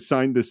aunt has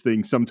signed this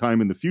thing sometime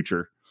in the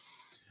future.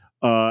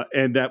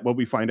 And that what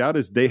we find out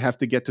is they have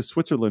to get to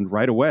Switzerland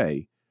right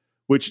away,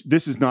 which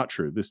this is not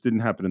true. This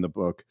didn't happen in the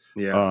book.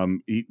 Yeah.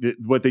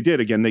 What they did,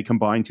 again, they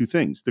combined two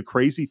things. The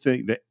crazy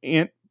thing, that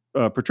Aunt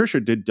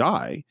Patricia did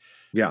die.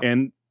 Yeah.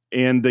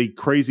 And the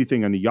crazy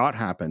thing on the yacht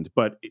happened,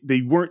 but they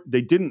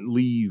didn't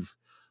leave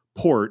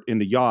port in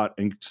the yacht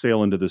and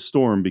sail into the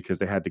storm because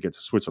they had to get to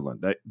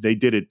Switzerland. They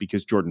did it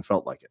because Jordan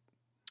felt like it.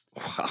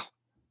 Wow.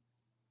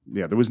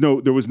 Yeah, there was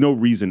no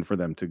reason for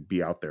them to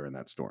be out there in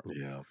that storm.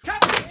 Yeah.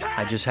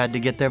 I just had to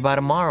get there by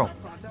tomorrow.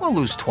 We'll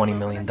lose $20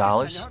 million.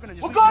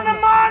 We're going to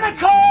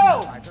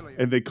Monaco!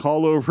 And they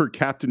call over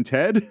Captain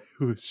Ted,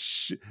 who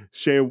is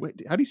Shea.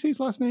 How do you say his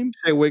last name?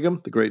 Shea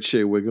Wiggum, the great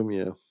Shea Wiggum,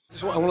 yeah.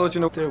 So I want to let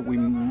you know there, we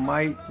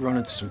might run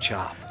into some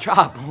chop.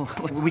 Chop?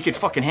 We could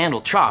fucking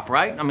handle chop,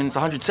 right? I mean, it's a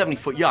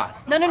 170-foot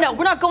yacht. No,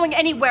 we're not going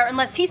anywhere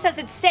unless he says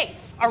it's safe,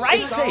 all right?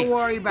 It's safe. Don't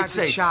worry about It's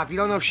the safe. chop. You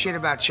don't know shit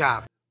about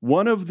chop.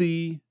 One of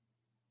the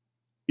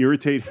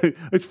irritating,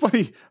 it's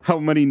funny how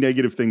many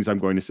negative things I'm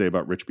going to say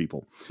about rich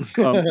people.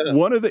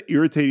 One of the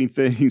irritating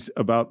things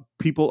about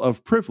people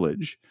of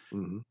privilege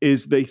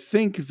is they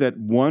think that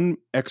one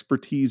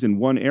expertise in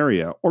one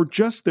area or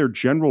just their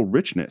general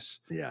richness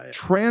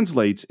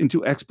translates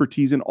into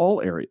expertise in all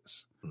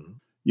areas.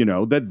 You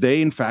know, that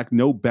they in fact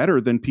know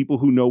better than people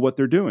who know what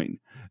they're doing.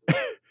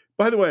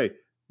 By the way,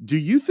 do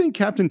you think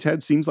Captain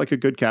Ted seems like a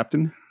good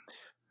captain?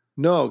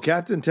 No,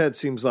 Captain Ted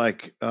seems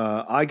like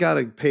I got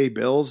to pay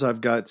bills.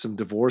 I've got some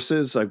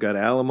divorces. I've got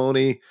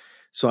alimony.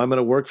 So I'm going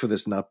to work for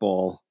this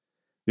nutball.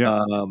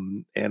 Yeah.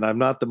 And I'm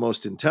not the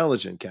most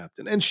intelligent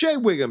captain. And Shea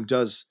Wiggum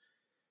does,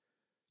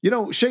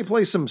 Shea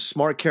plays some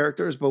smart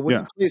characters, but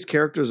when he plays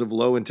characters of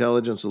low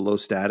intelligence or low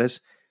status,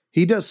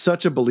 he does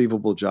such a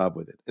believable job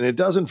with it. And it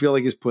doesn't feel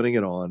like he's putting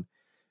it on.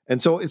 And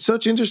so it's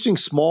such an interesting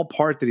small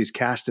part that he's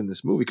cast in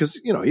this movie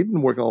because, he'd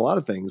been working on a lot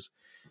of things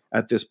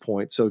at this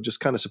point. So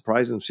just kind of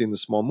surprising seeing the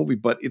small movie,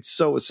 but it's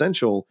so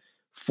essential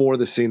for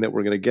the scene that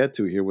we're going to get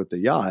to here with the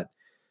yacht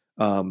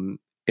in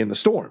the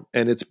storm.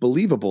 And it's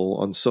believable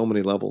on so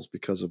many levels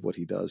because of what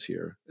he does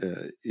here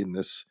in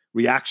this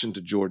reaction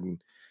to Jordan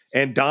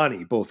and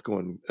Donnie, both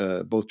trying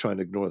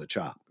to ignore the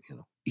chop.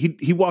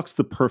 He walks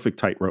the perfect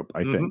tightrope,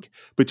 I think,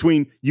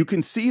 between you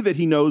can see that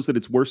he knows that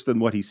it's worse than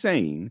what he's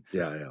saying.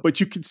 Yeah. But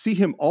you can see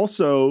him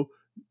also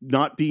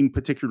not being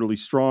particularly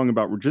strong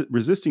about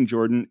resisting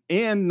Jordan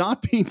and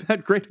not being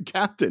that great a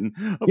captain.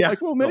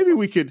 Like, well, maybe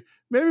we could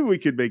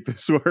make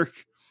this work.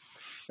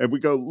 And we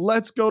go,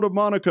 let's go to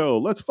Monaco.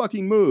 Let's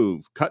fucking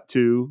move. Cut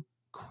to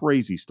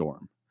crazy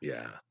storm.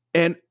 Yeah.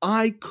 And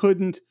I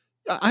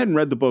hadn't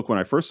read the book when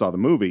I first saw the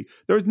movie.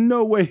 There was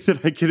no way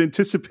that I could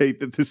anticipate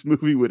that this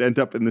movie would end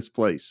up in this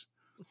place.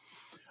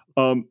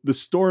 The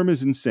storm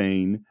is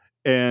insane.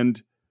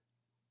 And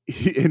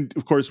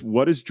of course,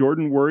 what is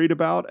Jordan worried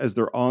about as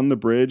they're on the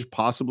bridge,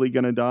 possibly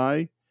going to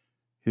die?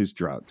 His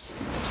drugs.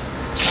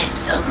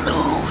 Get the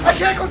loot. I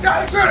can't go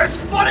down through this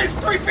flood. It's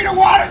 3 feet of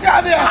water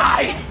down there.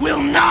 I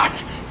will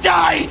not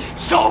die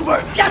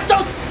sober. Get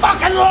those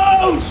fucking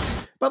loads.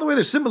 By the way,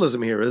 there's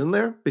symbolism here, isn't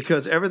there?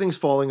 Because everything's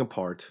falling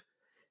apart.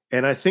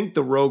 And I think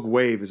the rogue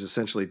wave is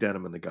essentially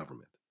Denham and the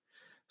government.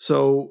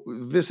 So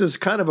this is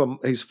kind of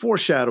he's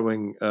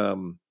foreshadowing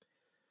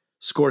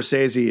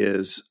Scorsese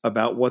is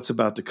about what's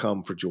about to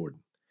come for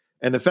Jordan.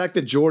 And the fact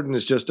that Jordan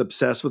is just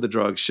obsessed with the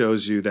drugs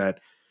shows you that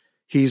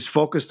he's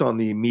focused on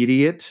the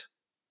immediate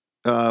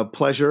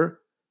pleasure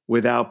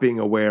without being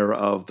aware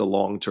of the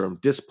long-term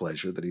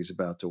displeasure that he's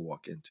about to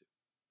walk into.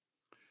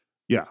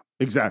 Yeah,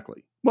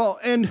 exactly. Well,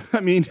 and I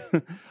mean,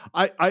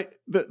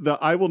 the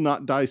I will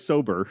not die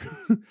sober.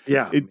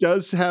 Yeah, it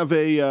does have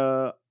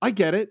a. I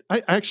get it.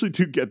 I actually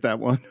do get that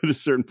one at a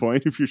certain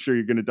point. If you're sure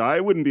you're going to die,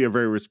 it wouldn't be a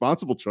very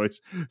responsible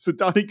choice. So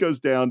Donnie goes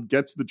down,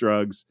 gets the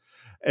drugs,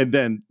 and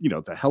then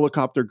the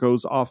helicopter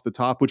goes off the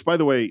top. Which, by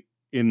the way,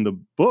 in the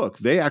book,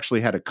 they actually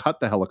had to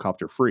cut the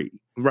helicopter free.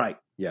 Right.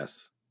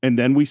 Yes. And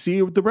then we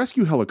see the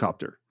rescue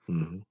helicopter.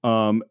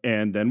 Mm-hmm.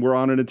 And then we're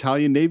on an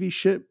Italian Navy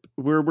ship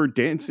where we're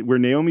dancing, where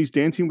Naomi's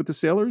dancing with the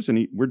sailors,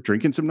 and we're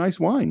drinking some nice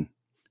wine.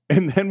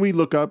 And then we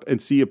look up and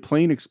see a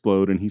plane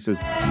explode, and he says,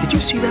 "Did you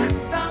see that?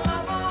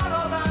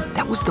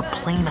 That was the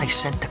plane I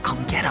sent to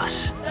come get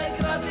us.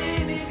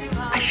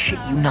 I shit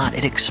you not,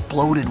 it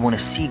exploded when a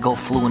seagull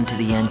flew into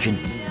the engine.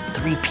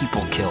 3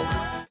 people killed."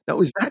 Now,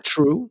 is that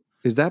true?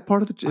 Is that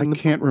part of the? I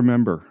can't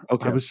remember.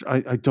 Okay,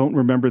 I don't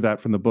remember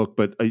that from the book,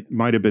 but it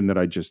might have been that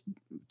I just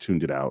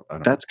tuned it out. I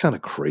don't That's kind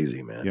of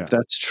crazy, man. Yeah. If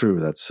that's true,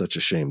 that's such a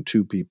shame.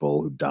 2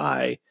 people who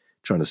die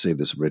trying to save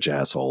this rich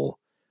asshole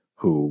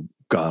who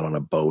got on a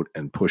boat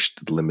and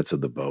pushed the limits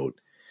of the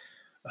boat.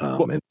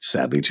 And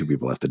sadly, 2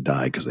 people have to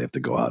die because they have to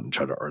go out and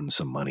try to earn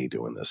some money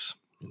doing this.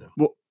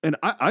 Well, and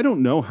I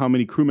don't know how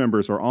many crew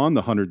members are on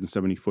the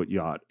 170-foot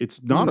yacht.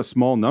 It's not a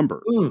small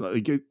number.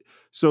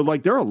 So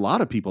there are a lot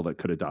of people that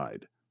could have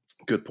died.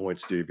 Good point,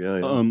 Steve.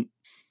 Yeah.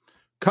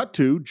 Cut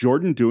to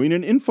Jordan doing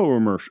an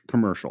info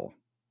commercial.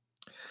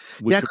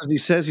 Yeah, because he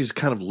says he's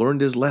kind of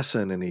learned his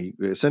lesson, and he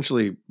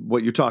essentially,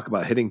 what you talk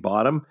about hitting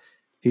bottom,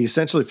 he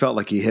essentially felt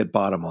like he hit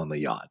bottom on the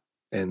yacht.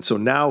 And so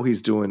now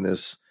he's doing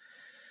this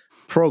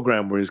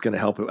program where he's going to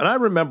help him. And I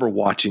remember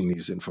watching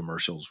these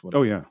infomercials when I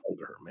was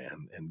younger,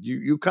 man. And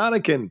you kind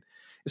of can,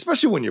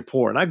 especially when you're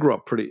poor, and I grew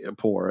up pretty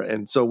poor.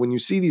 And so when you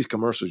see these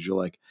commercials, you're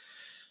like,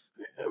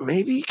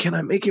 maybe can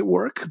I make it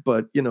work?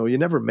 But you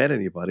never met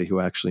anybody who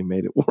actually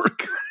made it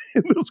work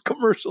in those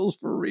commercials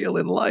for real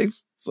in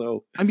life.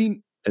 So I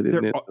mean, I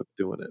didn't end up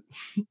doing it.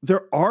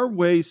 There are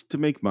ways to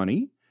make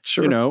money.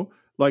 Sure.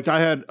 I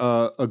had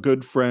a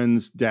good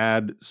friend's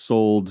dad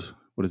sold,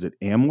 what is it,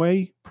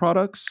 Amway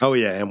products? Oh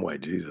yeah, Amway,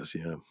 Jesus,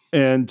 yeah.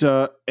 And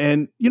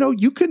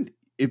you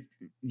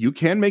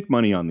can make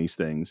money on these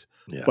things,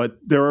 but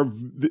there are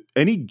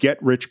any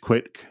get rich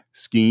quick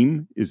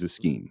scheme is a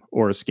scheme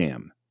or a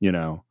scam.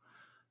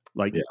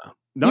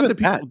 Not that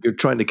people, you're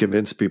trying to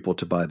convince people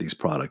to buy these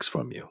products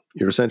from you.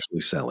 You're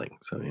essentially selling.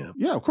 So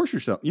yeah, of course you're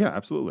selling. Yeah,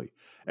 absolutely.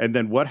 And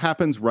then what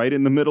happens right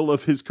in the middle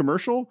of his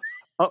commercial?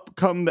 Up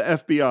come the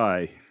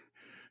FBI.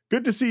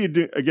 Good to see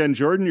you again,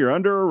 Jordan. You're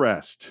under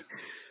arrest.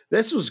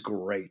 This was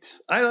great.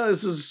 I thought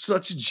this was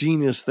such a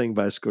genius thing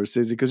by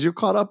Scorsese because you're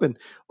caught up in,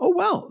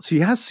 so he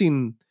has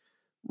seen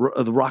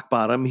the rock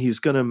bottom. He's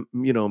going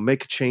to,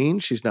 make a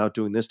change. He's now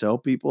doing this to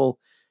help people.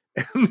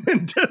 And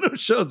then Denham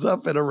shows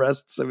up and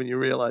arrests him, and you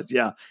realize,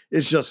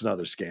 it's just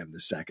another scam,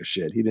 this sack of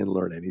shit. He didn't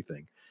learn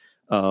anything.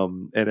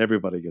 And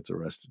everybody gets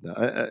arrested now.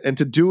 And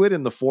to do it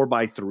in the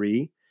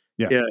 4x3,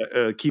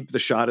 keep the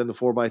shot in the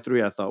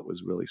 4x3, I thought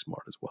was really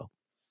smart as well.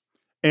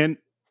 And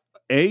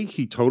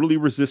he totally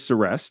resists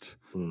arrest,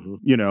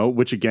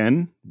 which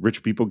again,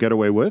 rich people get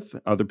away with,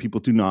 other people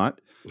do not.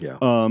 Yeah.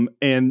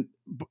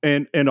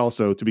 And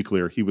also, to be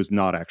clear, he was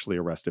not actually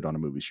arrested on a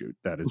movie shoot.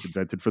 That is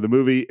invented for the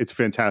movie. It's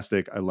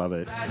fantastic. I love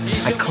it.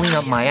 I clean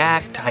up my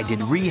act. I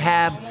did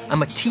rehab.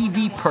 I'm a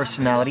TV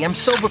personality. I'm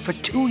sober for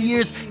 2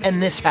 years,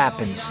 and this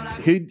happens.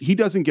 He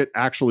doesn't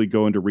actually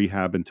go into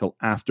rehab until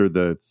after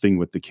the thing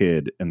with the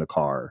kid and the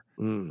car.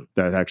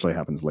 That actually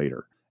happens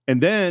later.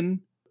 And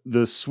then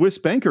the Swiss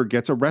banker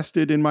gets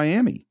arrested in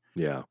Miami.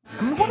 Yeah.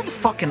 I mean, what are the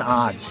fucking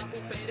odds?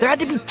 There had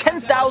to be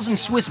 10,000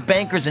 Swiss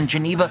bankers in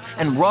Geneva,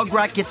 and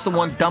Rugrat gets the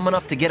one dumb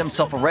enough to get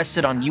himself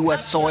arrested on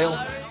U.S. soil.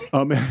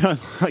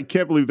 I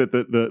can't believe that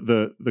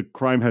the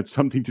crime had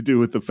something to do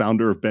with the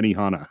founder of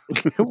Benihana.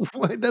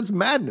 That's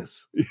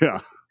madness. Yeah.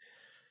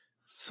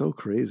 So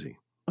crazy.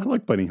 I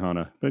like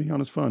Benihana.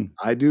 Benihana's fun.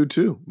 I do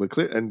too.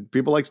 And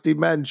people like Steve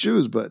Madden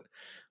shoes, but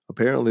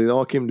apparently they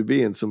all came to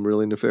be in some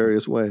really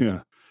nefarious ways.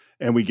 Yeah.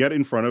 And we get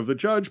in front of the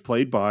judge,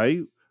 played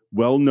by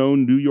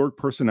well-known New York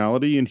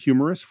personality and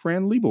humorist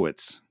Fran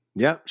Lebowitz.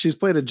 Yeah, she's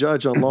played a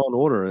judge on Law and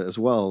Order as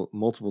well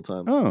multiple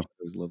times. Oh. I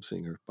always love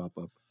seeing her pop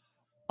up.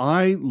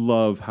 I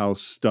love how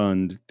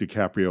stunned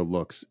DiCaprio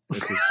looks.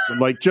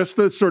 Just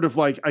the sort of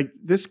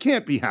this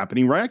can't be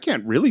happening, right? I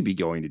can't really be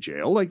going to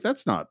jail.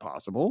 That's not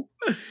possible.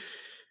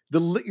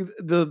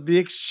 The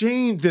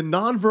exchange, the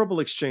nonverbal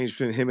exchange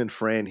between him and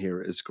Fran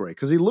here is great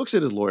because he looks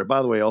at his lawyer.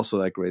 By the way, also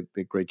the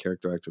great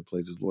character actor who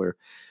plays his lawyer.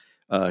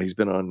 He's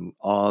been on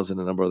Oz and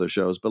a number of other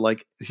shows, but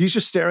like he's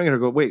just staring at her.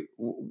 Go, wait,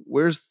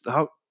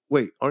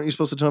 aren't you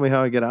supposed to tell me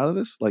how I get out of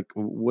this? Like,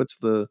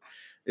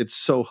 It's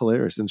so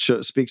hilarious and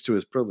speaks to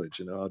his privilege.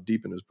 You know how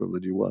deep in his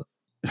privilege he was.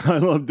 I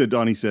love that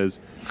Donnie says,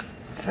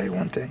 I'll tell you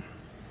one thing.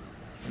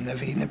 I'm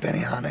never eating a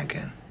Benihana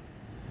again.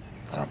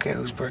 I don't care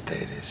whose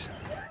birthday it is.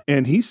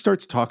 And he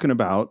starts talking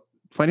about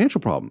financial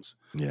problems.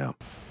 Yeah.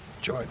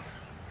 Jordan,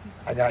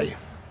 I got you.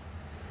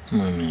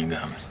 What do you mean you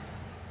got me?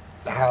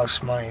 The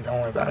house, money,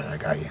 don't worry about it. I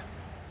got you.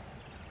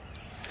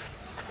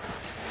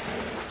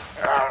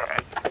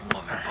 I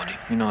love you, buddy.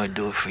 You know I'd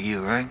do it for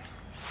you, right?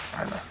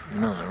 I know. You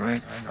know that,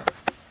 right? I know.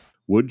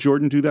 Would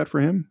Jordan do that for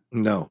him?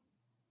 No.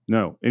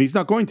 And he's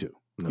not going to.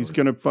 No. He's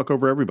going to fuck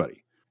over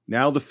everybody.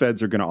 Now the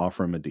feds are going to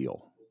offer him a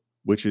deal,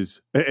 which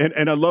is,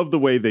 and I love the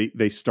way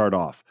they start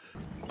off.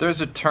 There's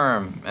a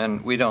term,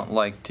 and we don't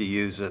like to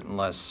use it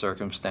unless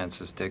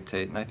circumstances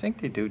dictate, and I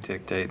think they do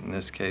dictate in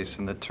this case,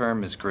 and the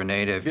term is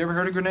Grenada. Have you ever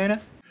heard of Grenada?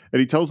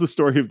 And he tells the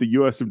story of the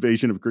U.S.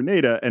 invasion of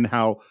Grenada and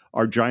how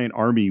our giant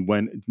army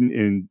went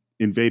and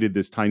invaded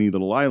this tiny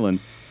little island.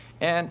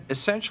 And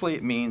essentially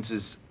it means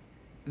is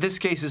this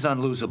case is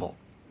unlosable,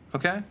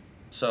 okay?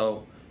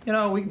 So, you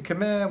know, we can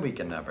come in, we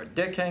can have our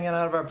dick hanging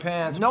out of our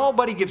pants.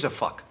 Nobody gives a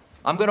fuck.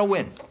 I'm gonna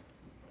win.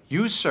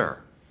 You, sir,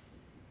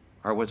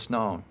 are what's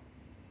known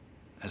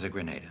as a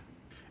Grenada.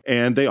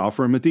 And they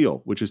offer him a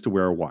deal, which is to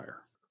wear a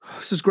wire.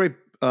 This is great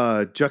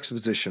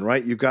juxtaposition,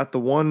 right? You got the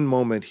one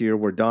moment here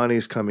where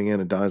Donnie's coming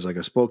in and Donnie's like,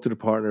 I spoke to the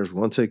partners,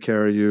 we'll take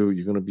care of you,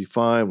 you're going to be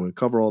fine, we're going to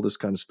cover all this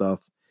kind of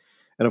stuff.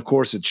 And of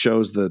course, it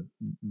shows the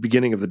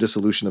beginning of the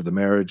dissolution of the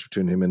marriage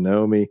between him and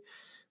Naomi,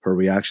 her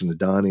reaction to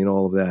Donnie and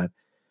all of that.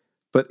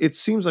 But it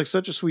seems like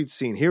such a sweet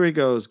scene. Here he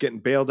goes, getting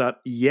bailed out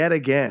yet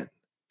again.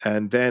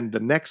 And then the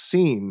next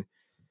scene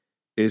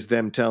is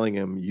them telling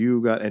him,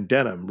 and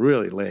Denham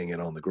really laying it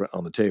on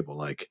the table,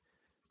 like,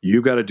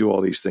 you got to do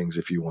all these things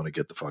if you want to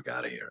get the fuck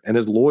out of here. And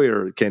his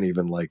lawyer can't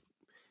even like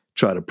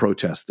try to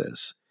protest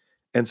this.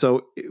 And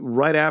so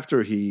right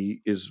after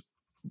he is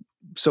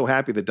so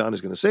happy that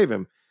Donnie's going to save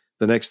him,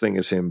 the next thing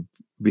is him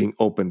being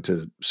open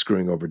to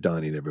screwing over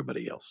Donnie and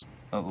everybody else.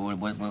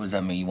 What does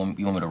that mean? You want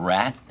me to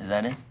rat? Is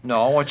that it?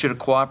 No, I want you to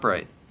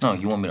cooperate. No,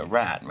 you want me to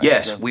rat, right?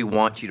 Yes, we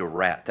want you to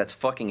rat. That's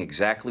fucking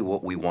exactly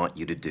what we want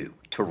you to do,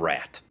 to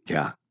rat.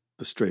 Yeah,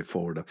 the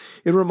straightforward.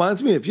 It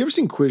reminds me, have you ever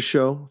seen Quiz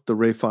Show, the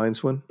Ray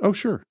Fiennes one? Oh,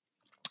 sure.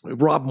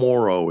 Rob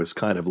Morrow is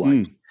kind of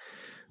like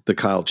the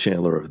Kyle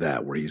Chandler of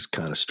that, where he's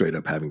kind of straight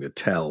up having to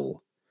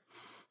tell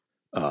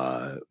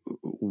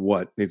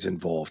what is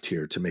involved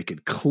here to make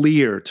it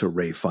clear to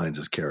Ray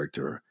Fiennes'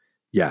 character,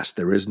 yes,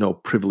 there is no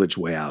privileged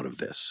way out of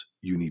this.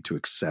 You need to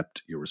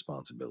accept your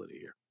responsibility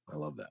here. I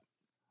love that.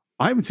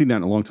 I haven't seen that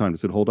in a long time.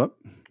 Does it hold up?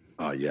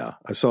 Yeah.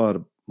 I saw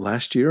it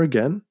last year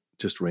again,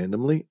 just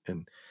randomly.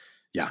 And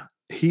yeah,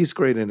 he's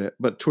great in it.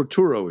 But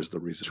Turturro is the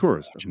reason. Turturro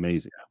is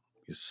amazing. Yeah,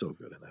 he's so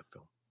good in that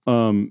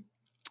film.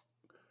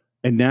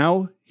 And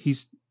now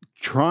he's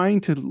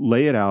trying to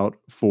lay it out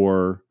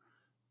for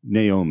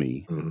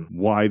Naomi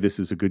why this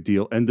is a good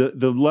deal, and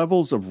the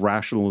levels of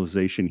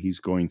rationalization he's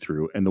going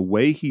through, and the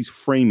way he's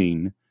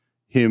framing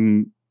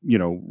him,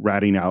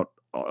 ratting out,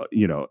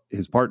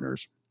 his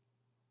partners,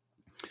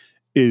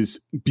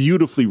 is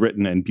beautifully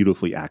written and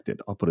beautifully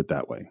acted. I'll put it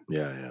that way.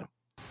 Yeah.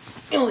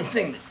 The only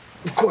thing that,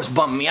 of course,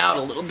 bummed me out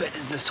a little bit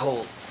is this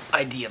whole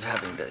idea of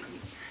having to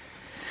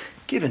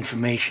give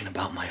information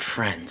about my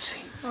friends.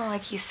 Well,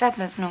 like you said,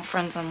 there's no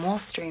friends on Wall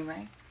Street,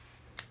 right?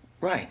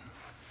 Right,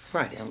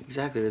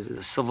 exactly. There's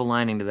a silver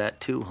lining to that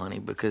too, honey,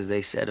 because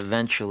they said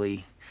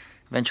eventually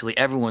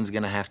everyone's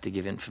going to have to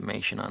give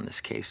information on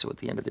this case, so at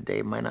the end of the day,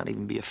 it might not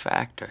even be a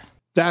factor.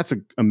 That's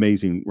an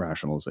amazing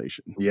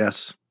rationalization.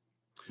 Yes.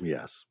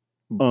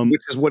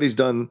 Which is what he's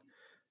done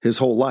his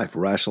whole life,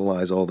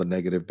 rationalize all the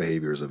negative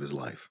behaviors of his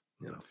life.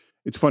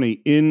 It's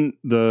funny, in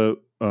the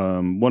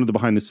one of the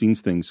behind the scenes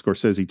things,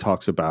 Scorsese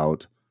talks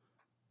about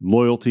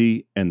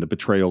loyalty and the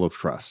betrayal of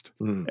trust.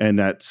 And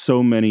that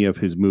so many of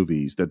his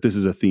movies, that this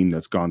is a theme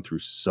that's gone through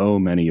so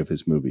many of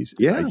his movies,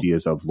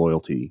 ideas of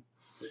loyalty.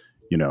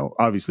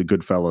 Obviously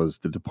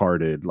Goodfellas, The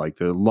Departed,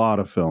 like a lot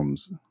of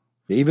films.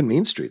 Even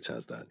Mean Streets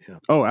has that. Yeah.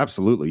 Oh,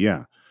 absolutely.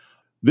 Yeah.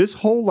 This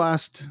whole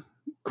last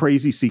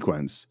crazy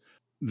sequence,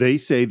 they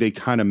say they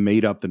kind of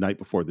made up the night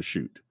before the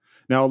shoot.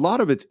 Now, a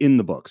lot of it's in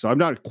the book, so I'm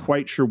not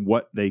quite sure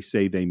what they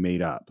say they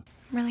made up.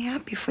 I'm really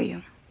happy for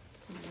you.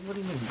 What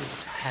do you mean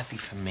happy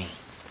for me?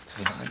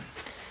 You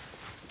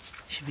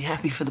should be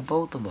happy for the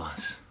both of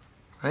us,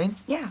 right?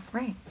 Yeah,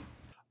 right.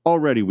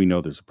 Already we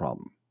know there's a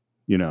problem,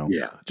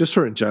 Yeah, just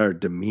her entire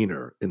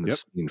demeanor in the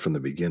scene from the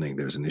beginning,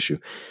 there's an issue.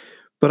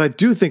 But I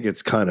do think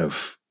it's kind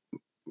of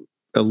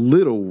a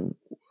little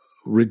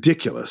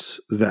ridiculous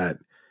that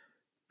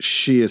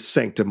she is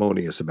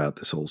sanctimonious about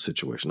this whole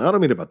situation. I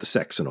don't mean about the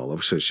sex and all.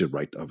 Obviously, she should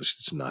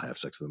not have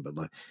sex with them,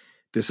 but like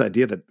this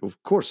idea that,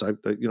 of course I'm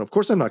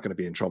not going to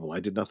be in trouble. I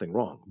did nothing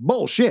wrong.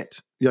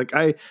 Bullshit. Like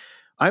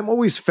I'm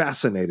always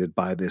fascinated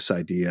by this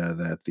idea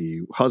that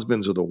the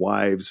husbands or the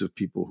wives of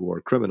people who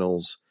are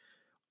criminals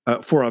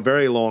for a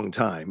very long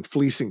time,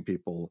 fleecing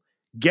people,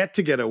 get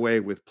away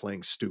with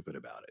playing stupid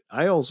about it.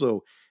 I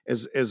also,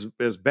 as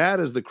bad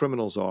as the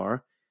criminals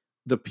are,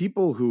 the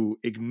people who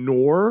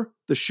ignore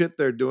the shit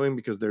they're doing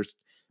because they're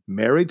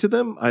married to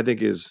them, I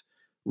think is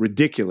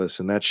ridiculous,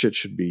 and that shit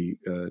should be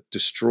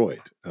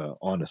destroyed,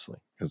 honestly.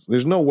 Because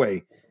there's no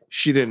way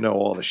she didn't know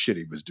all the shit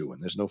he was doing.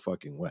 There's no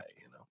fucking way,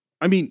 you know.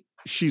 I mean,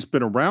 she's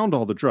been around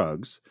all the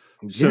drugs,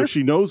 so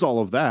she knows all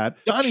of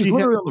that. Donnie's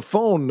literally on the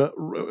phone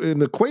in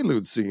the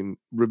Quaalude scene,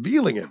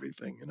 revealing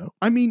everything, you know.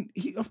 I mean,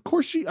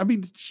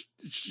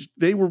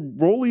 they were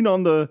rolling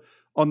on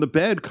the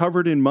bed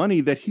covered in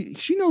money that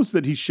she knows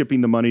that he's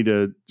shipping the money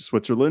to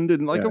Switzerland,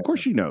 and of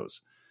course she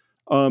knows.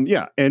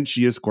 And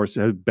she of course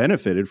has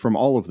benefited from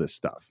all of this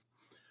stuff.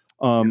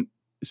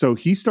 So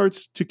he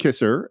starts to kiss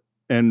her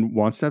and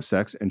wants to have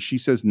sex, and she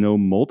says no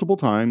multiple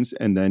times,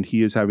 and then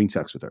he is having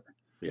sex with her.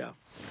 Yeah.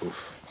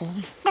 Oof.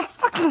 I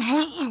fucking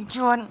hate you,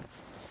 Jordan.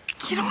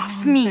 Get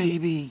off me.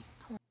 Baby.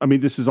 I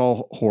mean, this is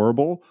all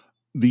horrible.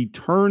 The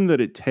turn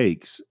that it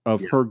takes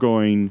of her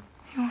going,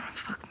 You wanna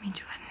fuck me,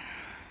 Jordan?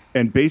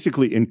 and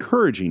basically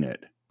encouraging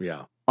it,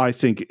 yeah, I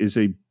think is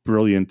a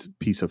brilliant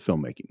piece of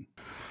filmmaking.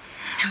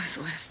 That was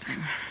the last time.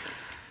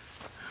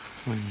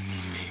 What do you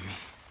mean, baby?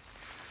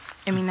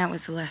 I mean, that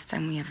was the last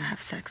time we ever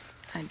have sex.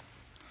 What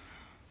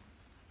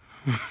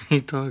are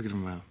you talking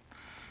about?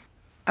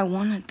 I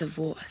want a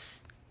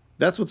divorce.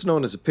 That's what's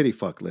known as a pity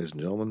fuck, ladies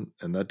and gentlemen,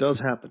 and that does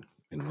happen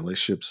in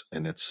relationships,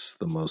 and it's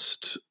the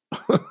most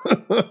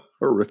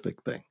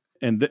horrific thing.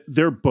 And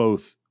they're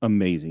both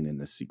amazing in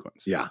this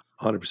sequence. Yeah,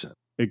 100%.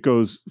 It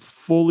goes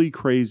fully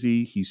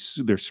crazy.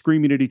 They're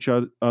screaming at each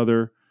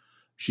other.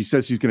 She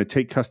says she's going to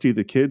take custody of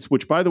the kids,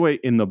 which, by the way,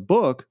 in the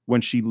book,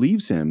 when she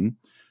leaves him,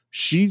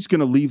 she's going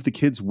to leave the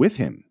kids with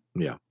him.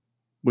 Yeah.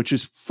 Which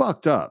is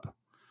fucked up.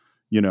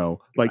 You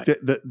know, like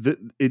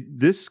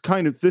this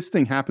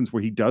thing happens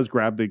where he does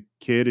grab the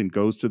kid and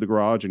goes to the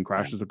garage and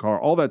crashes the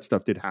car. All that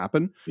stuff did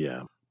happen.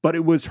 Yeah. But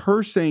it was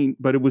her saying,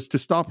 but it was to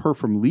stop her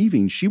from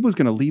leaving. She was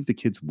going to leave the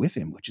kids with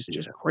him, which is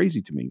just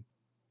crazy to me.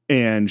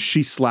 And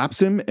she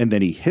slaps him, and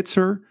then he hits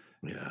her,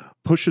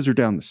 pushes her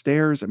down the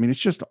stairs. I mean, it's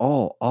just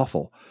all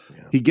awful.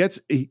 Yeah.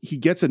 He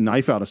gets a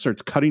knife out and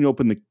starts cutting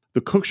open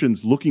the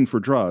cushions looking for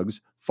drugs,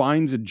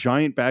 finds a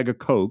giant bag of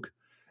Coke,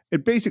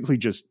 and basically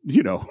just,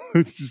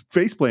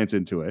 face plants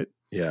into it.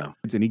 Yeah.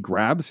 And he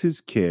grabs his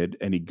kid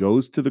and he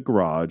goes to the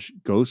garage,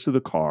 goes to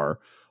the car,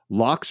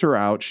 locks her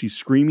out. She's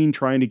screaming,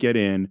 trying to get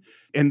in.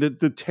 And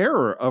the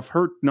terror of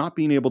her not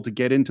being able to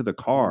get into the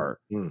car,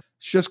 it's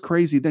just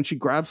crazy. Then she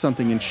grabs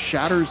something and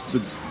shatters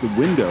the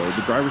window,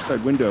 the driver's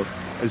side window,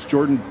 as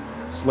Jordan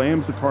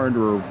slams the car into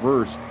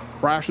reverse,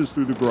 crashes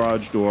through the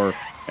garage door,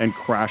 and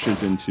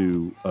crashes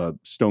into a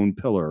stone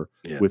pillar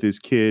with his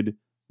kid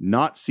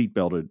not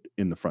seatbelted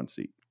in the front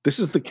seat. This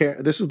is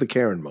the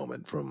Karen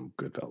moment from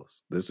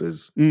Goodfellas. This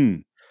is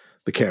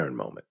the Karen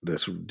moment.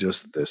 This,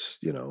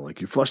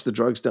 like you flush the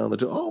drugs down the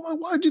door. Oh my,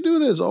 why'd you do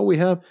this? All we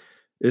have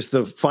is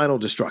the final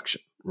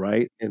destruction,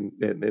 right? And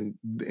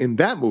in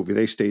that movie,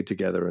 they stayed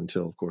together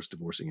until, of course,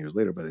 divorcing years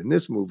later. But in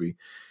this movie,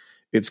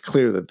 it's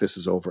clear that this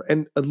is over.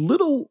 And a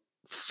little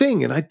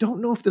thing, and I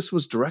don't know if this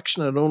was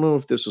direction. I don't know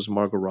if this was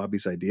Margot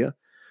Robbie's idea.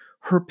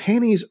 Her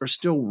panties are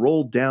still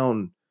rolled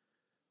down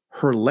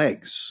her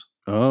legs.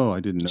 Oh, I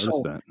didn't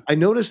notice that. I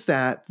noticed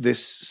that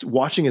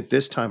watching it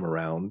this time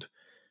around,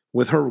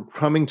 with her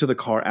coming to the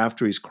car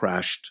after he's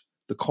crashed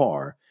the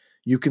car,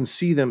 you can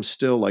see them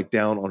still like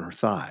down on her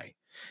thigh.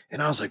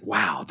 And I was like,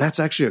 wow, that's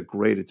actually a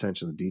great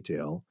attention to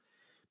detail,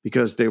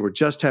 because they were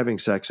just having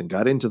sex and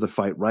got into the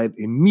fight right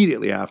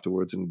immediately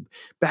afterwards and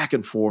back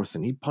and forth.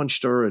 And he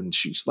punched her and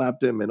she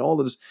slapped him and all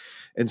of this.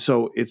 And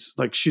so it's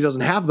like she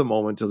doesn't have the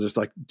moment to just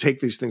like take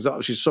these things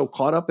off. She's so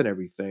caught up in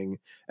everything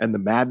and the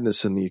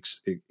madness and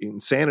the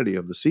insanity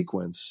of the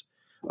sequence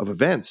of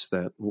events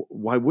that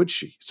why would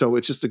she? So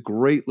it's just a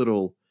great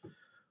little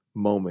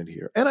moment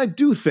here. And I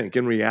do think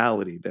in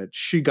reality that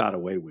she got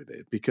away with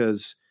it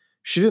because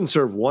she didn't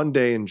serve one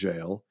day in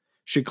jail.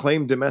 She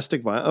claimed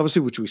domestic violence,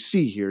 obviously, which we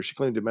see here. She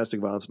claimed domestic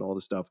violence and all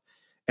this stuff.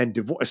 And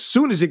as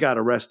soon as he got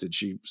arrested,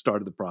 she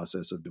started the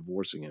process of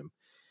divorcing him.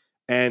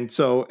 And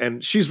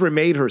she's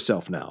remade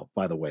herself now,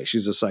 by the way.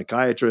 She's a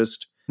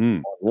psychiatrist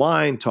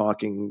online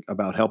talking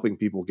about helping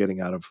people getting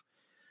out of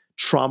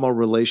trauma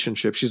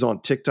relationships. She's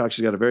on TikTok.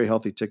 She's got a very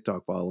healthy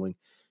TikTok following.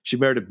 She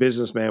married a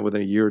businessman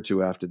within a year or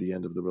two after the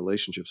end of the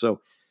relationship. So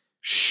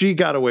she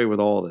got away with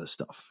all this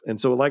stuff. And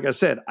so, like I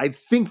said, I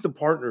think the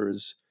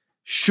partners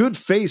should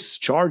face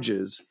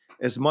charges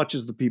as much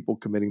as the people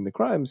committing the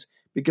crimes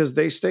because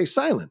they stay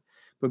silent.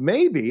 But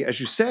maybe, as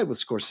you said with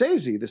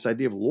Scorsese, this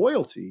idea of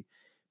loyalty,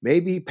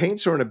 maybe he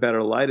paints her in a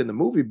better light in the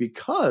movie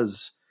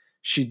because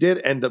she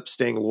did end up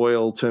staying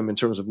loyal to him in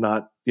terms of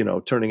not,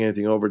 turning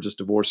anything over, just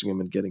divorcing him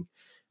and getting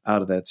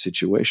out of that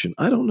situation.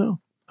 I don't know.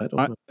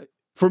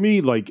 For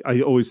me, like I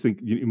always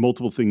think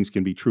multiple things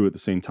can be true at the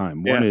same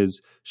time. One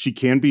is she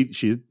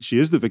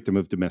is the victim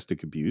of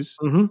domestic abuse.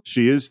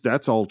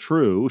 That's all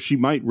true. She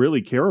might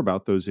really care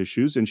about those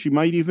issues, and she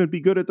might even be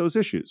good at those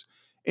issues.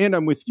 And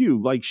I'm with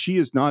you. Like, she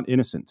is not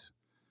innocent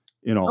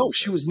in all. Oh,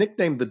 she was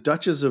nicknamed the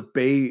Duchess of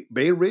Bay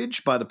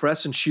Ridge by the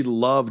press, and she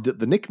loved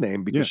the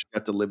nickname because she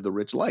got to live the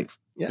rich life.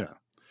 Yeah.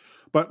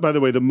 But by the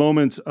way, the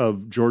moment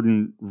of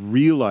Jordan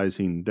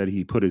realizing that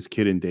he put his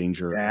kid in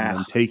danger and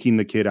then taking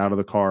the kid out of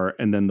the car,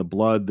 and then the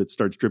blood that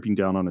starts dripping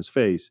down on his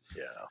face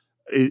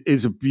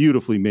is a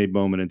beautifully made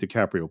moment. And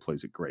DiCaprio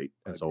plays it great,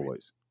 as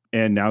always.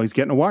 And now he's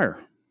getting a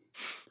wire.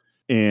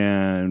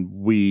 And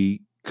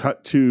we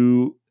cut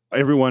to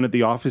everyone at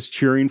the office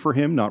cheering for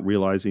him, not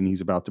realizing he's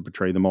about to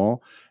betray them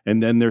all.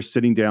 And then they're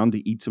sitting down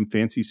to eat some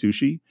fancy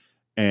sushi.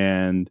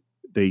 And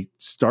they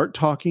start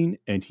talking,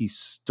 and he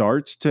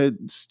starts to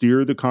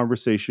steer the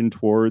conversation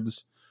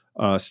towards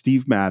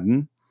Steve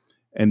Madden.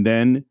 And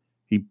then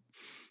he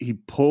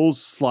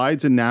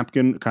slides a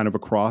napkin kind of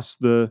across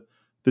the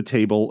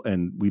table,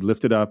 and we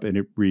lift it up, and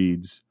it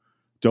reads,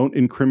 "Don't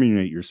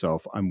incriminate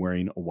yourself. I'm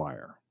wearing a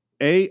wire."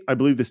 I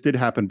believe this did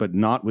happen, but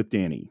not with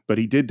Danny. But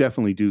he did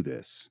definitely do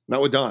this.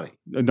 Not with Donnie.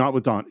 Not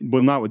with Don.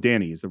 Well, not with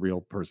Danny is the real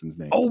person's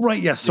name. Oh,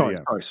 right. Yes. Sorry.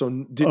 So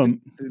in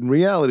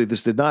reality,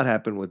 this did not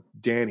happen with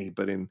Danny,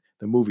 but in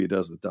the movie, it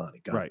does with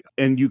Donnie. Got it.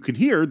 And you could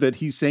hear that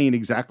he's saying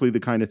exactly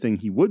the kind of thing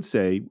he would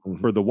say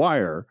for The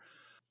Wire.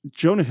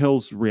 Jonah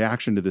Hill's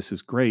reaction to this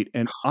is great.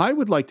 And I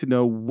would like to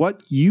know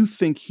what you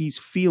think he's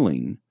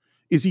feeling.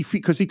 Is he,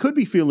 because he could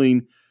be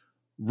feeling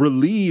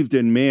relieved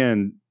and,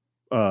 man,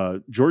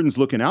 Jordan's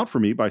looking out for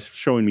me by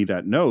showing me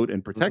that note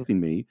and protecting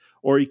me,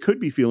 or he could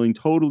be feeling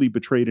totally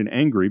betrayed and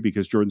angry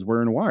because Jordan's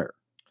wearing a wire.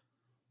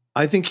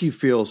 I think he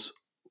feels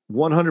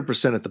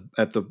 100%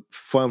 at the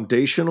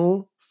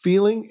foundational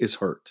feeling is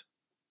hurt.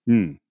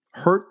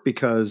 Hurt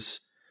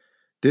because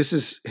this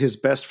is his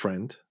best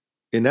friend,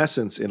 in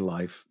essence, in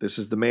life. This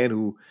is the man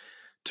who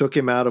took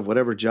him out of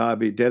whatever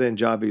dead-end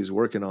job he's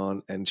working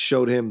on and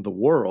showed him the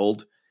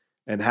world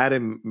and had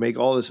him make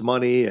all this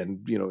money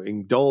and,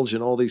 indulge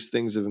in all these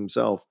things of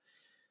himself.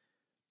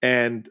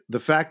 And the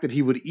fact that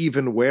he would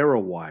even wear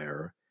a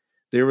wire,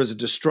 there was a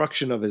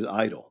destruction of his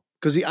idol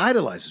because he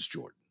idolizes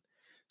Jordan.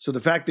 So the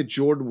fact that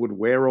Jordan would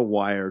wear a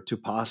wire to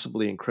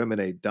possibly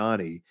incriminate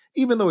Donnie,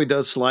 even though he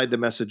does slide the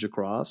message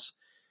across,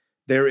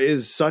 there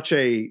is such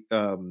a,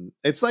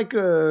 it's like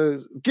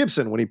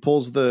Gibson when he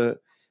pulls the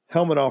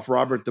helmet off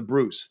Robert the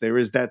Bruce. There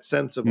is that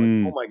sense of like,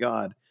 oh my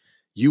God,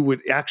 you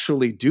would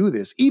actually do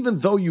this, even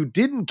though you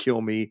didn't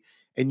kill me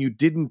and you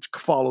didn't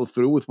follow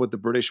through with what the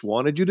British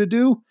wanted you to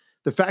do.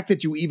 The fact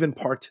that you even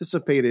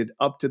participated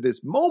up to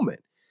this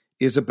moment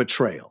is a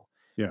betrayal.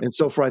 Yeah. And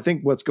so I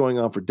think what's going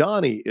on for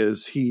Donnie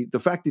is the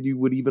fact that you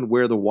would even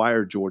wear the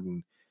wire,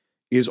 Jordan,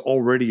 is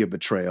already a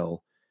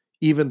betrayal,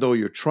 even though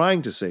you're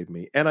trying to save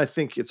me. And I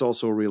think it's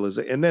also a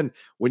realization. And then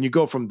when you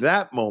go from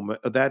that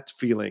moment, that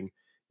feeling,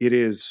 it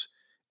is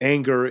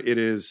anger, it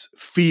is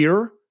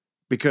fear,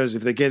 because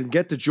if they can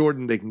get to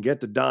Jordan, they can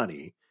get to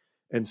Donnie.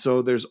 And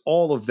so there's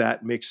all of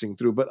that mixing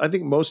through. But I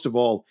think most of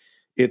all,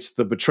 it's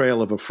the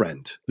betrayal of a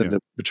friend, the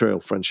betrayal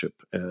of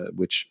friendship,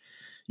 which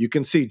you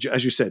can see,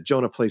 as you said,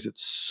 Jonah plays it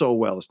so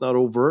well. It's not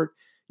overt.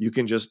 You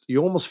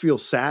almost feel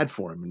sad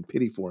for him and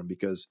pity for him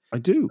because I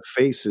do.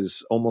 The face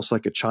is almost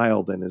like a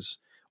child and his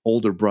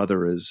older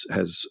brother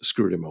has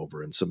screwed him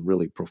over in some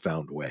really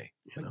profound way.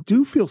 I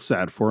do feel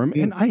sad for him,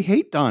 and I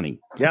hate Donnie.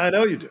 Yeah, I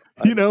know you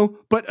do.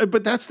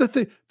 But that's the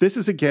thing. This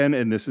is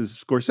this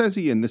is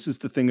Scorsese, and this is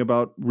the thing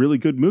about really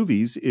good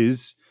movies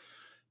is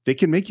they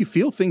can make you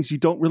feel things you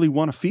don't really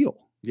want to feel.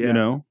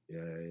 Yeah.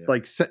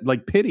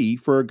 Like pity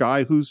for a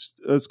guy who's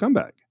a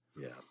scumbag.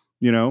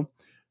 Yeah.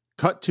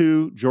 Cut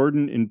to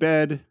Jordan in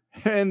bed,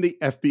 and the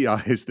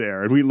FBI is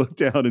there, and we look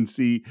down and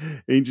see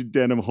Agent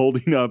Denham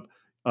holding up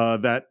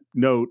that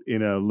note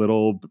in a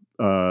little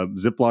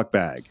Ziploc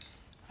bag.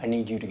 I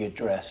need you to get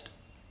dressed.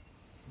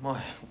 What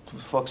the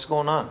fuck's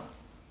going on?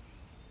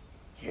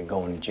 You're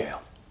going to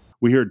jail.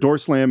 We hear a door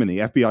slam, and the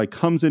FBI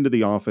comes into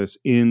the office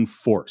in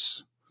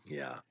force.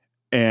 Yeah.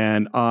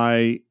 And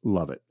I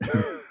love it.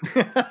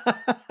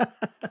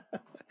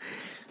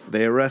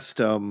 They arrest,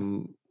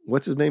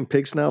 what's his name?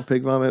 Pig Snout,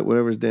 Pig Vomit,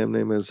 whatever his damn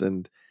name is.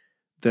 And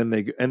then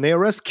they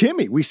arrest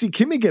Kimmy. We see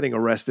Kimmy getting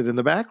arrested in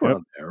the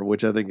background there,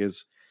 which I think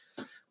is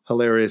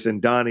hilarious.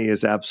 And Donnie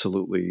is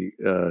absolutely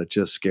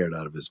just scared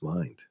out of his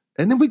mind.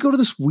 And then we go to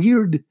this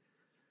weird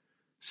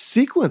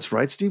sequence,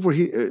 right, Steve, where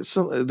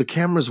the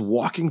camera's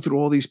walking through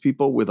all these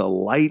people with a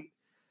light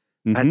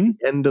at the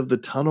end of the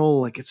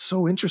tunnel. Like, it's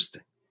so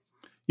interesting.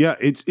 Yeah,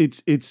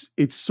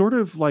 it's sort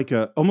of like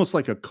almost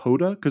like a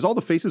coda because all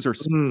the faces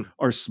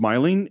are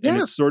smiling,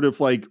 and it's sort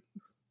of like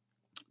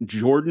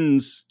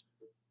Jordan's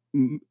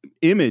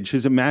image,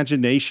 his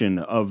imagination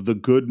of the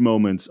good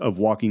moments of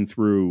walking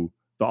through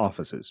the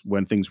offices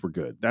when things were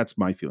good. That's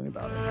my feeling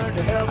about it.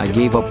 I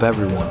gave up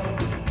everyone.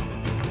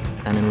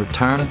 And in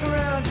return,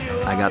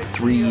 I got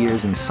 3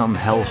 years in some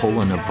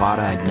hellhole in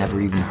Nevada I'd never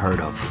even heard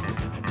of.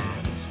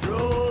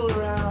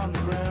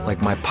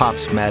 Like my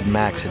pops, Mad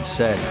Max, had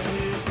said,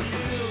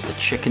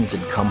 chickens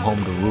had come home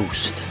to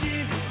roost.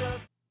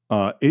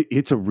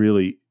 It's a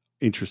really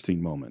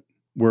interesting moment.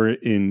 We're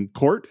in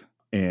court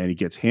and he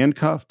gets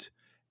handcuffed,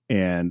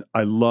 and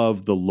I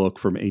love the look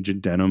from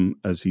Agent Denham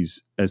as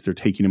they're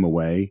taking him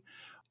away.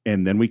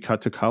 And then we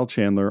cut to Kyle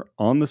Chandler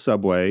on the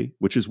subway,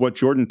 which is what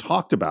Jordan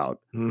talked about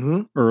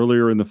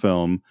earlier in the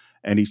film.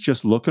 And he's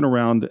just looking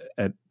around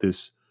at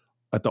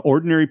the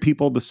ordinary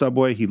people of the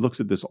subway. He looks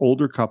at this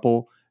older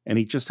couple and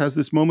he just has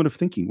this moment of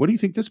thinking. What do you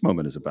think this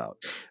moment is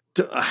about?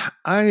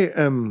 I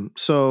am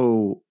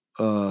so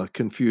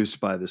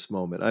confused by this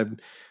moment.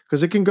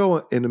 Because it can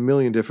go in a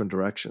million different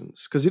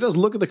directions. Because he does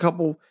look at the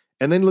couple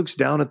and then looks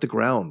down at the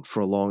ground for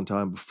a long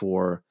time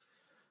before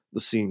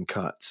the scene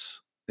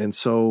cuts. And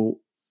so,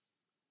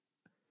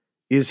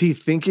 is he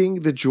thinking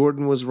that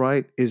Jordan was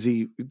right? Is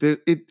he?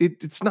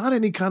 It's not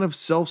any kind of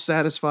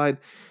self-satisfied.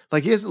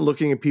 Like, he isn't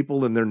looking at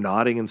people and they're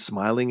nodding and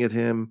smiling at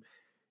him.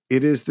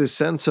 It is this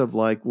sense of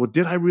like, well,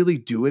 did I really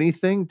do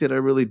anything? Did I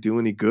really do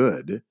any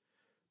good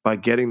by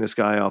getting this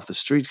guy off the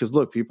street? Because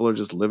look, people are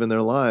just living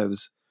their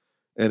lives,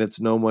 and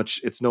it's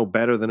no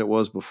better than it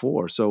was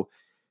before. So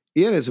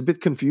yeah, it's a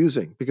bit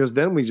confusing because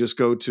then we just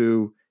go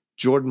to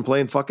Jordan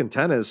playing fucking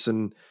tennis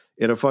and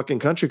in a fucking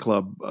country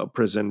club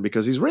prison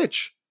because he's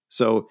rich.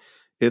 So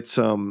it's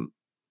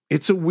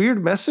a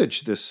weird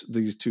message.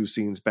 These two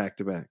scenes back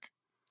to back.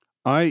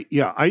 I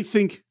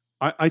think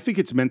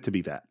it's meant to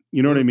be that.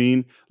 You know what I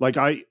mean? Like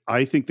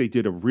I think they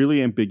did a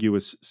really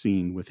ambiguous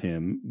scene with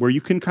him where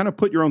you can kind of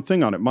put your own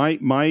thing on it.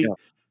 My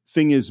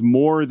thing is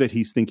more that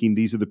he's thinking,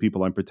 these are the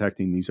people I'm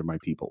protecting. These are my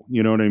people.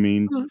 You know what I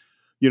mean? Mm-hmm.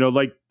 You know,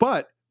 like,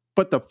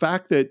 but the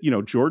fact that, you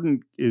know,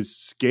 Jordan is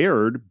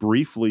scared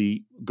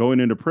briefly going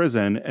into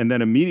prison and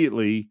then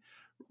immediately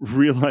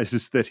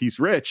realizes that he's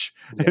rich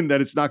and that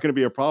it's not going to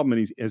be a problem. And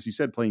he's, as you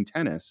said, playing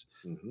tennis.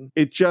 Mm-hmm.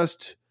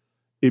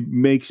 It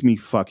makes me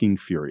fucking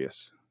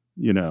furious,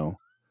 you know,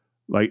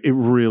 like it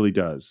really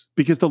does,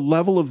 because the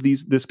level of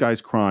this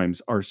guy's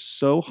crimes are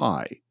so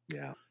high.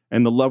 Yeah.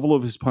 And the level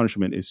of his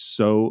punishment is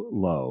so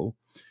low.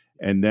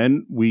 And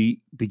then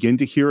we begin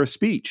to hear a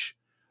speech,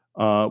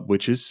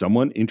 which is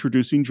someone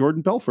introducing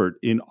Jordan Belfort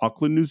in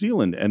Auckland, New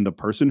Zealand. And the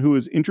person who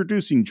is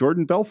introducing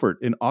Jordan Belfort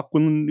in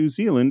Auckland, New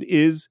Zealand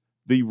is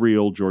the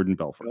real Jordan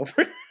Belfort.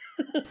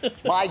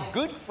 My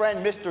good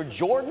friend, Mr.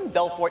 Jordan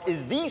Belfort,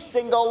 is the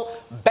single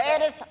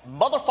baddest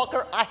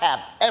motherfucker I have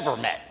ever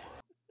met.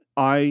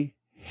 I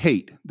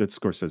hate that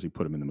Scorsese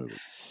put him in the movie.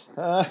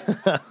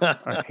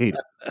 I hate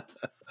it.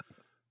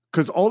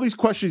 Because all these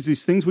questions,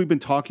 these things we've been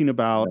talking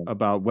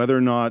about whether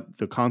or not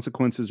the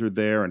consequences are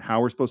there and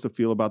how we're supposed to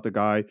feel about the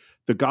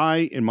guy,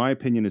 in my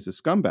opinion, is a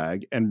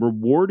scumbag, and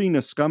rewarding a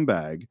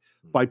scumbag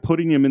by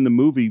putting him in the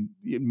movie,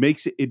 it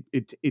makes it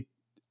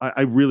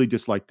I really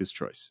dislike this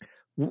choice.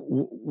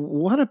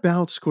 What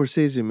about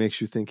Scorsese makes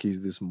you think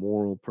he's this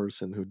moral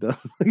person who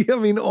does? I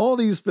mean, all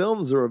these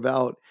films are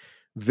about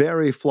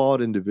very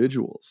flawed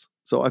individuals.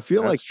 So I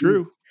feel That's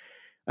true.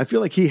 I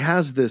feel like he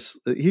has this.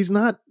 He's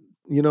not,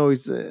 you know.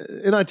 He's,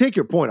 and I take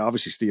your point,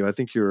 obviously, Steve. I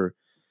think you're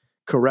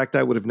correct.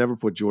 I would have never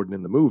put Jordan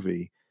in the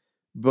movie,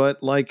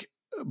 but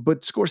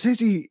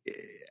Scorsese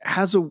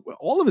has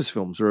all of his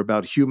films are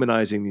about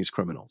humanizing these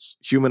criminals,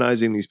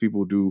 humanizing these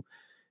people who do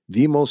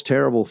the most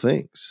terrible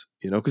things,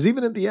 you know, because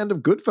even at the end of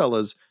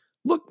Goodfellas,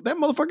 look, that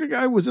motherfucker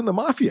guy was in the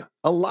mafia.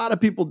 A lot of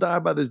people die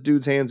by this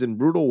dude's hands in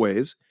brutal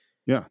ways.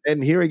 Yeah.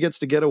 And here he gets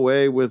to get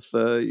away with,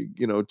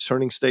 you know,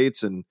 turning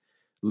states and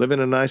live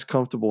in a nice,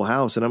 comfortable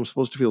house. And I'm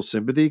supposed to feel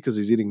sympathy because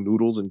he's eating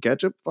noodles and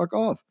ketchup? Fuck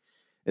off.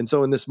 And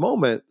so in this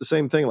moment, the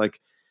same thing, like,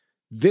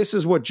 this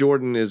is what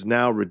Jordan is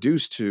now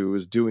reduced to,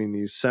 is doing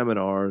these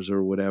seminars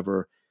or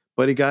whatever.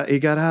 But he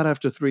got out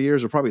after 3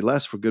 years or probably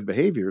less for good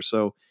behavior.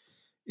 So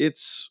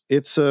it's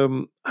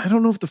I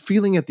don't know if the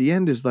feeling at the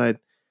end is that,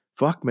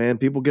 fuck, man,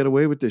 people get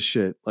away with this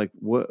shit. Like,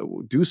 what?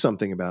 Do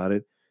something about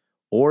it.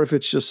 Or if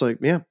it's just like,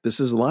 yeah, this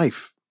is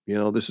life. You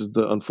know, this is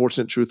the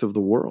unfortunate truth of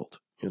the world,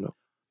 you know.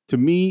 To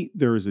me,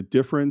 there is a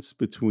difference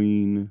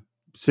between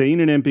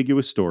saying an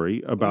ambiguous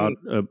story about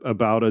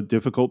a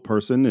difficult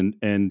person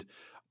and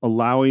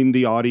allowing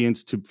the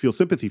audience to feel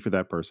sympathy for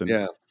that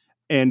person,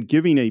 and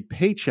giving a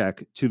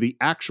paycheck to the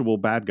actual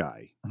bad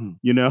guy.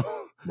 You know,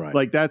 right?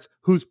 Like, that's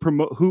who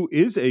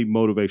is a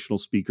motivational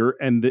speaker,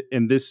 and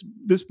this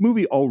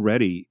movie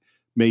already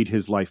made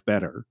his life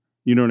better.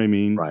 You know what I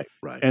mean? Right.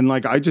 And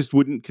like, I just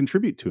wouldn't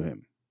contribute to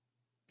him.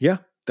 Yeah,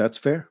 that's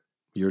fair.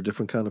 You're a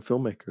different kind of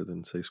filmmaker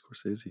than, say,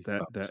 Scorsese.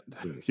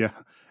 Yeah,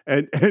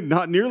 and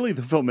not nearly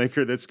the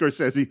filmmaker that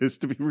Scorsese is,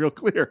 to be real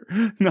clear.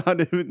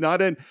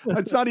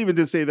 It's not even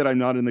to say that I'm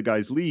not in the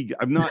guy's league.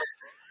 I'm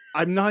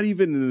not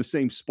even in the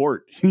same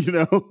sport, you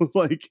know.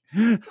 Like,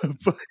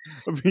 but,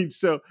 I mean,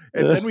 so,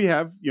 and then we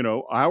have, you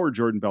know, our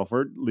Jordan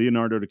Belfort,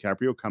 Leonardo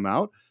DiCaprio, come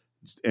out,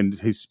 and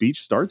his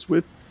speech starts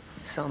with,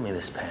 "Sell me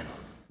this pen."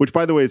 Which,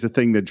 by the way, is a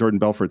thing that Jordan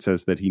Belfort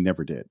says that he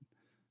never did.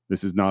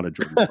 This is not a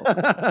Jordan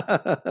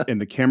Belfort.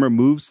 And the camera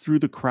moves through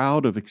the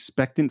crowd of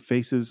expectant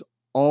faces,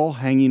 all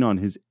hanging on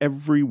his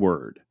every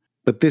word.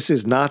 But this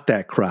is not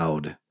that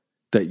crowd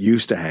that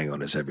used to hang on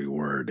his every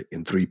word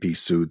in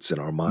three-piece suits and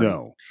Armani.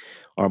 No.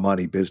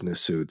 Armani business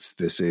suits.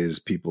 This is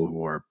people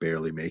who are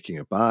barely making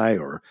it by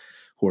or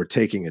who are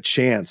taking a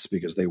chance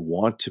because they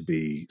want to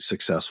be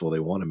successful. They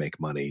want to make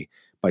money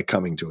by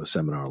coming to a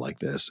seminar like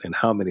this. And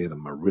how many of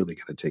them are really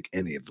going to take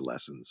any of the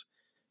lessons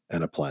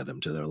and apply them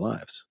to their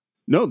lives?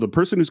 No, the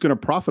person who's going to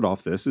profit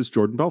off this is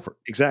Jordan Belfort.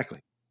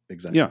 Exactly.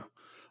 Yeah.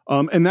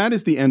 And that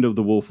is the end of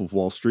The Wolf of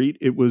Wall Street.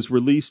 It was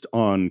released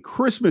on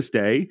Christmas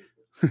Day,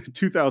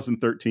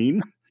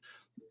 2013.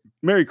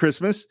 Merry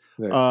Christmas.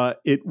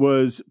 It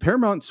was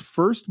Paramount's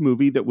first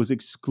movie that was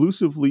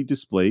exclusively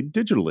displayed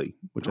digitally,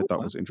 which I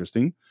thought was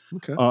interesting.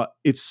 Okay.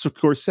 It's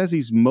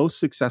Scorsese's most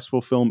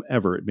successful film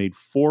ever. It made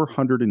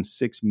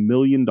 $406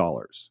 million.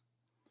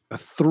 A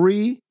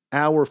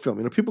 3-hour film.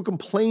 You know, people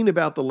complain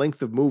about the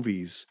length of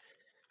movies,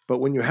 but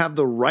when you have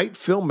the right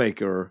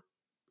filmmaker,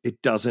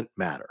 it doesn't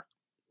matter,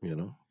 you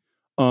know?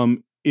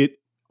 It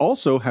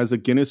also has a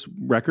Guinness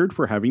record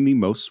for having the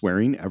most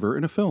swearing ever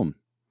in a film.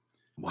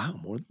 Wow,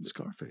 more than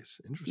Scarface.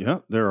 Interesting. Yeah,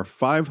 there are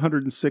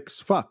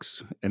 506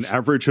 fucks, an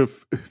average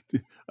of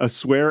a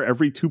swear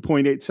every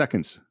 2.8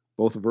 seconds.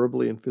 Both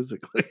verbally and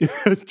physically.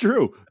 It's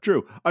true.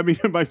 I mean,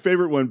 my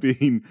favorite one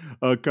being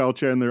Kyle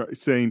Chandler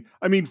saying,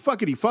 I mean,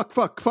 fuckity, fuck.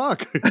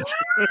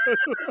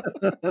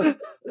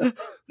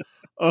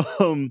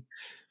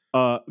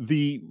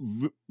 The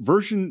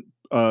version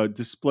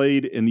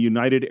displayed in the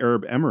United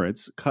Arab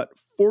Emirates cut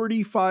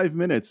 45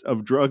 minutes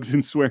of drugs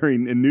and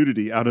swearing and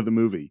nudity out of the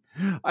movie.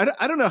 I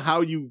don't know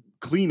how you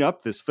clean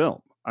up this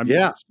film. I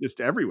mean, it's just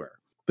everywhere.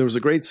 There was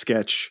a great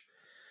sketch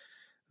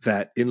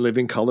that In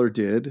Living Color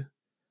did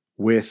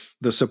with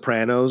The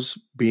Sopranos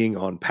being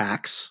on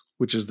Pax,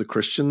 which is the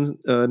Christian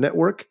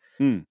network.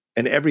 And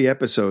every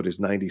episode is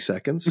 90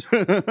 seconds.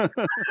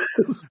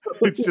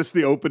 It's just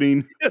the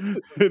opening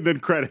and then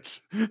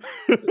credits.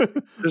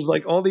 There's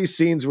like all these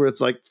scenes where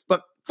it's like,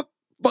 fuck.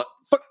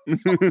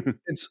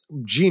 It's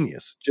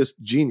genius,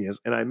 just genius.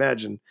 And I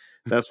imagine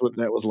that's what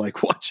that was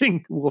like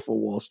watching Wolf of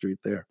Wall Street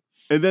there.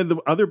 And then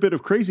the other bit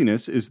of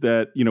craziness is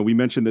that, you know, we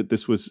mentioned that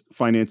this was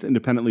financed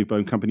independently by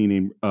a company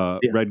named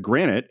Red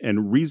Granite,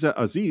 and Reza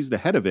Aziz, the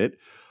head of it,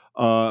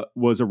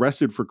 was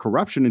arrested for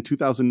corruption in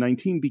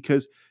 2019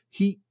 because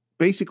he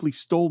basically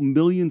stole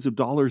millions of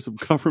dollars of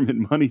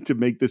government money to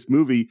make this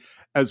movie,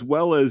 as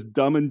well as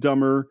Dumb and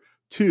Dumber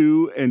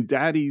 2 and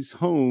Daddy's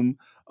Home,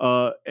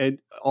 and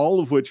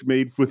all of which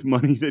made with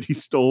money that he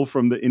stole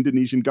from the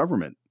Indonesian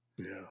government.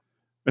 Yeah.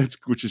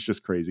 Which is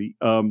just crazy.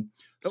 And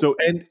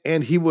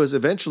he was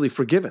eventually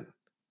forgiven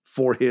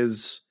for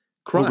his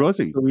crime. Oh, was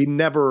he? So he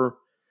never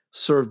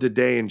served a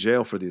day in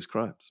jail for these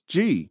crimes.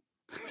 Gee,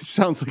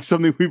 sounds like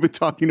something we've been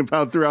talking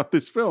about throughout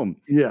this film.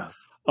 Yeah.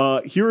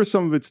 Here are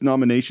some of its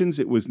nominations.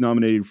 It was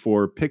nominated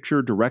for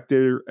picture,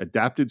 director,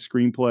 adapted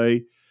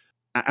screenplay,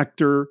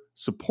 actor,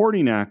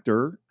 supporting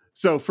actor.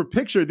 So for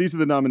picture, these are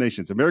the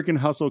nominations: American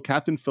Hustle,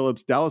 Captain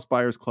Phillips, Dallas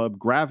Buyers Club,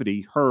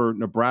 Gravity, Her,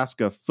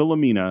 Nebraska,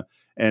 Philomena,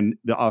 and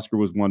the Oscar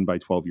was won by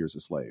 12 Years a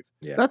Slave.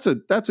 Yeah.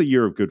 That's a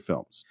year of good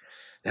films.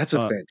 That's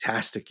a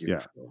fantastic year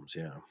of films,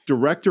 yeah.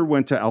 Director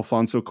went to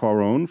Alfonso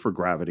Cuarón for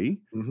Gravity.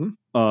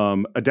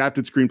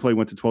 Adapted screenplay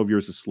went to 12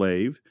 Years a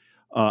Slave.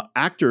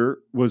 Actor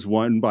was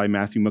won by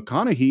Matthew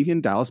McConaughey in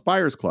Dallas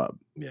Buyers Club.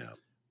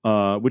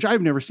 Yeah. Which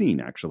I've never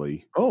seen,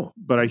 actually. Oh.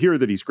 But I hear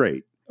that he's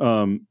great.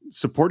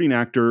 Supporting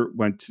actor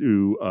went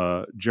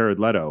to Jared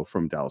Leto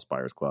from Dallas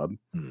Buyers Club.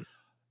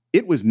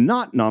 It was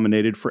not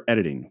nominated for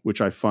editing,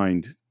 which I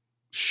find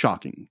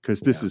shocking because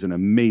this is an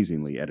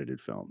amazingly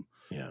edited film.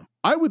 Yeah.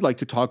 I would like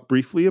to talk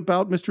briefly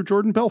about Mr.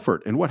 Jordan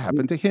Belfort and what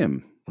happened to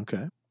him.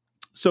 Okay.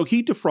 So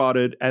he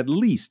defrauded at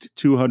least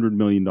 $200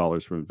 million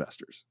from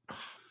investors.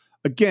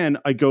 Again,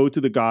 I go to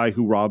the guy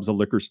who robs a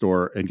liquor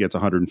store and gets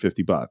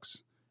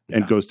 $150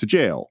 and goes to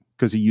jail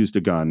because he used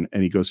a gun,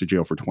 and he goes to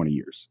jail for 20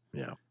 years.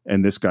 Yeah.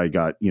 And this guy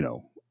got,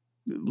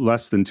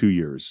 less than 2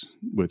 years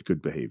with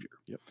good behavior.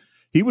 Yep.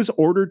 He was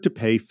ordered to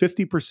pay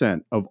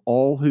 50% of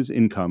all his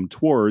income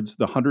towards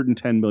the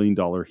 $110 million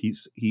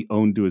he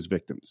owed to his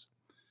victims.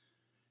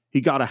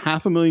 He got a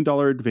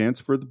 $500,000 advance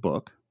for the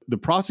book. The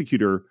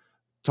prosecutor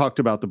talked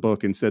about the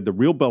book and said the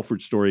real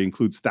Belfort story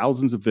includes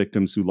thousands of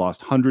victims who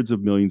lost hundreds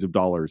of millions of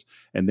dollars,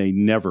 and they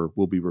never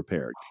will be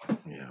repaired.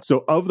 Yeah.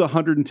 So of the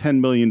 $110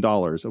 million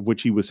of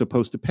which he was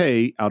supposed to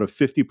pay out of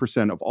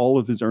 50% of all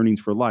of his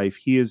earnings for life,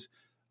 he has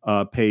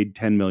paid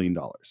 $10 million.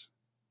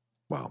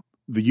 Wow.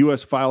 The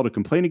U.S. filed a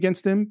complaint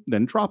against him,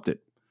 then dropped it.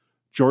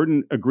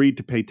 Jordan agreed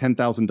to pay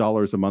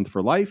 $10,000 a month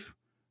for life,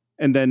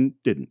 and then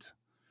didn't.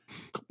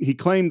 He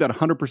claimed that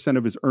 100%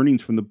 of his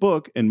earnings from the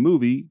book and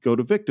movie go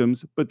to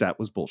victims, but that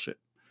was bullshit.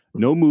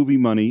 No movie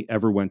money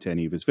ever went to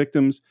any of his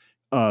victims.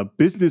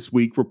 Business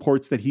Week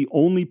reports that he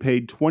only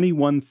paid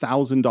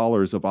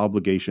 $21,000 of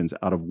obligations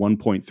out of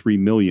 $1.3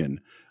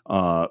 million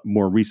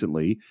more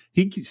recently.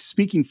 His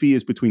speaking fee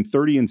is between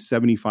 $30,000 and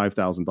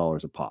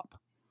 $75,000 a pop.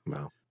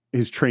 Wow.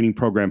 His training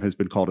program has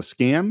been called a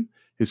scam.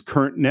 His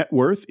current net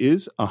worth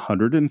is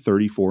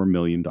 $134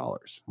 million.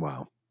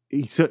 Wow.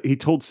 He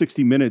told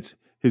 60 Minutes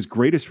his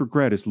greatest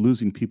regret is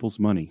losing people's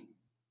money.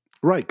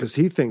 Right, because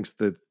he thinks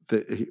that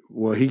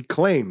he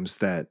claims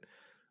that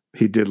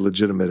he did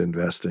legitimate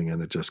investing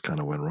and it just kind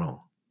of went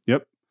wrong.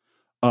 Yep.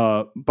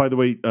 By the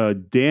way,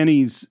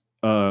 Danny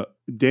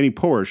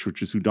Porsche,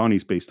 which is who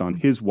Donnie's based on,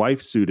 his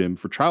wife sued him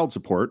for child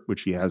support,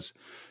 which he has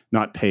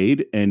not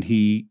paid, and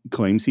he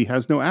claims he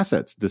has no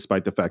assets,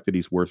 despite the fact that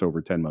he's worth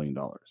over $10 million.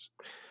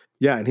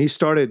 Yeah, and he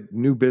started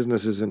new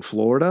businesses in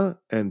Florida,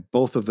 and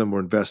both of them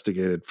were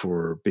investigated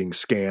for being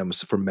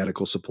scams for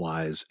medical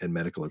supplies and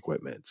medical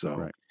equipment. So,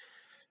 right.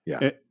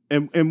 Yeah.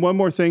 And one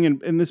more thing,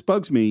 and this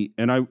bugs me,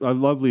 and I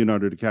love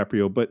Leonardo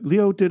DiCaprio, but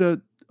Leo did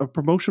a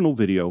promotional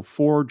video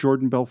for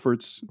Jordan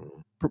Belfort's,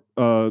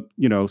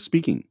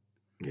 speaking.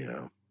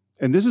 Yeah.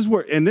 And this is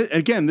where,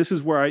 again, this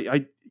is where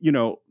I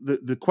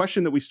the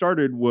question that we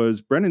started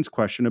was Brennan's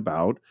question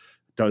about,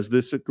 does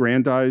this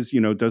aggrandize,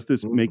 does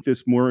this make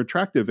this more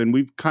attractive? And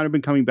we've kind of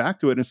been coming back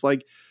to it. And it's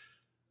like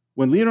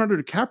when Leonardo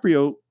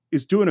DiCaprio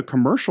is doing a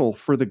commercial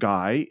for the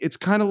guy, it's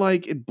kind of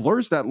like it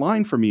blurs that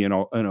line for me in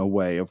a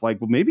way of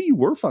like, well, maybe you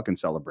were fucking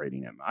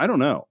celebrating him. I don't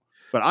know,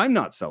 but I'm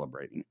not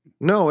celebrating him.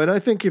 No, and I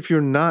think if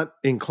you're not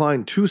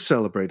inclined to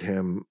celebrate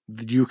him,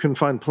 you can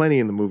find plenty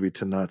in the movie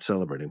to not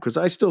celebrate him. Because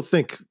I still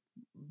think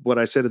what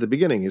I said at the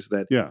beginning is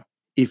that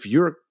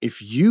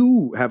if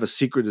you have a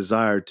secret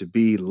desire to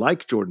be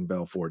like Jordan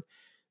Belfort,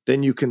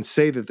 then you can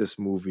say that this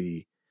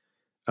movie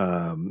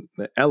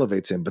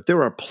elevates him. But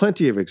there are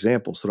plenty of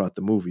examples throughout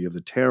the movie of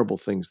the terrible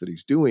things that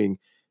he's doing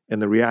and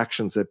the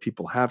reactions that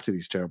people have to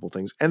these terrible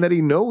things, and that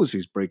he knows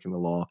he's breaking the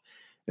law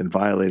and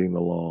violating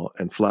the law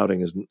and thumbing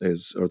his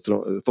nose at the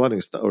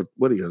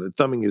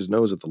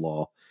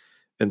law.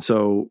 And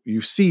so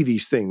you see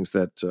these things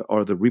that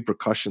are the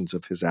repercussions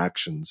of his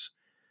actions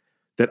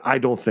that I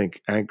don't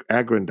think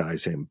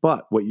aggrandize him.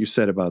 But what you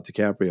said about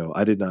DiCaprio,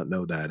 I did not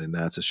know that, and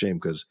that's a shame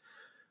because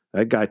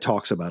that guy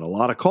talks about a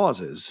lot of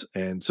causes,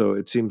 and so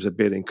it seems a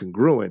bit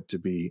incongruent to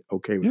be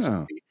okay with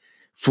somebody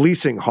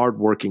fleecing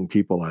hardworking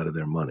people out of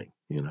their money,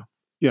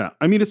 Yeah.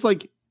 I mean, it's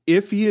like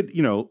if he had,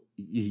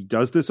 he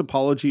does this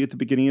apology at the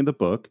beginning of the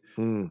book.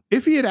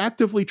 If he had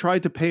actively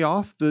tried to pay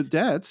off the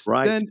debts,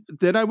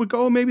 then I would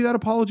go, maybe that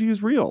apology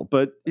is real,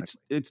 but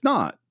it's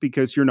not,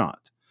 because you're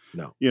not.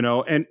 No.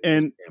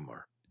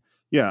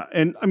 Yeah.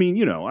 And I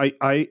mean,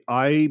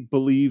 I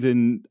believe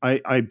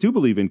I do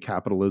believe in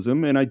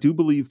capitalism, and I do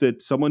believe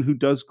that someone who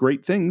does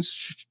great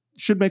things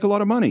should make a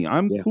lot of money.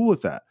 I'm cool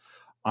with that.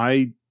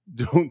 I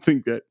don't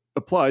think that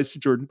applies to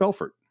Jordan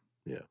Belfort.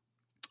 Yeah.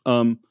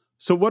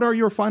 So what are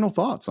your final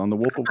thoughts on The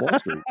Wolf of Wall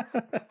Street?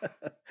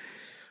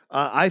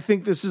 I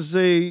think this is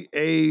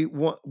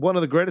one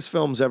of the greatest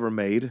films ever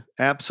made.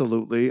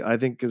 Absolutely. I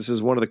think this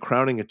is one of the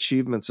crowning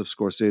achievements of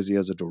Scorsese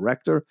as a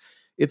director.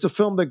 It's a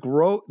film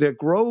that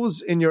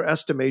grows in your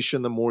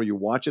estimation the more you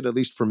watch it, at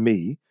least for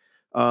me.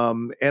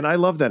 And I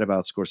love that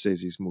about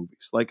Scorsese's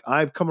movies. Like,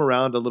 I've come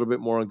around a little bit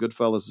more on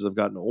Goodfellas as I've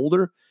gotten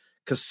older.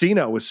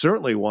 Casino is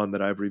certainly one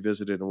that I've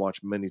revisited and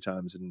watched many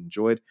times and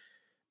enjoyed.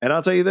 And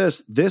I'll tell you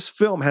this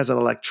film has an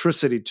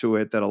electricity to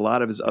it that a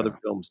lot of his other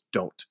films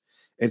don't.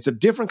 It's a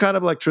different kind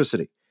of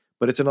electricity,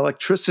 but it's an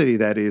electricity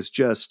that is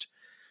just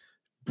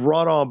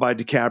brought on by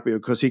DiCaprio,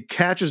 because he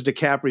catches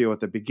DiCaprio at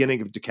the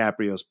beginning of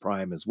DiCaprio's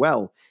prime as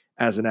well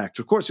as an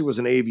actor. Of course, he was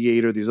an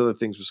aviator, these other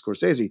things with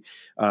Scorsese.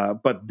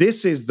 But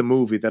this is the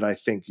movie that I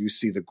think you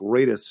see the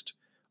greatest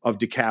of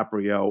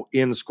DiCaprio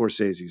in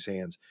Scorsese's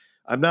hands.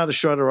 I'm not a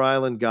Shutter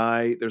Island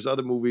guy. There's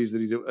other movies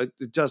that he did.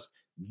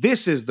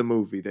 This is the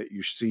movie that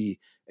you see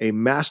a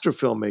master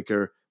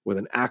filmmaker with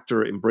an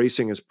actor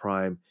embracing his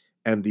prime,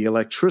 and the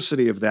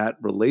electricity of that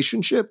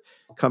relationship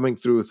coming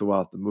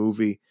throughout the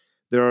movie.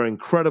 There are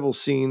incredible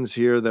scenes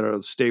here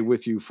that stay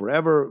with you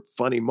forever,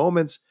 funny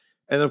moments.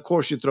 And of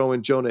course, you throw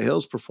in Jonah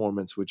Hill's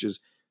performance, which is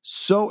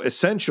so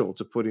essential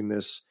to putting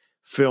this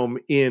film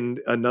in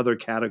another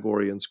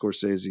category in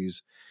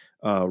Scorsese's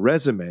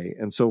resume.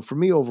 And so for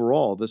me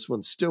overall, this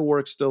one still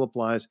works, still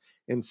applies,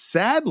 and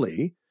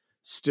sadly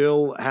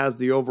still has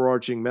the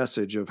overarching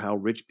message of how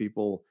rich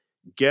people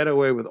get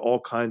away with all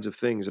kinds of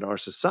things in our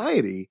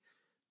society,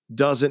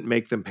 doesn't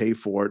make them pay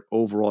for it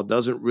overall,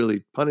 doesn't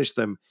really punish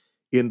them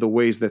in the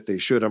ways that they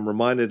should. I'm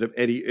reminded of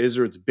Eddie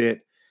Izzard's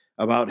bit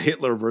about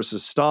Hitler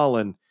versus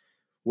Stalin,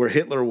 where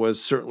Hitler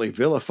was certainly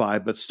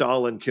vilified, but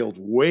Stalin killed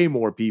way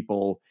more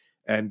people.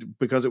 And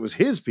because it was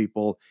his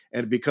people,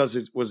 and because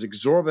it was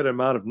exorbitant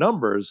amount of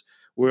numbers,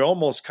 we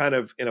almost kind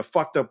of, in a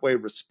fucked up way,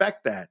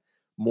 respect that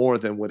more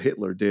than what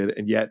Hitler did.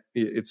 And yet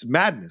it's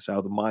madness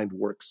how the mind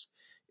works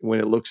when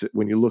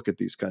you look at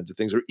these kinds of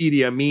things. Or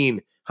Idi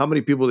Amin, how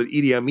many people did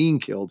Idi Amin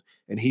killed?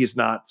 And he's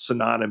not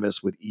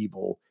synonymous with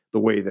evil the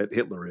way that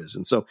Hitler is.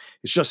 And so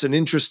it's just an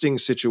interesting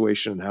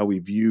situation how we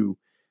view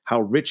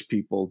how rich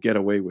people get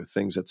away with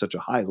things at such a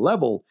high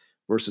level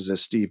versus,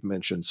 as Steve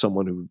mentioned,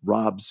 someone who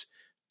robs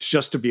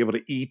just to be able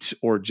to eat,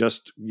 or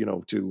just,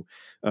 to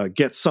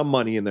get some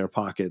money in their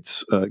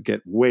pockets,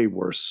 get way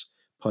worse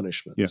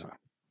punishments.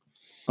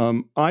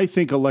 I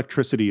think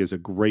electricity is a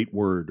great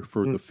word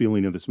for the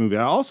feeling of this movie.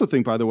 I also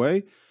think, by the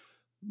way,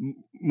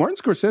 Martin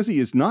Scorsese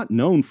is not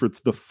known for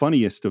the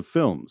funniest of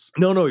films.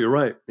 No, you're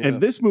right. Yeah.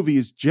 And this movie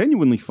is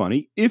genuinely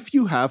funny if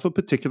you have a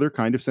particular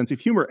kind of sense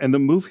of humor. And the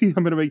movie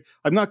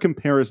I'm not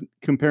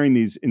comparing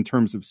these in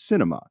terms of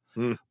cinema,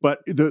 but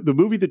the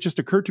movie that just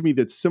occurred to me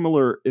that's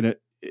similar in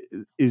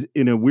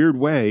a weird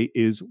way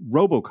is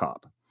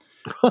RoboCop.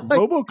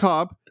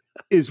 RoboCop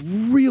is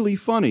really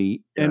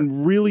funny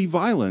and really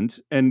violent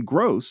and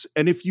gross.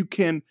 And if you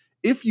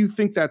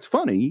think that's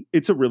funny,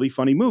 it's a really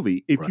funny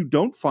movie. If you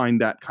don't find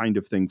that kind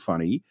of thing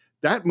funny,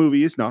 that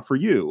movie is not for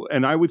you.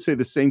 And I would say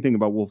the same thing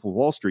about Wolf of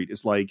Wall Street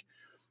is like,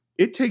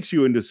 it takes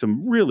you into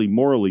some really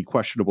morally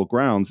questionable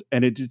grounds,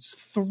 and it's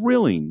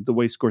thrilling the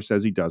way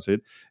Scorsese does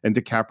it. And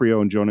DiCaprio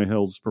and Jonah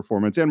Hill's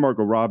performance and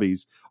Margot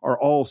Robbie's are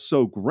all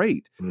so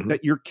great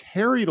that you're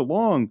carried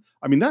along.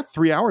 I mean, that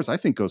 3 hours, I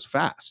think, goes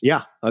fast.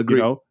 Yeah,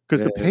 agree.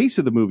 Because the pace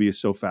of the movie is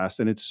so fast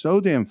and it's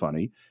so damn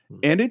funny,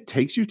 and it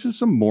takes you to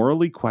some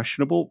morally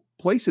questionable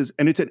places.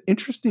 And it's an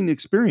interesting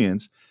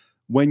experience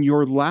when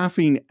you're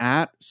laughing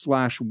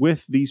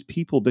at/with these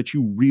people that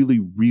you really,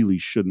 really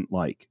shouldn't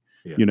like.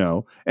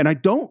 And I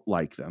don't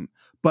like them,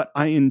 but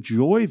I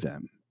enjoy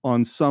them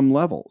on some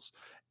levels,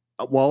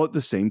 while at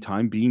the same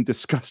time being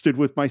disgusted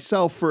with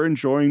myself for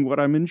enjoying what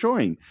I'm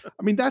enjoying.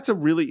 I mean, that's a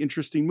really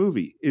interesting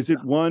movie. Is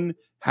it one,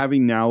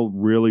 having now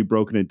really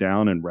broken it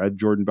down and read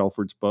Jordan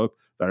Belfort's book,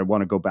 that I want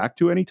to go back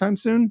to anytime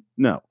soon?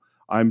 No,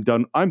 I'm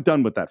done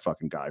with that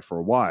fucking guy for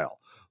a while.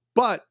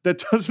 But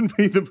that doesn't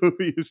mean the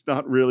movie is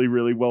not really,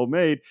 really well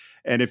made.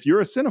 And if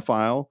you're a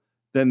cinephile,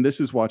 then this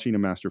is watching a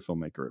master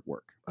filmmaker at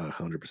work.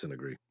 100%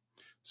 agree.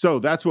 So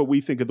that's what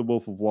we think of The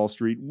Wolf of Wall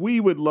Street.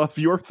 We would love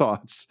your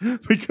thoughts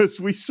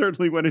because we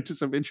certainly went into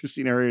some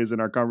interesting areas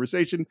in our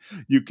conversation.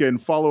 You can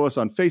follow us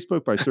on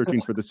Facebook by searching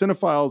for The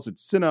Cinephiles.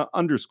 It's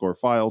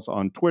Cine_Files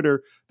on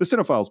Twitter, The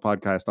Cinephiles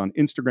Podcast on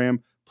Instagram.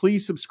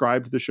 Please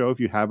subscribe to the show if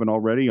you haven't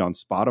already on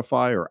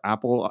Spotify or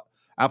Apple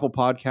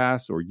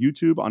Podcasts or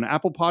YouTube. On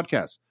Apple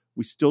Podcasts,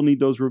 we still need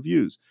those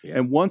reviews. Yeah.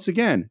 And once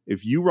again,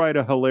 if you write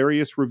a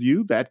hilarious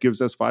review, that gives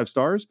us 5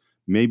 stars.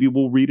 Maybe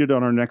we'll read it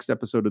on our next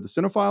episode of The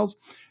Cinephiles.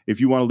 If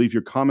you want to leave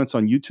your comments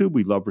on YouTube,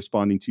 we love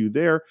responding to you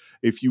there.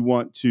 If you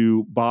want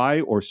to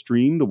buy or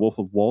stream The Wolf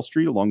of Wall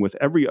Street along with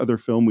every other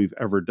film we've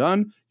ever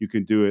done, you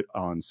can do it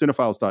on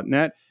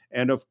cinephiles.net.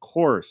 And of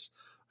course,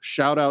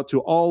 shout out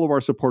to all of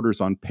our supporters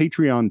on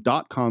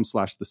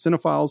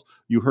patreon.com/thecинephiles.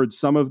 You heard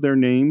some of their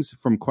names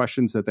from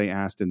questions that they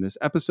asked in this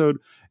episode,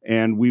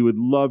 and we would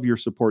love your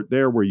support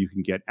there, where you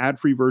can get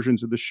ad-free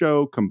versions of the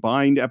show,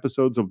 combined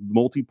episodes of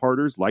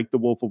multi-parters like The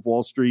Wolf of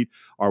Wall Street,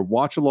 our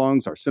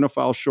watch-alongs, our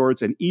Cinephile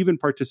shorts, and even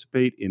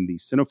participate in the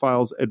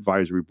Cinephiles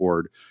Advisory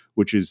Board,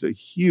 which is a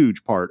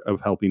huge part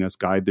of helping us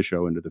guide the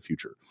show into the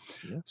future.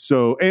 Yeah.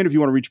 So, and if you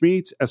want to reach me,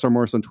 it's SR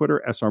Morris on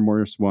Twitter, SR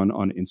Morris1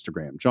 on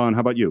Instagram. John,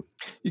 how about you?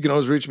 You can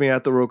always reach me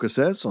at The Roca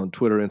Says on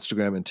Twitter,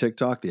 Instagram, and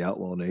TikTok, The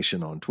Outlaw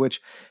Nation on Twitch.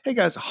 Hey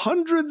guys,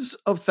 hundreds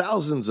of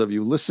thousands of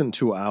you listen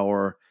to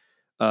our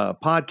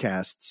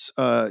podcasts.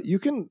 You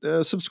can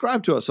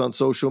subscribe to us on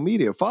social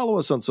media, follow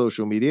us on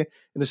social media,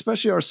 and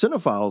especially our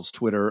Cinephiles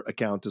Twitter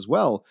account as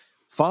well.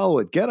 Follow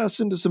it, get us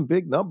into some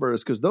big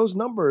numbers, because those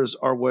numbers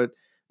are what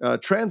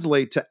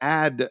translate to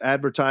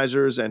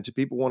advertisers and to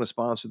people who want to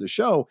sponsor the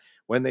show.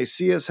 When they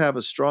see us have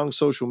a strong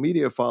social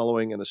media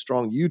following and a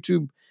strong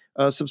YouTube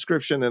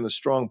subscription and a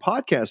strong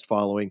podcast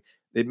following,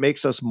 it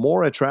makes us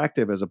more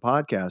attractive as a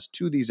podcast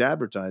to these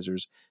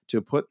advertisers to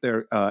put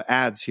their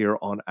ads here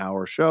on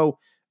our show.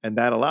 And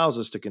that allows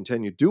us to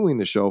continue doing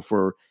the show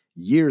for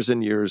years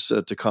and years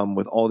to come,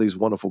 with all these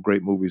wonderful,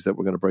 great movies that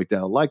we're going to break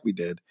down, like we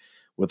did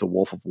with The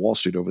Wolf of Wall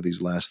Street over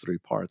these last 3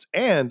 parts.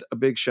 And a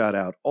big shout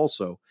out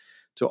also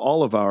to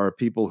all of our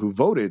people who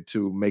voted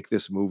to make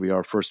this movie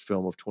our first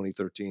film of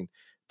 2013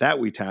 that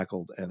we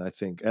tackled. And I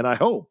think, and I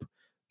hope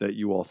that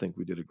you all think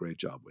we did a great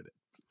job with it.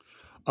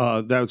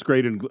 That was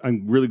great. And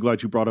I'm really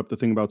glad you brought up the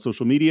thing about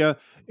social media.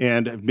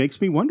 And it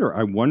makes me wonder.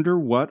 I wonder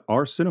what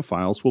our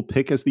Cinephiles will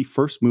pick as the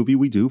first movie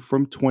we do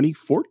from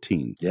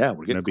 2014. Yeah,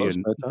 we're getting close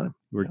to that time.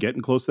 We're getting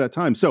close to that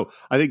time. So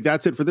I think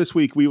that's it for this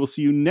week. We will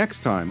see you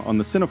next time on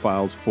the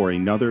Cinephiles for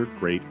another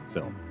great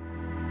film.